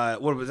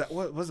 what was that?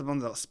 What was the one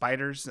about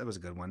spiders? That was a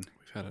good one.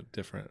 We've had a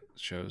different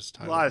shows.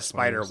 A lot of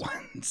spider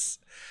ones.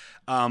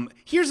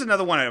 Here's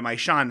another one of my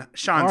Sean's.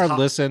 Or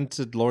listen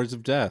to Lords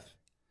of Death.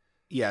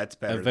 Yeah, it's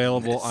better.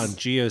 Available on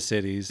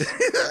GeoCities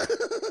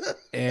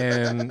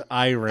and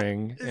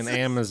iRing and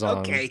Amazon.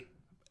 Okay.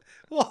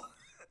 Well,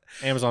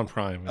 Amazon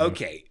Prime.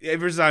 okay.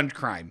 Amazon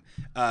Crime,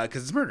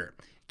 because it's murder.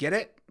 Get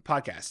it?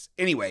 Podcast.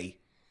 Anyway,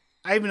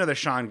 I have another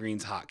Sean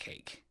Green's hot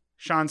cake.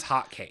 Sean's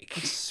hot cake.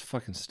 It's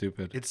fucking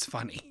stupid. It's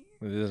funny.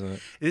 It isn't.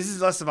 This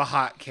is less of a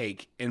hot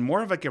cake and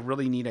more of like a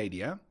really neat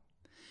idea.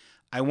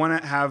 I want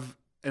to have,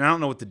 and I don't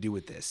know what to do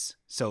with this.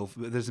 So if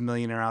there's a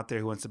millionaire out there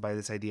who wants to buy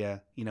this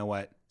idea, you know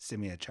what?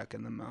 Send me a check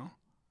in the mail.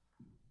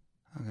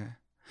 Okay.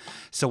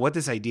 So what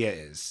this idea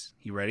is,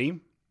 you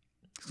ready?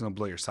 It's going to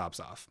blow your socks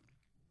off.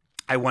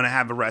 I want to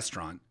have a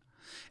restaurant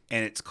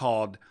and it's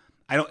called,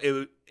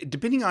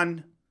 depending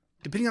on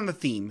the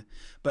theme,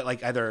 but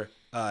like either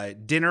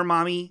dinner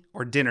mommy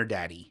or dinner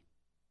daddy.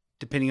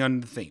 Depending on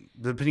the theme,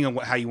 depending on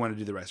how you want to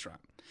do the restaurant.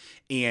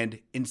 And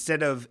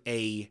instead of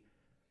a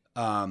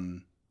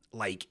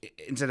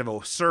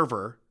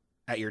server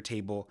at your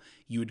table,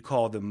 you would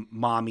call them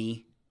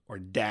mommy or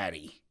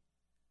daddy.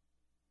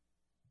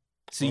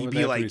 So you'd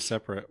be like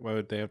separate. Why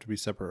would they have to be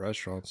separate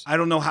restaurants? I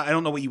don't know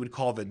what you would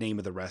call the name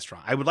of the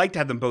restaurant. I would like to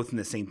have them both in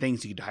the same thing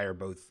so you could hire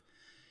both,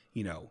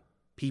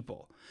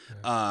 people.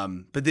 Yeah.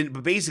 But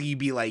basically you'd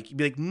be like,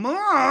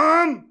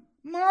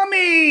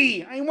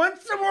 Mommy, I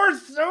want some more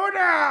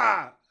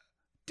soda.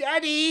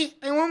 Daddy,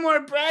 I want more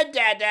bread,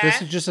 Dada.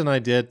 This is just an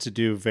idea to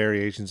do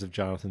variations of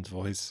Jonathan's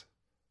voice.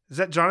 Is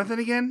that Jonathan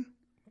again?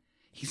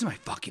 He's in my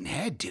fucking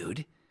head,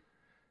 dude.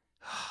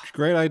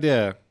 Great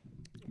idea.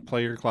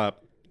 Play your clap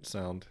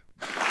sound.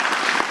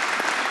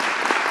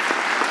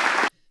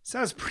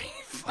 Sounds pretty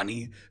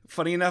funny.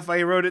 Funny enough,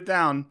 I wrote it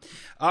down.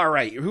 All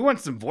right, who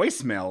wants some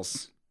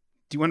voicemails?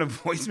 Do you want a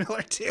voicemail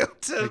or two?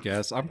 I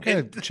guess. I'm kind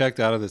of checked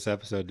out of this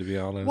episode, to be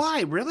honest.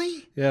 Why?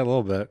 Really? Yeah, a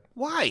little bit.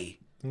 Why?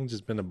 It's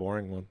just been a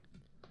boring one.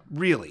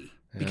 Really?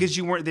 Yeah. Because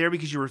you weren't there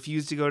because you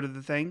refused to go to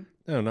the thing?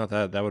 No, not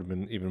that. That would have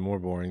been even more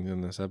boring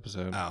than this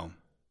episode. Oh.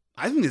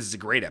 I think this is a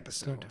great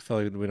episode. I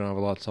feel like we don't have a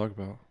lot to talk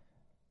about.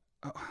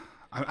 Oh,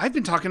 I've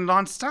been talking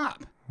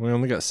nonstop. We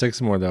only got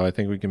 6 more, though. I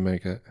think we can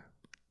make it.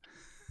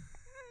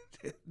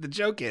 The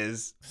joke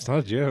is... It's not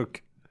a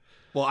joke.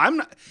 Well, I'm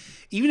not...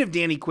 Even if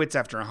Danny quits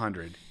after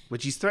 100...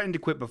 Which he's threatened to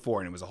quit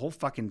before, and it was a whole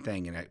fucking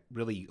thing, and I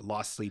really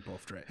lost sleep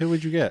after it. Who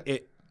would you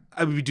get?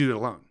 I would do it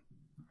alone.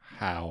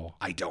 How?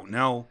 I don't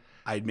know.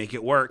 I'd make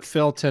it work.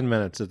 Fill 10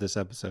 minutes of this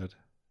episode.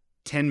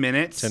 10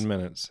 minutes? 10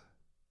 minutes.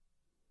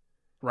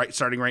 Right,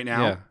 starting right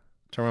now? Yeah.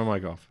 Turn my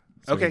mic off.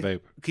 So okay.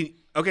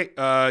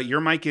 Okay. Your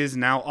mic is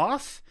now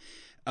off.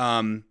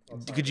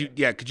 Could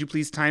you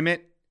please time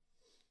it?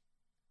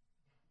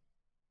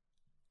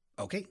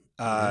 Okay.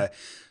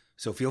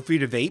 So feel free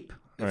to vape.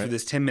 For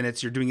this 10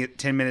 minutes, you're doing it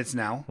 10 minutes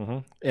now. Mm-hmm.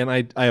 And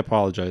I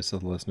apologize to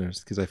the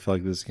listeners because I feel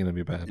like this is going to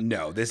be bad.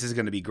 No, this is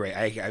going to be great.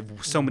 I have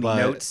so many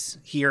notes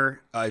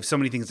here. I have so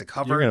many things to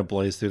cover. You're going to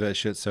blaze through that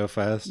shit so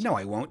fast. No,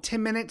 I won't.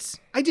 10 minutes.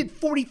 I did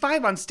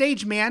 45 on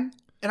stage, man.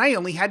 And I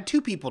only had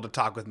 2 people to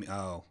talk with me.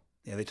 Oh,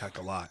 yeah, they talked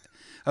a lot.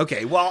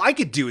 Okay, well, I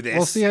could do this.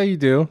 We'll see how you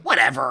do.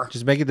 Whatever.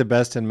 Just make it the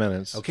best 10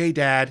 minutes. Okay,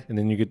 Dad. And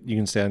then you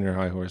can stay on your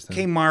high horse then.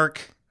 Okay,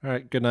 Mark. All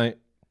right, good night.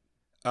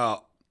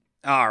 Oh,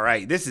 all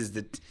right. This is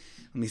the...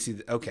 Let me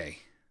see. Okay.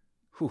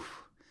 Whew.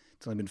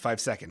 It's only been 5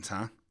 seconds,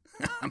 huh?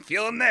 I'm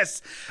feeling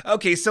this.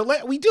 Okay, so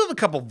we do have a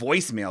couple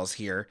voicemails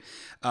here.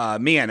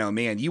 Man, oh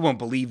man, you won't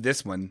believe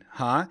this one,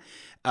 huh?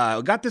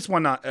 Got this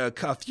one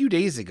a few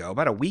days ago,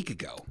 about a week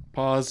ago.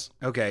 Pause.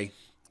 Okay,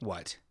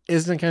 what?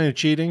 Isn't it kind of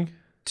cheating?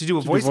 To do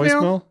a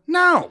voicemail?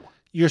 No.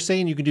 You're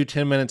saying you can do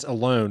 10 minutes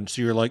alone,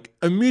 so you're like,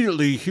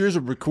 immediately, here's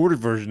a recorded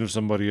version of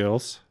somebody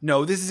else.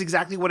 No, this is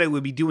exactly what I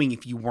would be doing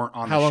if you weren't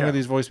on the show. How long are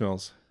these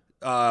voicemails?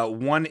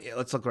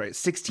 Let's look right.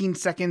 16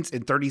 seconds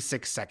and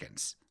 36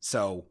 seconds.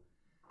 So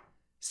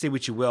say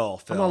what you will,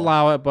 Phil. I'm going to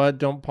allow it, but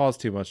don't pause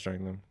too much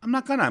during them. I'm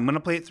not gonna. I'm going to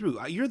play it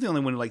through. You're the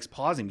only one who likes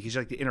pausing because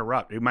you like to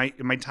interrupt. Am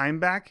I time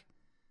back?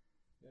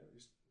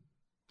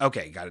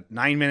 Okay, got it.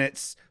 9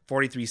 minutes,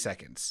 43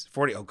 seconds.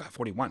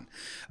 41.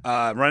 Running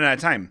out of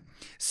time.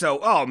 So,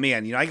 oh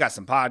man, I got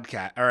some I'm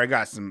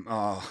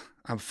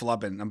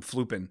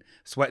flooping,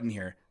 sweating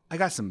here. I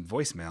got some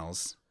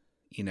voicemails.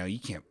 You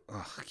can't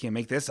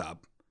make this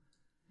up.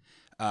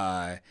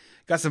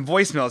 Got some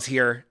voicemails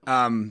here.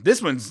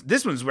 This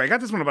one's where I got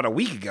this one about a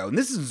week ago, and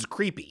this is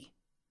creepy.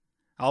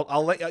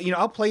 I'll let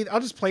I'll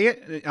just play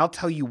it. And I'll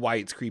tell you why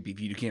it's creepy if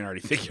you can't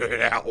already figure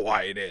it out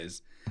why it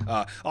is.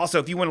 Also,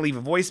 if you want to leave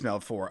a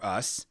voicemail for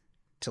us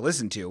to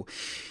listen to,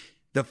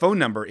 the phone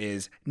number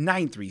is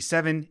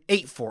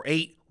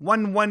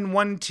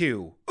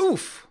 937-848-1112.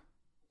 Oof,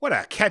 what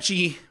a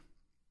catchy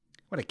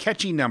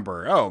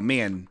number. Oh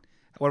man,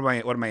 what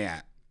am I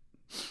at?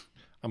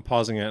 I'm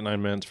pausing it at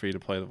 9 minutes for you to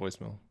play the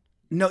voicemail.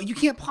 No, you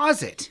can't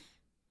pause it.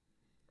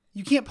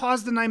 You can't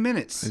pause the 9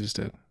 minutes. I just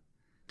did.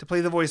 To play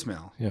the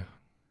voicemail. Yeah.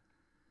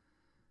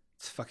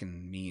 It's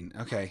fucking mean.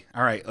 Okay.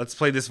 All right. Let's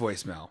play this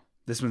voicemail.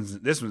 This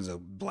one's a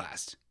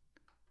blast.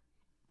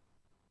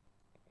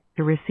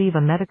 To receive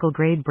a medical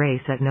grade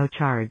brace at no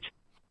charge.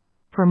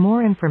 For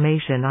more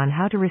information on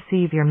how to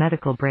receive your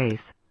medical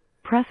brace,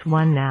 press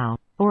 1 now,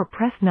 or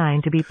press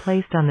 9 to be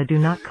placed on the do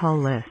not call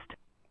list.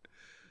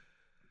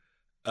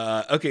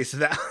 Okay, so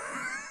that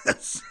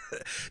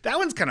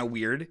one's kind of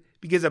weird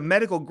because a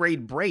medical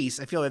grade brace,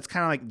 I feel that's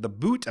kind of like the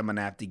boot I'm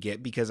gonna have to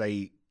get because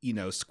I,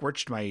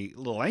 squirched my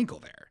little ankle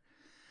there.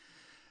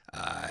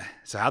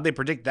 So how'd they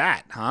predict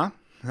that, huh?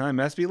 I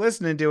must be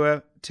listening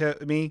to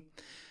me.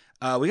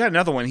 We got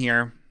another one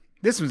here.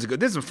 This one's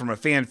good. This one's from a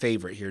fan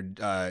favorite here.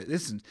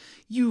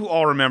 You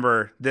all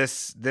remember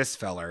this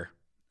feller.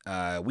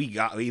 We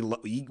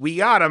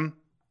got him.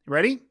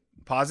 Ready?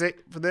 Pause it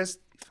for this.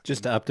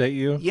 Just to update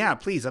you? Yeah,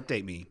 please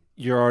update me.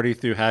 You're already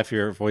through half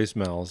your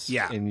voicemails.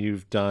 Yeah. And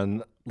you've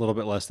done a little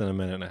bit less than a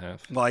minute and a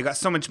half. Well, I got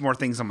so much more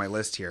things on my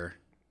list here.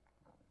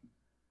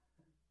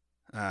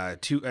 I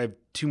have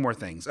 2 more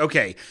things.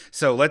 Okay,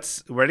 so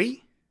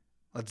ready?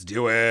 Let's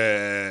do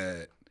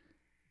it.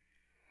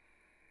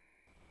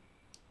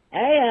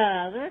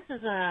 Hey, this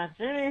is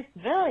Jimmy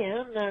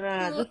Civilian,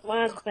 and just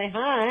wanted to say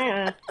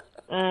hi.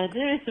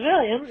 Jimmy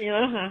Civilian,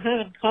 I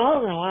haven't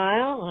called in a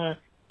while.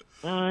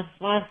 I just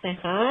want to say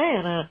hi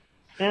and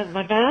send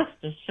my best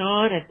to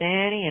Sean and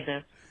Danny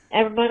and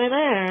everybody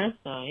there.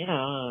 So,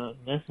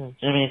 this is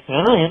Jimmy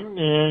Civilian.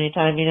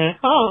 Anytime you need a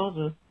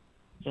call,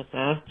 just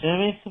ask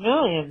Jimmy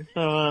Civilian.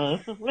 So,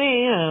 this is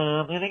me.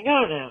 I'm going to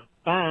go now.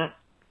 Bye.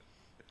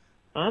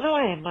 By the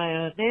way,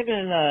 my name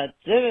is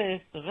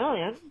Jimmy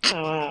Civilian.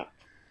 So,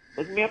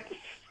 look me up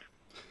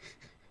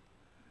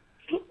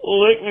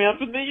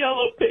in the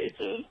yellow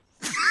pages.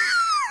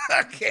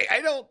 Okay,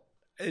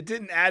 it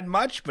didn't add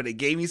much, but it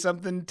gave me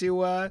something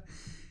to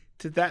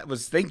that.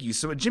 Thank you.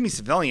 So Jimmy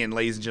Civilian,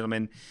 ladies and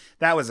gentlemen,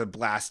 that was a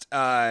blast.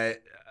 I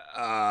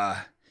know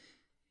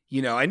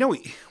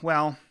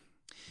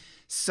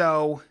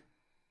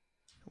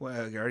I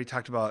already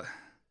talked about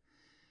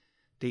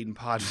Dayton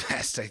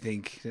Podfest, I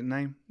think, didn't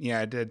I?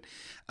 Yeah, I did.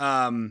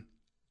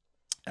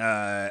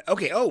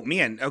 Okay. Oh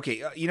man.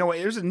 Okay. You know what?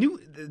 There's the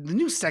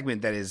new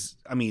segment that is,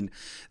 the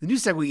new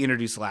segment we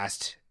introduced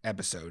last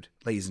episode,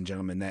 ladies and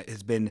gentlemen, that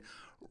has been,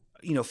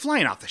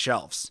 flying off the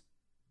shelves.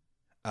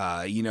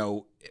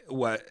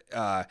 What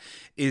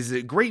is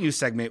a great new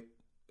segment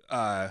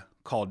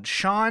called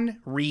Sean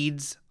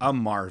Reads a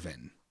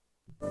Marvin.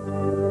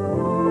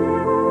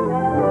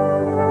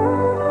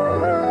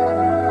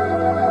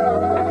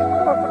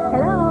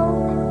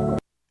 Hello.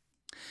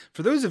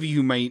 For those of you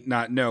who might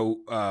not know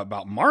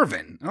about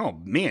Marvin, oh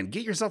man,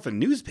 get yourself a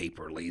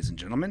newspaper, ladies and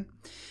gentlemen,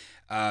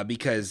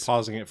 because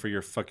pausing it for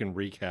your fucking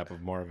recap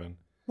of Marvin.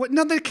 What?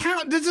 No, that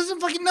count. This doesn't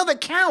fucking know that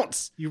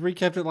counts. You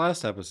recapped it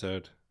last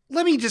episode.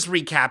 Let me just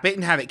recap it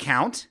and have it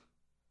count.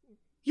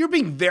 You're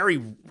being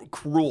very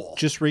cruel.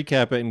 Just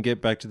recap it and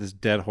get back to this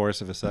dead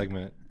horse of a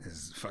segment.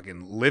 This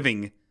fucking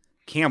living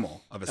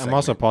camel of a segment. I'm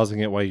also pausing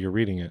it while you're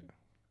reading it.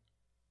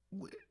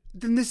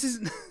 Then this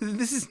is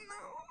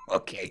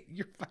okay.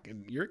 You're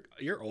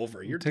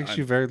over. You're It takes done.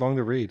 you very long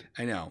to read.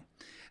 I know.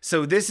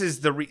 So this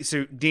is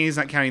so Danny's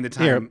not counting the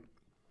time. Here.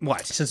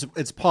 What? Since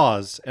it's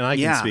paused and I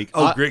can speak.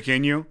 Oh, great,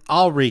 can you?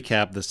 I'll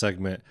recap the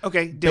segment.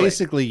 Okay, do it.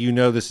 Basically,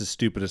 this is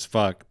stupid as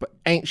fuck, but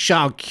ain't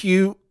Shaw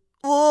cute?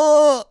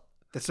 Oh!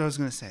 That's what I was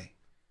going to say.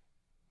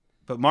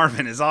 But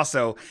Marvin is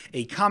also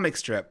a comic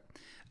strip.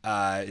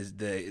 Is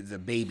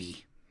the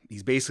baby.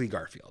 He's basically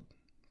Garfield.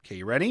 Okay,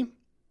 you ready?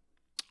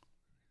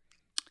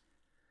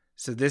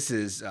 So this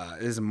is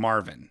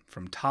Marvin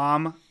from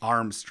Tom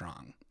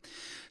Armstrong.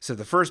 So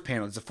the first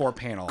panel is a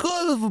 4-panel.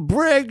 Kind of a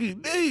braggy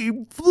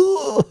name.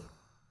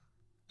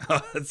 Oh,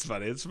 that's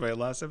funny. It's my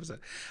last episode.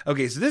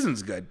 Okay, so this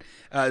one's good.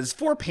 There's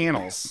 4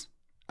 panels.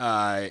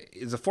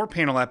 It's a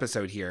 4-panel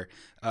episode here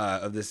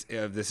of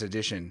this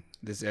edition,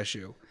 this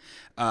issue.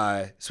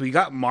 So we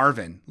got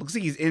Marvin. Looks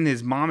like he's in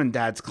his mom and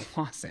dad's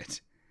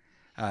closet,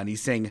 and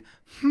he's saying,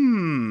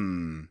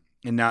 And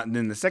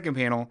then the second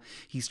panel,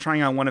 he's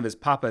trying on one of his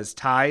papa's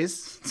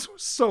ties. It's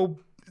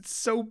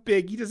so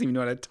big, he doesn't even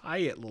know how to tie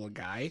it, little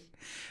guy.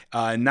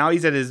 Now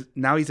he's at his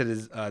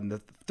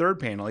the third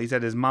panel, he's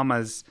at his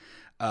mama's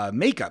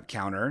makeup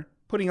counter,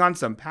 putting on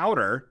some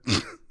powder.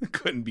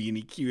 Couldn't be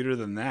any cuter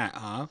than that,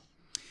 huh?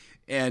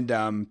 And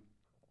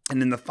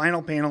in the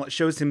final panel, it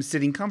shows him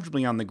sitting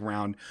comfortably on the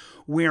ground,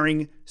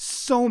 wearing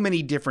so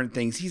many different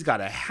things. He's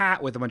got a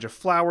hat with a bunch of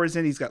flowers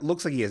in.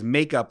 Looks like he has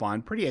makeup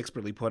on, pretty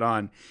expertly put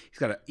on. He's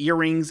got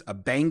earrings, a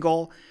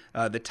bangle,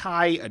 the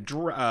tie,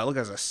 look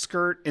as a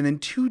skirt, and then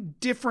 2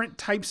 different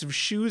types of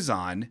shoes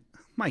on.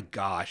 My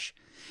gosh.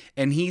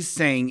 And he's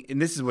saying,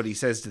 and this is what he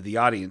says to the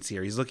audience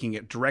here. He's looking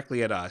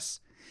directly at us.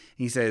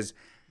 He says,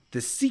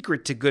 "The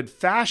secret to good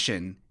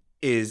fashion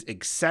is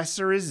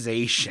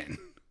accessorization."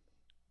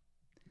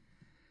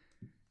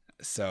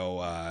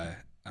 So,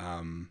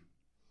 and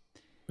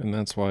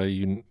that's why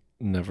you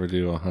never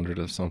do 100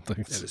 of something.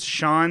 That is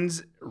Sean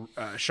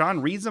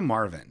Reza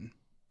Marvin.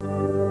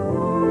 Hello.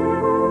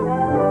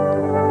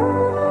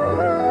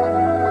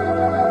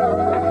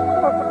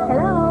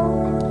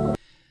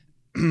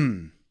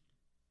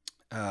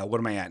 What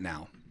am I at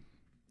now?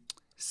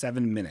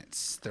 7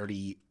 minutes,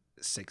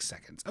 36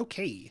 seconds.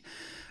 Okay.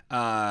 So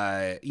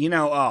a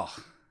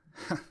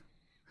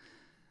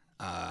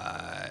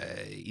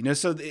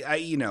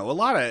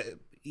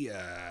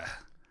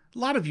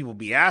lot of people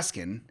be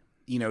asking,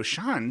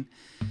 Sean,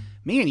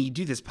 man, you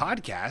do this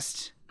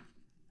podcast,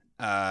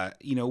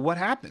 what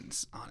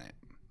happens on it?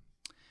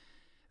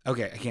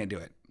 Okay, I can't do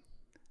it.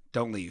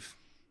 Don't leave.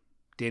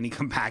 Danny,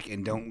 come back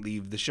and don't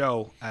leave the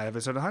show at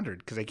episode 100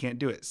 because I can't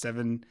do it.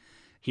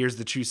 Here's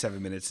the true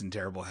 7 minutes in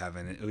terrible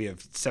heaven. We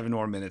have 7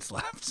 more minutes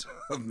left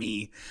of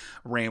me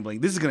rambling.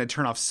 This is going to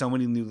turn off so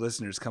many new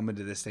listeners coming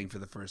to this thing for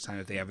the first time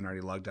if they haven't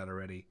already logged out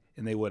already,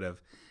 and they would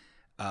have.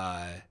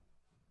 So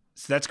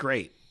that's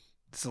great.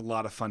 It's a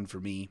lot of fun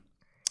for me.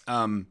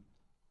 You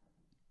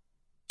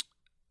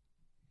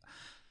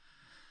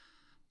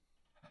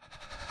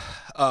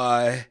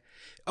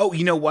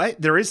know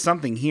what? There is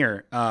something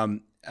here.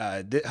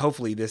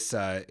 Hopefully this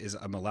is.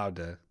 I'm allowed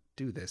to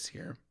do this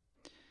here.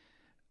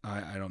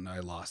 I don't know. I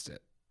lost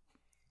it.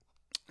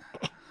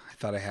 I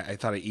thought I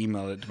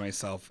emailed it to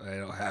myself. I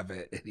don't have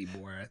it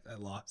anymore. I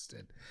lost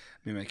it.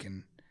 Maybe I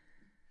can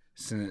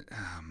send it.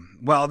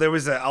 Well, there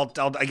was I'll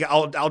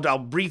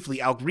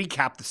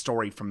recap the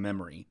story from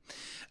memory.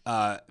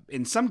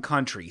 In some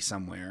country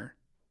somewhere,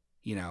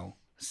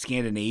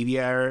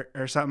 Scandinavia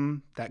or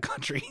something. That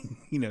country,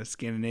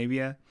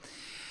 Scandinavia.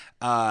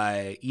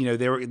 There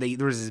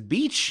was this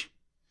beach,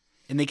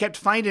 and they kept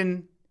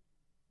finding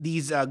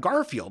these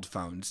Garfield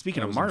phones.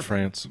 Speaking of Marvin,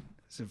 France.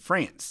 It's in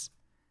France.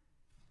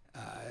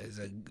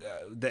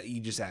 That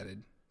you just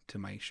added to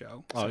my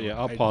show. Oh, yeah.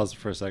 I'll pause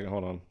for a second.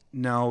 Hold on.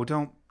 No,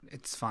 don't.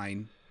 It's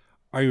fine.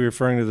 Are you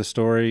referring to the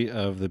story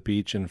of the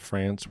beach in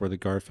France where the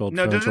Garfield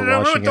phones were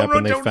washing up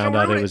and they found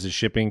out it was a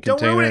shipping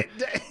container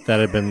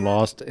that had been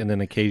lost, and then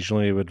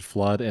occasionally it would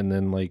flood and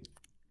then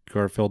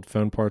Garfield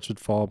phone parts would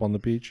fall up on the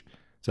beach?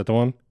 Is that the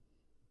one?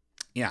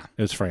 Yeah.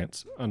 It was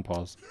France.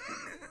 Unpause.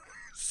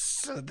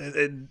 So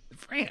in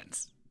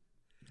France.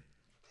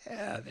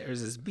 Yeah,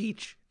 there's this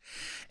beach.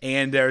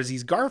 And there's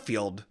these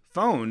Garfield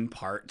phone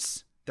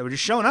parts that were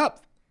just showing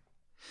up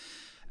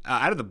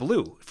out of the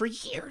blue for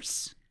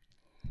years.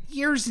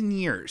 Years and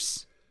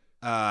years.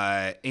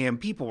 And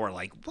people were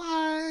like,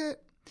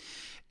 what?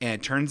 And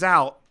it turns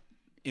out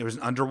it was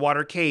an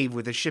underwater cave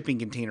with a shipping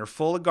container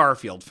full of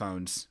Garfield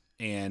phones.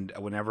 And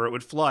whenever it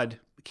would flood,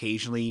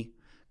 occasionally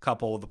a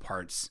couple of the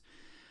parts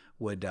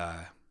would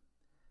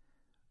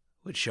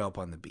show up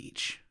on the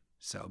beach.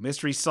 So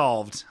mystery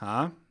solved,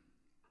 huh?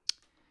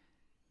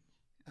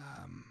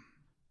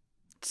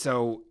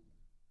 So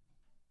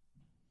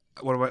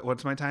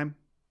what's my time?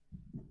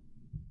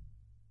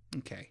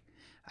 Okay.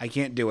 I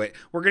can't do it.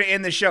 We're going to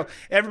end the show.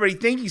 Everybody,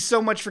 thank you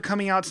so much for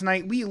coming out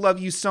tonight. We love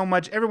you so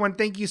much. Everyone,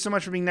 thank you so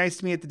much for being nice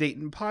to me at the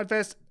Dayton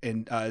Podfest.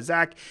 And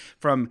Zach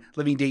from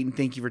Living Dayton,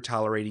 thank you for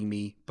tolerating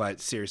me. But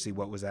seriously,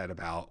 what was that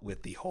about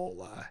with the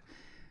whole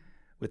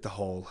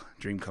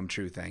dream come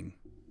true thing?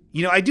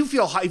 I do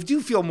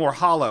feel more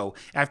hollow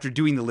after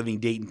doing the Living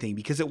Dayton thing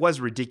because it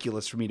was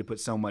ridiculous for me to put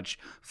so much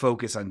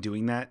focus on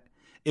doing that.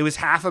 It was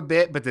half a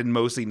bit, but then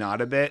mostly not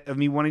a bit of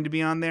me wanting to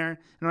be on there. And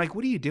I'm like,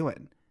 what are you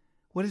doing?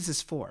 What is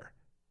this for?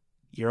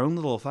 Your own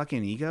little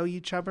fucking ego, you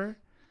chubber?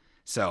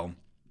 So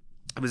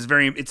it's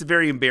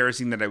very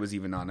embarrassing that I was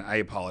even on it. I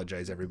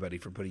apologize, everybody,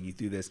 for putting you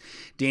through this.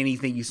 Danny,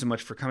 thank you so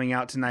much for coming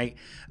out tonight.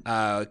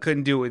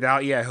 Couldn't do it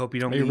without you. I hope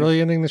you don't leave. Are you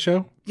really ending the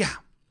show? Yeah.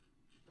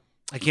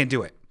 I can't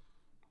do it.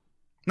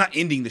 I'm not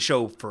ending the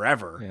show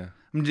forever. Yeah.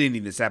 I'm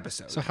ending this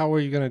episode. So how are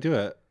you going to do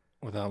it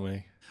without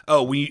me?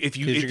 Oh, if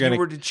you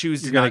were to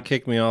choose you're going to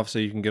kick me off so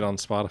you can get on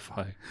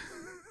Spotify.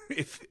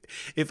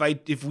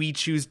 If we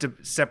choose to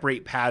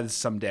separate paths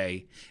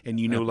someday and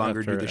you no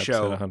longer do the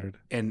show 100.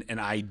 and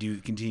I do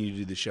continue to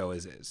do the show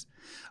as is,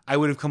 I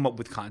would have come up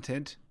with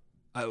content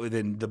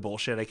within the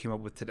bullshit I came up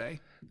with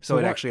today. So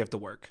I'd actually have to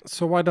work.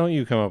 So why don't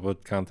you come up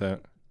with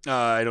content?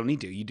 I don't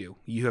need to. You do.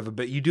 You have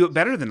you do it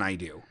better than I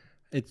do.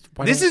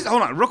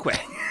 Hold on real quick.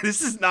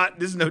 This is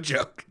no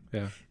joke.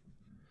 Yeah.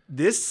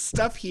 This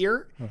stuff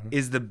here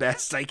is the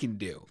best I can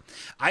do.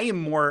 I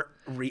am more.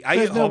 You're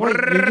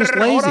just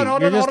lazy.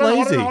 You're just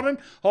lazy.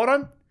 Hold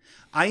on.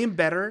 I am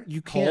better.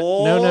 You can't.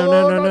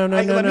 No.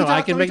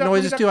 I can make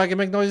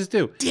noises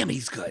too. Damn,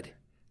 he's good.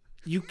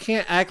 You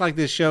can't act like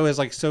this show is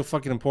like so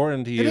fucking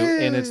important to you,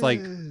 and it's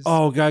like,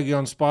 oh, gotta get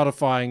on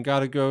Spotify and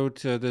gotta go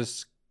to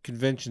this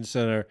convention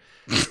center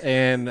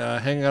and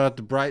hang out at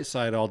the bright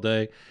side all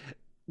day.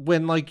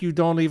 When like you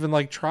don't even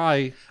like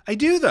try. I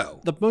do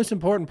though. The most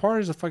important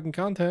part is the fucking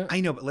content.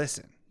 I know, but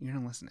listen, you're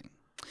not listening.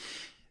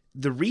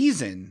 The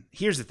reason,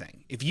 here's the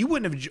thing. If you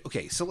wouldn't have,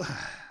 okay, so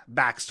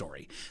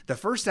backstory. The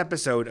first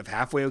episode of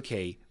Halfway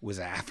Okay was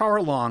a half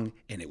hour long,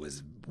 and it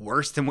was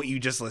worse than what you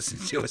just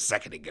listened to a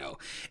second ago.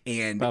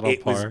 And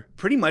it was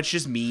pretty much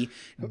just me,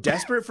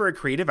 desperate for a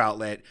creative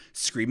outlet,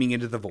 screaming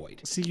into the void.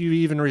 See, you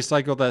even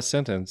recycled that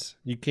sentence.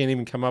 You can't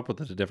even come up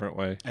with it a different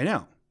way. I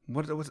know.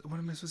 What am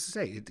I supposed to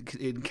say? It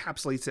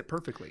encapsulates it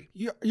perfectly.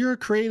 You're a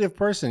creative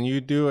person.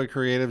 You do a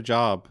creative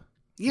job.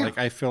 Yeah. Like,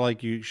 I feel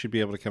like you should be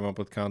able to come up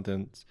with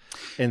content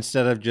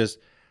instead of just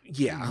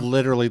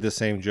literally the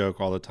same joke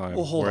all the time.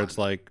 Well, hold on. It's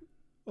like,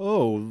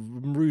 oh,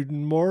 I'm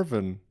reading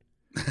Marvin.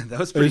 That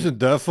was pretty... Isn't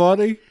that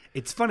funny?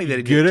 It's funny that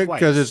it Get did it? twice.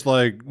 Because it's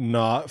like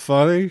not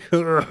funny.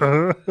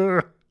 You're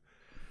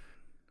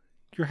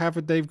half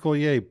a Dave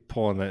Coulier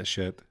pulling that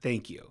shit.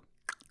 Thank you.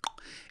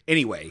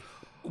 Anyway,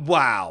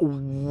 wow.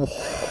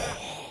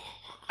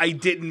 I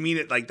didn't mean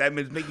it like that. I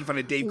was making fun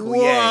of Dave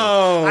Coulier.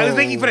 Whoa. I was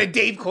making fun of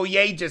Dave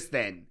Coulier just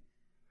then.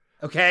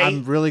 Okay?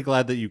 I'm really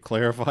glad that you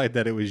clarified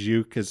that it was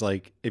you, because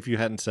like if you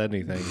hadn't said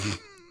anything,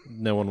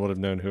 no one would have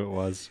known who it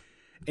was.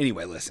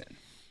 Anyway, listen.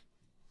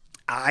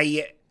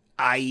 I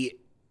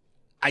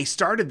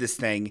started this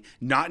thing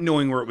not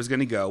knowing where it was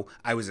going to go.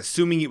 I was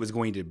assuming it was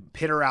going to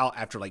peter out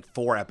after like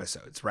 4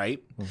 episodes, right?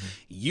 Mm-hmm.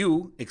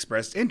 You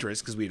expressed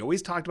interest because we'd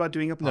always talked about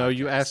doing a podcast. No,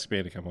 you asked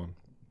me to come on.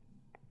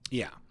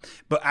 Yeah.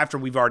 But after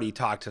we've already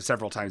talked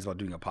several times about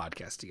doing a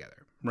podcast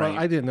together, right? Well,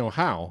 I didn't know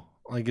how.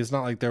 Like, it's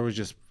not like there was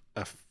just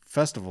a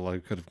festival I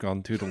could have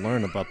gone to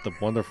learn about the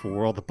wonderful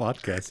world of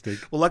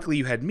podcasting. Well, luckily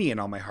you had me and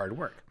all my hard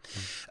work.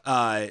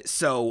 And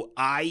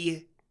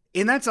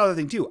that's the other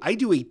thing too. I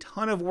do a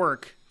ton of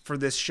work for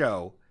this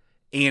show,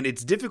 and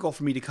it's difficult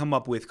for me to come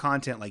up with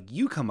content like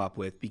you come up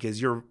with,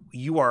 because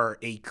you are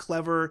a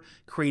clever,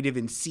 creative,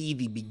 and see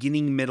the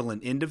beginning, middle,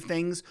 and end of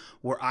things,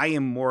 where I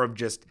am more of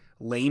just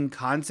lame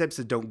concepts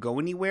that don't go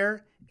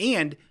anywhere.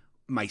 And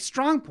my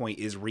strong point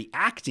is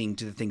reacting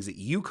to the things that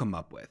you come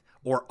up with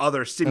or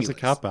other stimulus. That's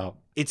a cop-out.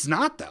 It's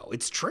not, though.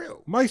 It's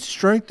true. My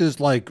strength is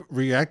like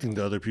reacting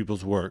to other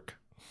people's work.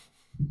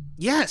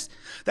 Yes,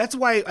 that's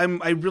why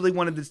I really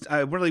wanted this. I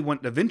really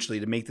want eventually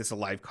to make this a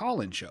live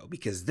call-in show,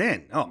 because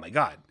then, oh my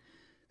God,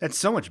 that's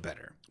so much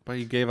better. But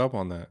you gave up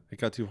on that. It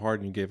got too hard,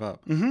 and you gave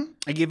up. Mm-hmm.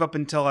 I gave up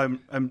until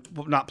I'm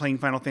not playing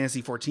Final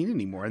Fantasy 14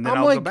 anymore, and then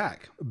I'll go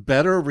back.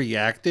 Better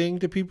reacting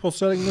to people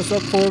setting this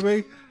up for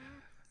me.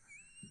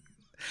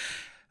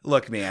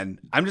 Look, man,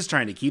 I'm just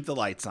trying to keep the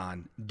lights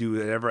on, do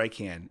whatever I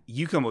can.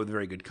 You come up with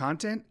very good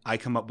content. I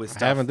come up with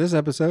stuff. I haven't this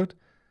episode.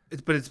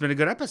 But it's been a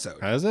good episode.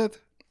 Has it?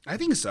 I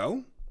think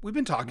so. We've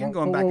been talking,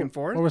 going back and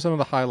forth. What were some of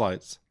the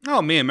highlights?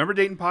 Oh, man. Remember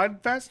Dayton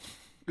Podfest?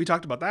 We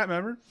talked about that,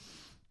 remember?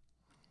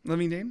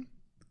 Living Dayton?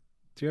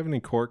 Do you have any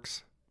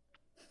corks?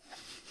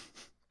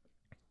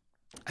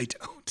 I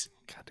don't.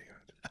 God damn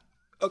it.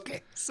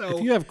 Okay, so...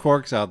 If you have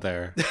corks out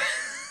there,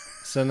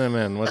 send them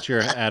in. What's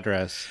your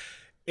address?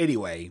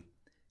 Anyway,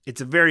 it's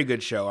a very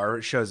good show.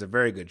 Our show's a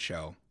very good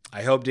show.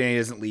 I hope Danny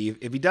doesn't leave.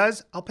 If he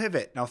does, I'll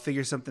pivot and I'll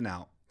figure something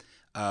out.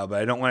 But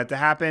I don't want it to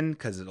happen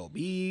because it'll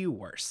be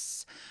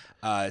worse.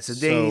 So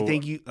Danny,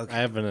 thank you. Okay. I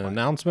have an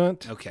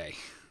announcement. Okay.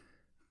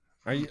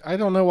 I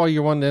don't know why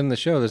you're wanting to end the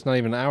show. There's not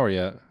even an hour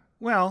yet.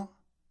 Well,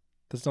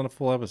 that's not a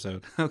full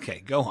episode.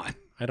 Okay, go on.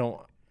 I don't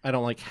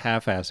like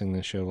half-assing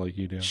this show like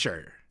you do.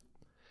 Sure.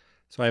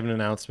 So I have an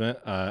announcement.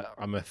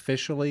 I'm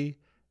officially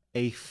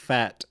a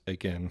fat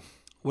again.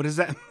 What does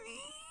that mean?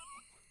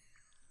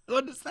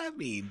 What does that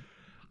mean?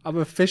 I'm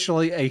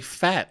officially a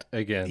fat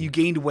again. You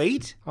gained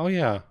weight? Oh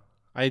yeah.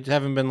 I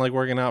haven't been like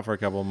working out for a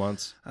couple of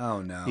months.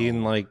 Oh no.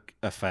 Eating like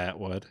a fat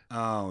would.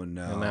 Oh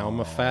no. And now I'm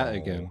a fat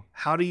again.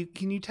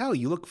 Can you tell?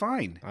 You look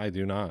fine. I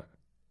do not.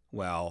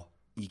 Well,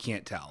 you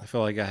can't tell. I feel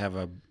like I have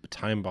a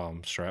time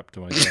bomb strapped to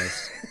my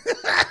chest.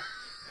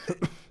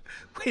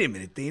 Wait a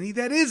minute, Danny.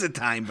 That is a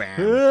time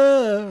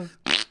bomb.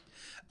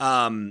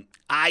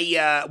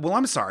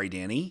 I'm sorry,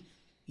 Danny.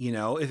 You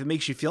know, if it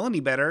makes you feel any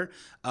better,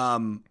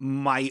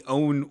 my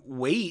own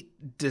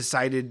weight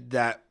decided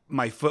that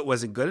my foot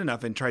wasn't good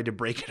enough and tried to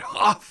break it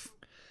off.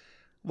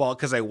 Well,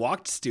 because I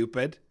walked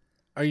stupid.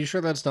 Are you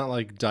sure that's not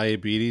like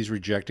diabetes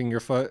rejecting your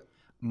foot?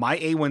 My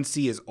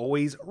A1C is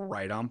always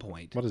right on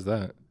point. What is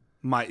that?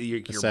 Your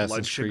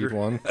blood sugar. Creed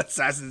one?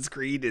 Assassin's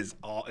Creed is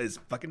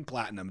fucking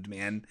platinumed,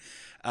 man.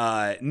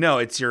 No,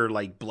 it's your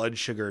like blood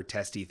sugar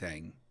testy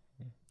thing.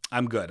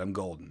 I'm good. I'm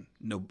golden.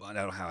 No, I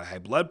don't have high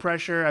blood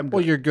pressure. I'm good.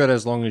 Well, you're good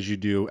as long as you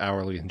do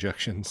hourly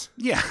injections.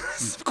 Yeah,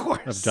 of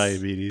course. Of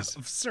diabetes.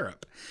 Of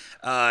syrup.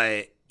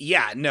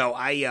 Yeah, no,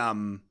 I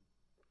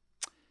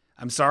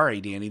I'm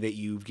sorry, Danny, that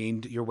you've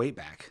gained your weight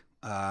back.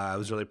 I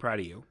was really proud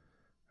of you.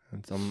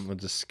 I'm a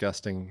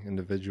disgusting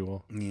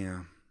individual.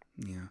 Yeah.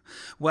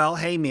 Well,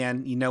 hey,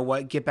 man, you know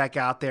what? Get back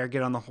out there.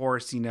 Get on the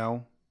horse,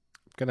 I'm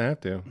gonna have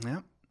to.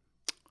 Yeah.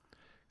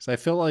 Because I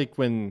feel like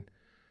when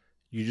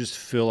you just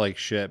feel like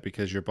shit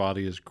because your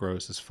body is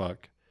gross as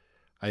fuck,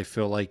 I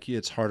feel like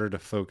it's harder to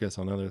focus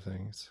on other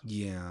things.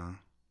 Yeah.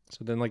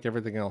 So then, like,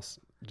 everything else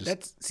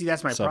just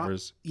that's my problem.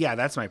 suffers. Yeah,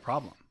 that's my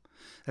problem.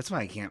 That's why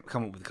I can't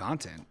come up with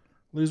content.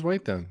 Lose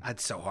weight then.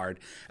 That's so hard.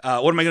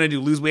 What am I going to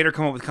do? Lose weight or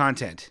come up with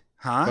content?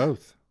 Huh?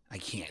 Both. I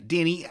can't.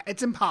 Danny,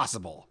 it's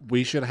impossible.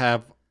 We should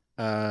have,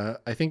 I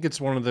think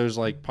it's one of those,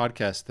 like,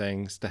 podcast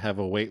things to have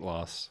a weight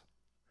loss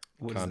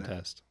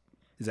contest.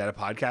 Is that a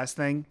podcast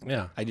thing?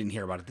 Yeah. I didn't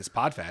hear about it this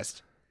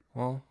Podfest.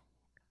 Well,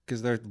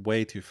 because they're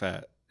way too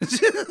fat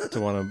to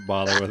want to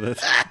bother with it.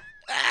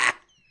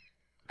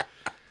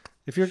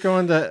 If you're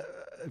going to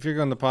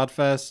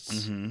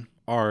Podfests,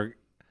 or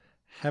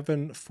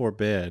heaven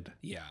forbid,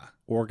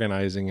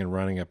 organizing and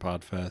running a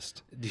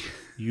Podfest,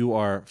 you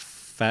are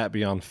fat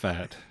beyond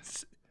fat.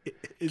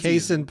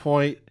 Case in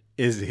point,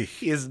 Izzy.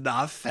 He is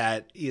not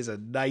fat. He is a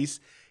nice,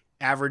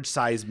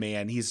 average-sized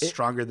man. He's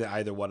stronger than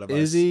either one of us.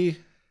 Izzy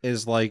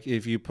is like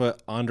if you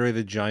put Andre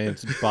the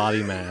Giant's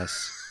body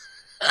mass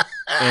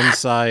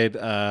inside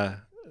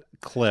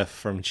Cliff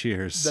from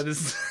Cheers. That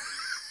is.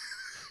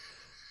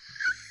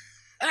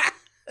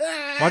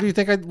 Why do you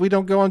think we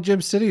don't go on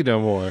Gym City no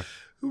more?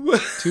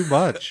 Too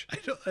much. I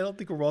don't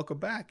think we're welcome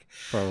back.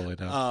 Probably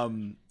not.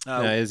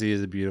 Yeah, Izzy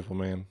is a beautiful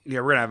man.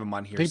 Yeah, we're gonna have him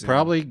on here. He soon.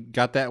 probably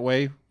got that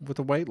way with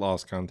a weight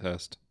loss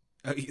contest.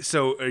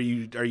 So are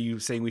you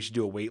saying we should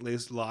do a weight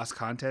loss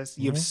contest?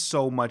 You have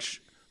so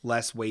much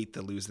less weight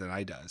to lose than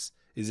I does.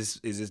 Is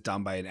this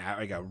done by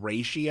a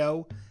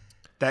ratio?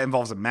 That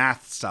involves a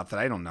math stuff that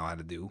I don't know how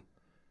to do.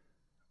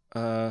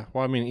 Well,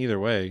 I mean, either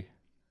way,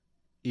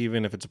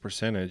 even if it's a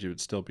percentage,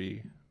 you'd still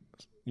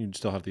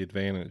have the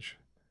advantage.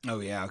 Oh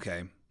yeah,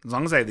 okay. As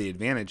long as I have the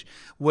advantage.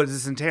 What does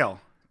this entail?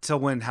 Till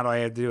when? How do I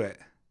have to do it?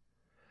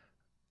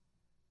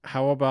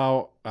 How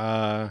about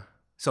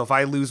So if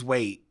I lose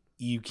weight,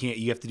 you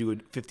have to do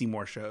 50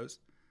 more shows.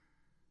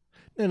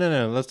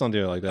 No. Let's not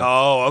do it like that.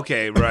 Oh,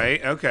 okay,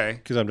 right. Okay.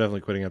 Because I'm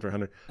definitely quitting after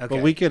 100. Okay.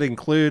 But we could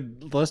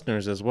include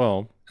listeners as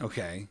well.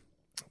 Okay.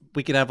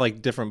 We could have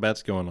like different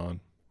bets going on.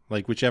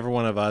 Like whichever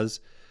one of us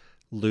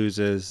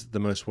loses the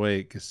most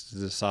weight gets to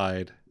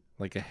decide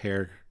like a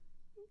hair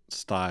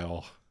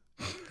style.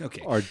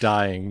 Okay. Or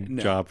dyeing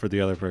job for the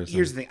other person.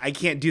 Here's the thing. I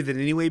can't do that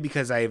anyway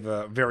because I have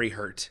a very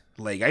hurt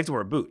leg. I have to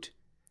wear a boot.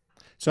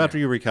 So after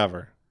you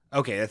recover.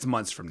 Okay, that's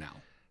months from now.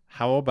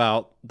 How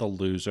about the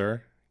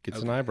loser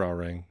gets an eyebrow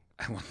ring?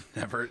 I will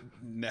never.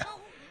 No.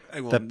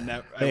 I will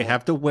never. They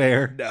have to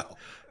wear no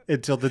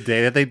until the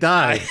day that they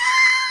die.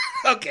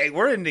 Okay,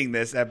 we're ending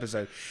this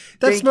episode.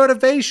 That's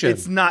motivation.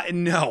 It's not.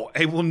 No,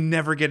 I will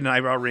never get an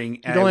eyebrow ring.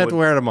 You don't have to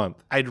wear it a month.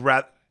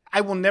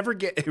 I will never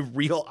get a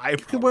real eyebrow.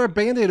 You can wear a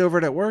Band-Aid over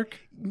it at work.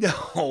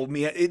 No,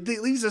 man. It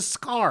leaves a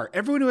scar.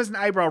 Everyone who has an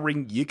eyebrow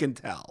ring, you can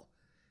tell.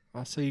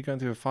 I'll say you got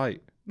into a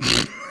fight.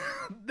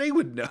 They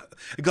would know.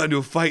 I got into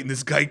a fight and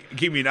this guy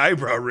gave me an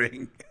eyebrow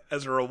ring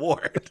as a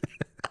reward.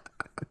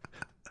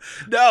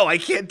 No, I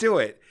can't do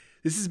it.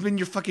 This has been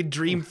your fucking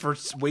dream for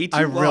way too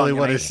long. I really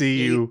want to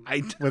see you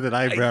with an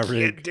eyebrow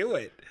ring. I can't do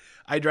it.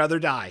 I'd rather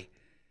die.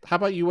 How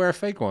about you wear a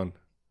fake one?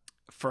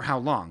 For how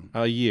long?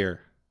 A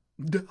year.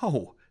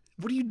 No.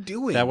 What are you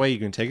doing? That way you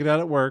can take it out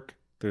at work.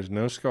 There's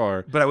no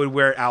scar. But I would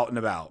wear it out and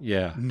about.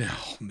 Yeah. No,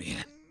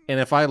 man. And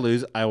if I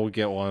lose, I will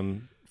get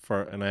one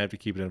and I have to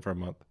keep it in for a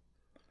month.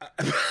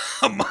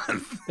 A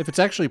month? If it's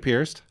actually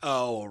pierced.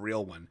 Oh, a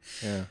real one.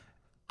 Yeah.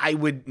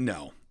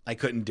 No. I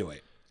couldn't do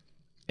it.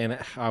 And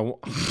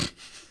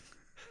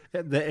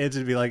the edge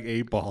would be like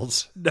 8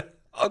 balls. No.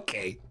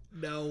 Okay.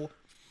 No.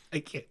 I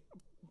can't.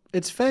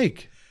 It's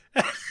fake.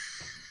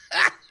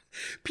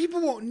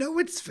 People won't know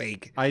it's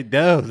fake. I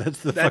know.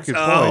 That's the fucking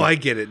point. Oh, I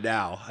get it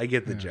now. I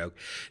get the joke.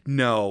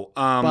 No.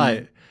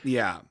 But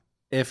yeah.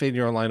 If in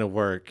your line of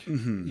work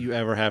you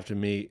ever have to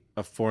meet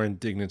a foreign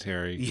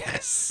dignitary,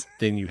 yes,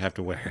 then you have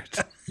to wear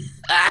it.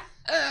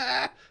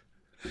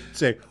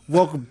 Say,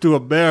 "Welcome to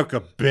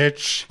America,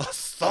 bitch." Oh,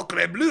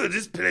 sacre bleu,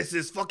 this place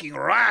is fucking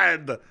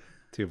rad.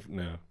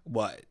 No.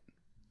 What?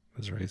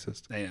 That's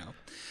racist. I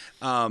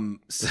know.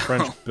 The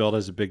French built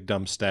as a big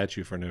dumb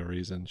statue for no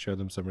reason. Show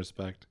them some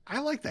respect. I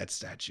like that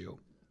statue.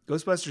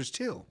 Ghostbusters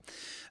too.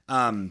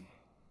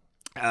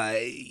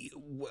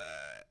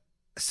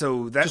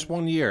 So that's just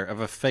 1 year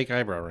of a fake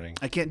eyebrow ring.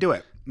 I can't do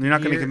it. You're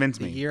not going to convince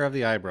me. The year of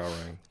the eyebrow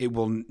ring. It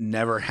will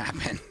never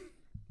happen.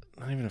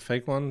 Not even a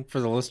fake one for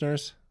the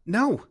listeners?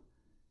 No.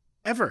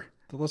 Ever.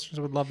 The listeners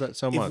would love that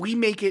so much. If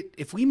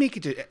we make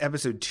it to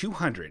episode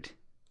 200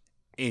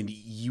 and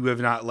you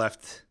have not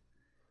left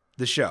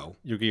the show,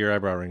 you'll get your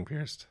eyebrow ring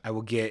pierced. I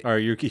will get or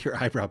you get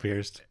your eyebrow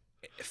pierced.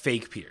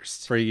 Fake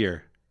pierced. For a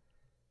year.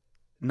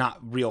 Not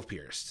real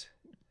pierced.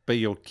 but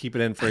you'll keep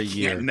it in for a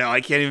year. No,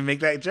 I can't even make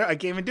that joke. I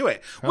can't even do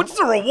it. What's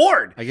the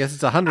reward? I guess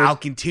it's 100. I'll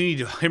continue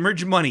to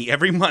hemorrhage money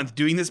every month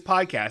doing this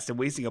podcast and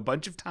wasting a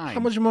bunch of time. How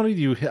much money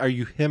are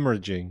you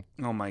hemorrhaging?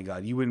 Oh my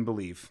God, you wouldn't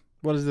believe.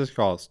 What does this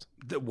cost?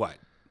 What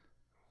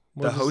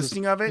What the is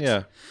hosting this? of it?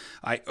 Yeah.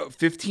 I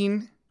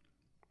 $15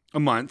 a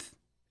month,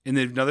 and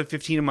then another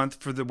 $15 a month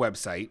for the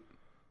website.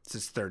 It's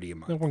just $30 a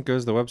month. No one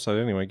goes to the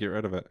website anyway. Get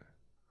rid of it.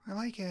 I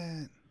like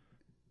it.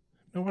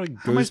 Nobody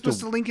How am I goes supposed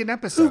to to link an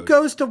episode? Who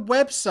goes to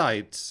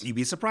websites? You'd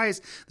be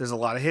surprised. There's a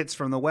lot of hits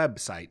from the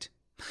website.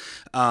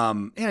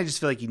 And I just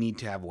feel like you need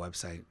to have a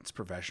website. It's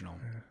professional.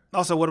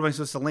 Also, what am I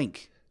supposed to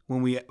link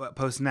when we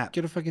post an app?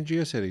 Get a fucking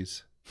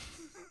GeoCities.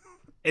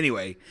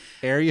 Anyway.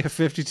 Area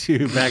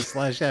 52 /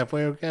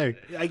 halfway okay.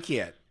 I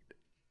can't.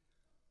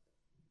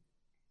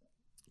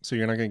 So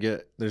you're not going to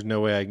get, there's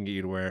no way I can get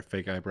you to wear a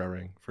fake eyebrow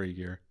ring for a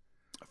year.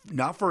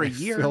 Not for a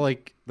year. I feel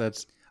like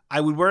that's.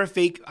 I would wear a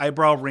fake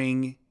eyebrow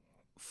ring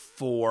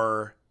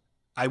for,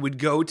 I would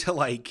go to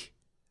like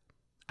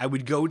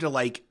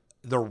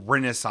the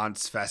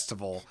Renaissance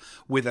Festival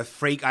with a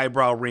fake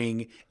eyebrow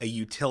ring, a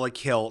Utila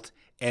kilt,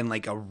 and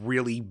like a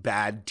really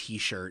bad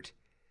t-shirt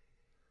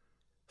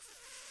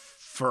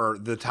for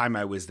the time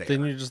I was there.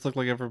 Then you just look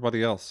like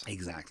everybody else.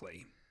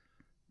 Exactly.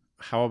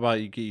 How about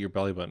you get your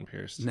belly button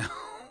pierced? No.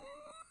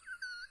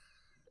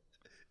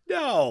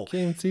 No.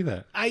 Can't even see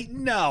that.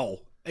 No.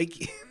 I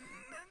can't.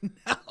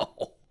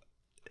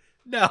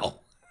 No.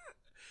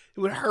 It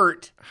would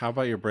hurt. How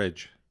about your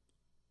bridge?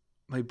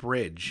 My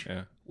bridge.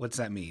 Yeah. What's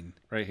that mean?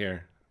 Right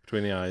here,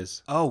 between the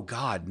eyes. Oh,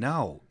 God,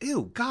 no.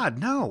 Ew, God,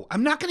 no.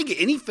 I'm not going to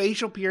get any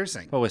facial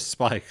piercing. Oh, with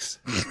spikes.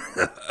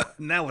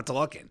 Now it's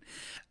looking.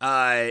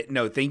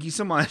 No, thank you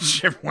so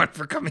much, everyone,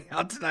 for coming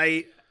out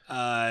tonight.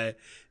 This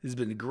has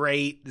been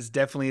great. This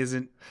definitely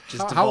isn't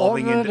just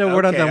evolving into... No,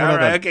 we're not done. We're not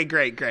done. Okay,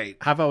 great.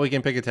 How about we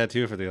can pick a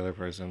tattoo for the other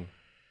person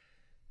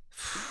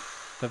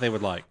that they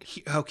would like?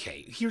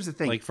 Okay, here's the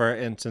thing. Like, for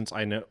instance,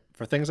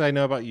 for things I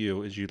know about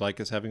you is you'd like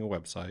us having a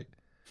website.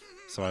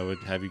 So I would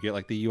have you get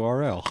like the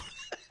URL.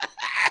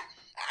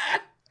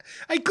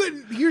 I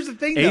couldn't. Here's the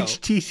thing, though.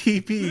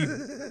 HTTP.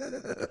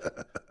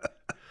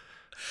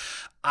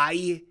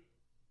 I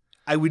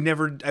would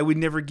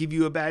never give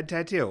you a bad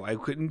tattoo. I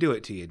couldn't do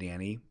it to you,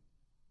 Danny.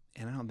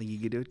 And I don't think you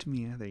could do it to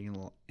me either, you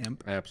little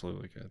imp. I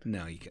absolutely could.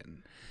 No, you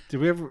couldn't. Did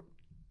we ever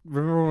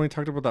remember when we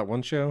talked about that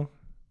one show?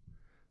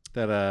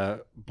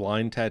 That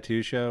blind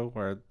tattoo show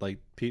where like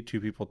two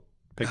people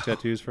pick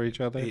tattoos for each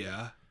other?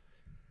 Yeah.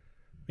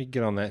 We can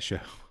get on that show.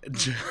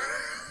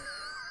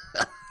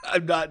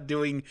 I'm not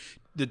doing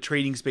the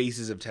trading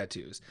spaces of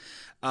tattoos.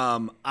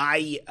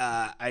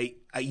 I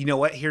you know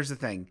what? Here's the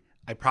thing.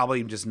 I probably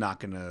am just not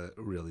going to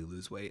really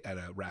lose weight at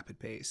a rapid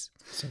pace.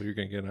 So you're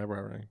going to get an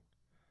eyebrow ring?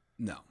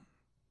 No.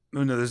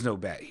 No, there's no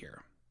bet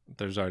here.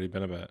 There's already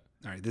been a bet.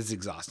 All right, this is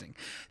exhausting.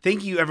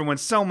 Thank you, everyone,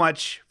 so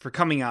much for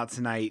coming out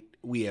tonight.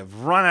 We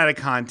have run out of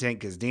content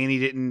because Danny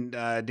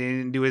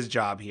didn't do his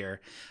job here.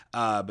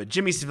 But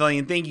Jimmy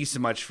Civilian, thank you so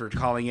much for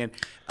calling in.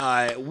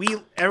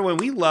 Everyone,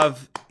 we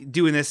love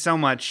doing this so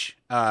much.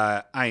 I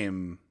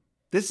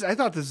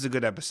thought this was a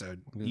good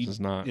episode. This is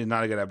not. It's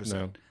not a good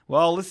episode. No.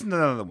 Well, listen to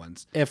the other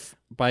ones. If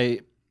by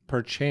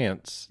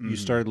perchance you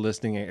started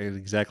listening at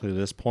exactly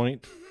this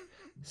point,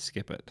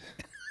 skip it.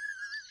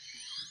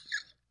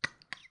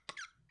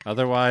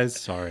 Otherwise,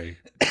 sorry.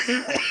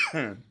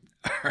 All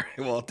right.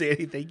 Well,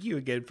 Danny, thank you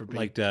again for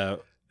being.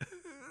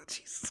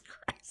 Jesus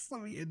Christ!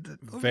 Let me end it.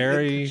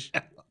 Very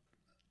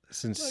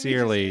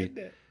sincerely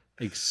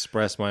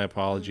express my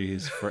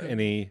apologies for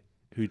any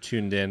who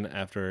tuned in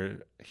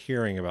after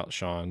hearing about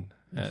Sean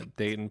at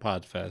Dayton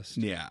Podfest.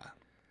 Yeah.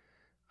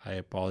 I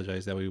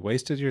apologize that we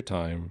wasted your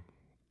time.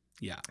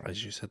 Yeah.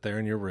 As you sit there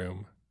in your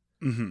room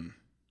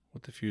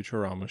with the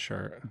Futurama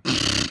shirt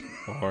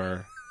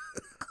or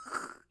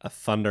a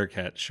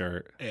Thundercat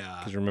shirt. Yeah.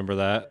 Because remember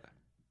that?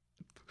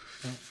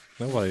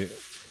 Nobody.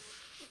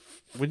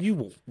 When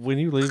you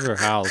leave your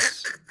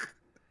house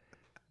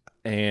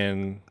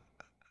and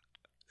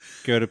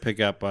go to pick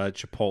up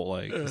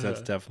Chipotle, because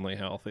that's definitely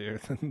healthier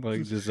than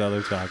like just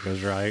other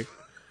tacos, right?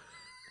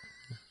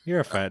 You're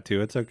a fat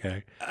too. It's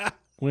okay.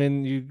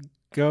 When you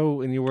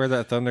go and you wear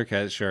that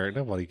Thundercat shirt,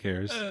 nobody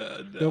cares.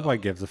 No. Nobody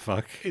gives a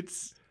fuck.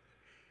 It's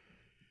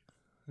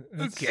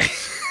okay.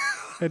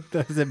 It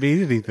doesn't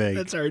mean anything.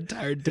 That's our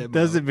entire demo. It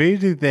doesn't mean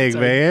anything,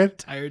 man.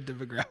 Entire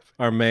demographic.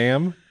 Or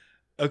ma'am.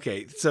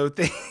 Okay, so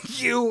thank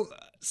you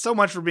so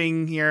much for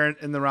being here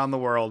in the Around the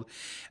World.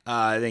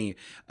 Thank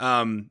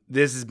you.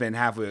 This has been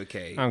Halfway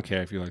Okay. I don't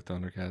care if you like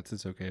Thundercats.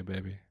 It's okay,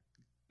 baby.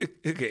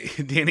 Okay,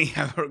 Danny,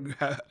 I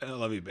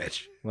love you,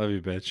 bitch. Love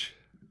you, bitch.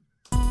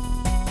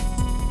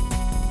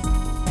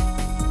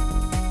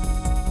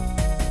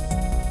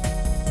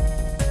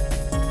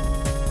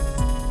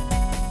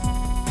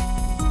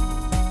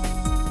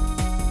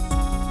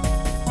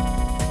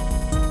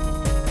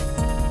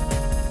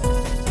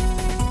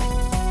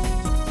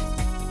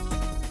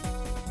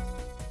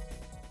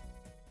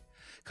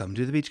 Come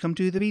to the beach, come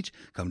to the beach,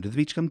 come to the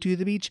beach, come to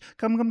the beach.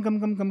 Come to the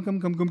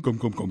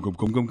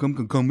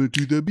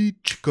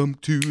beach, come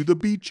to the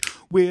beach.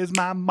 Where's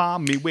my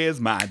mommy? Where's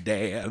my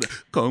dad?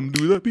 Come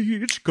to the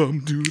beach,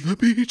 come to the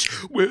beach.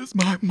 Where's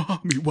my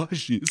mommy? Why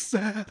she's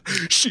sad?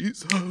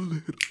 She's a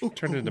little.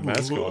 Turned into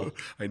mascot.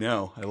 I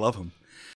know. I love him.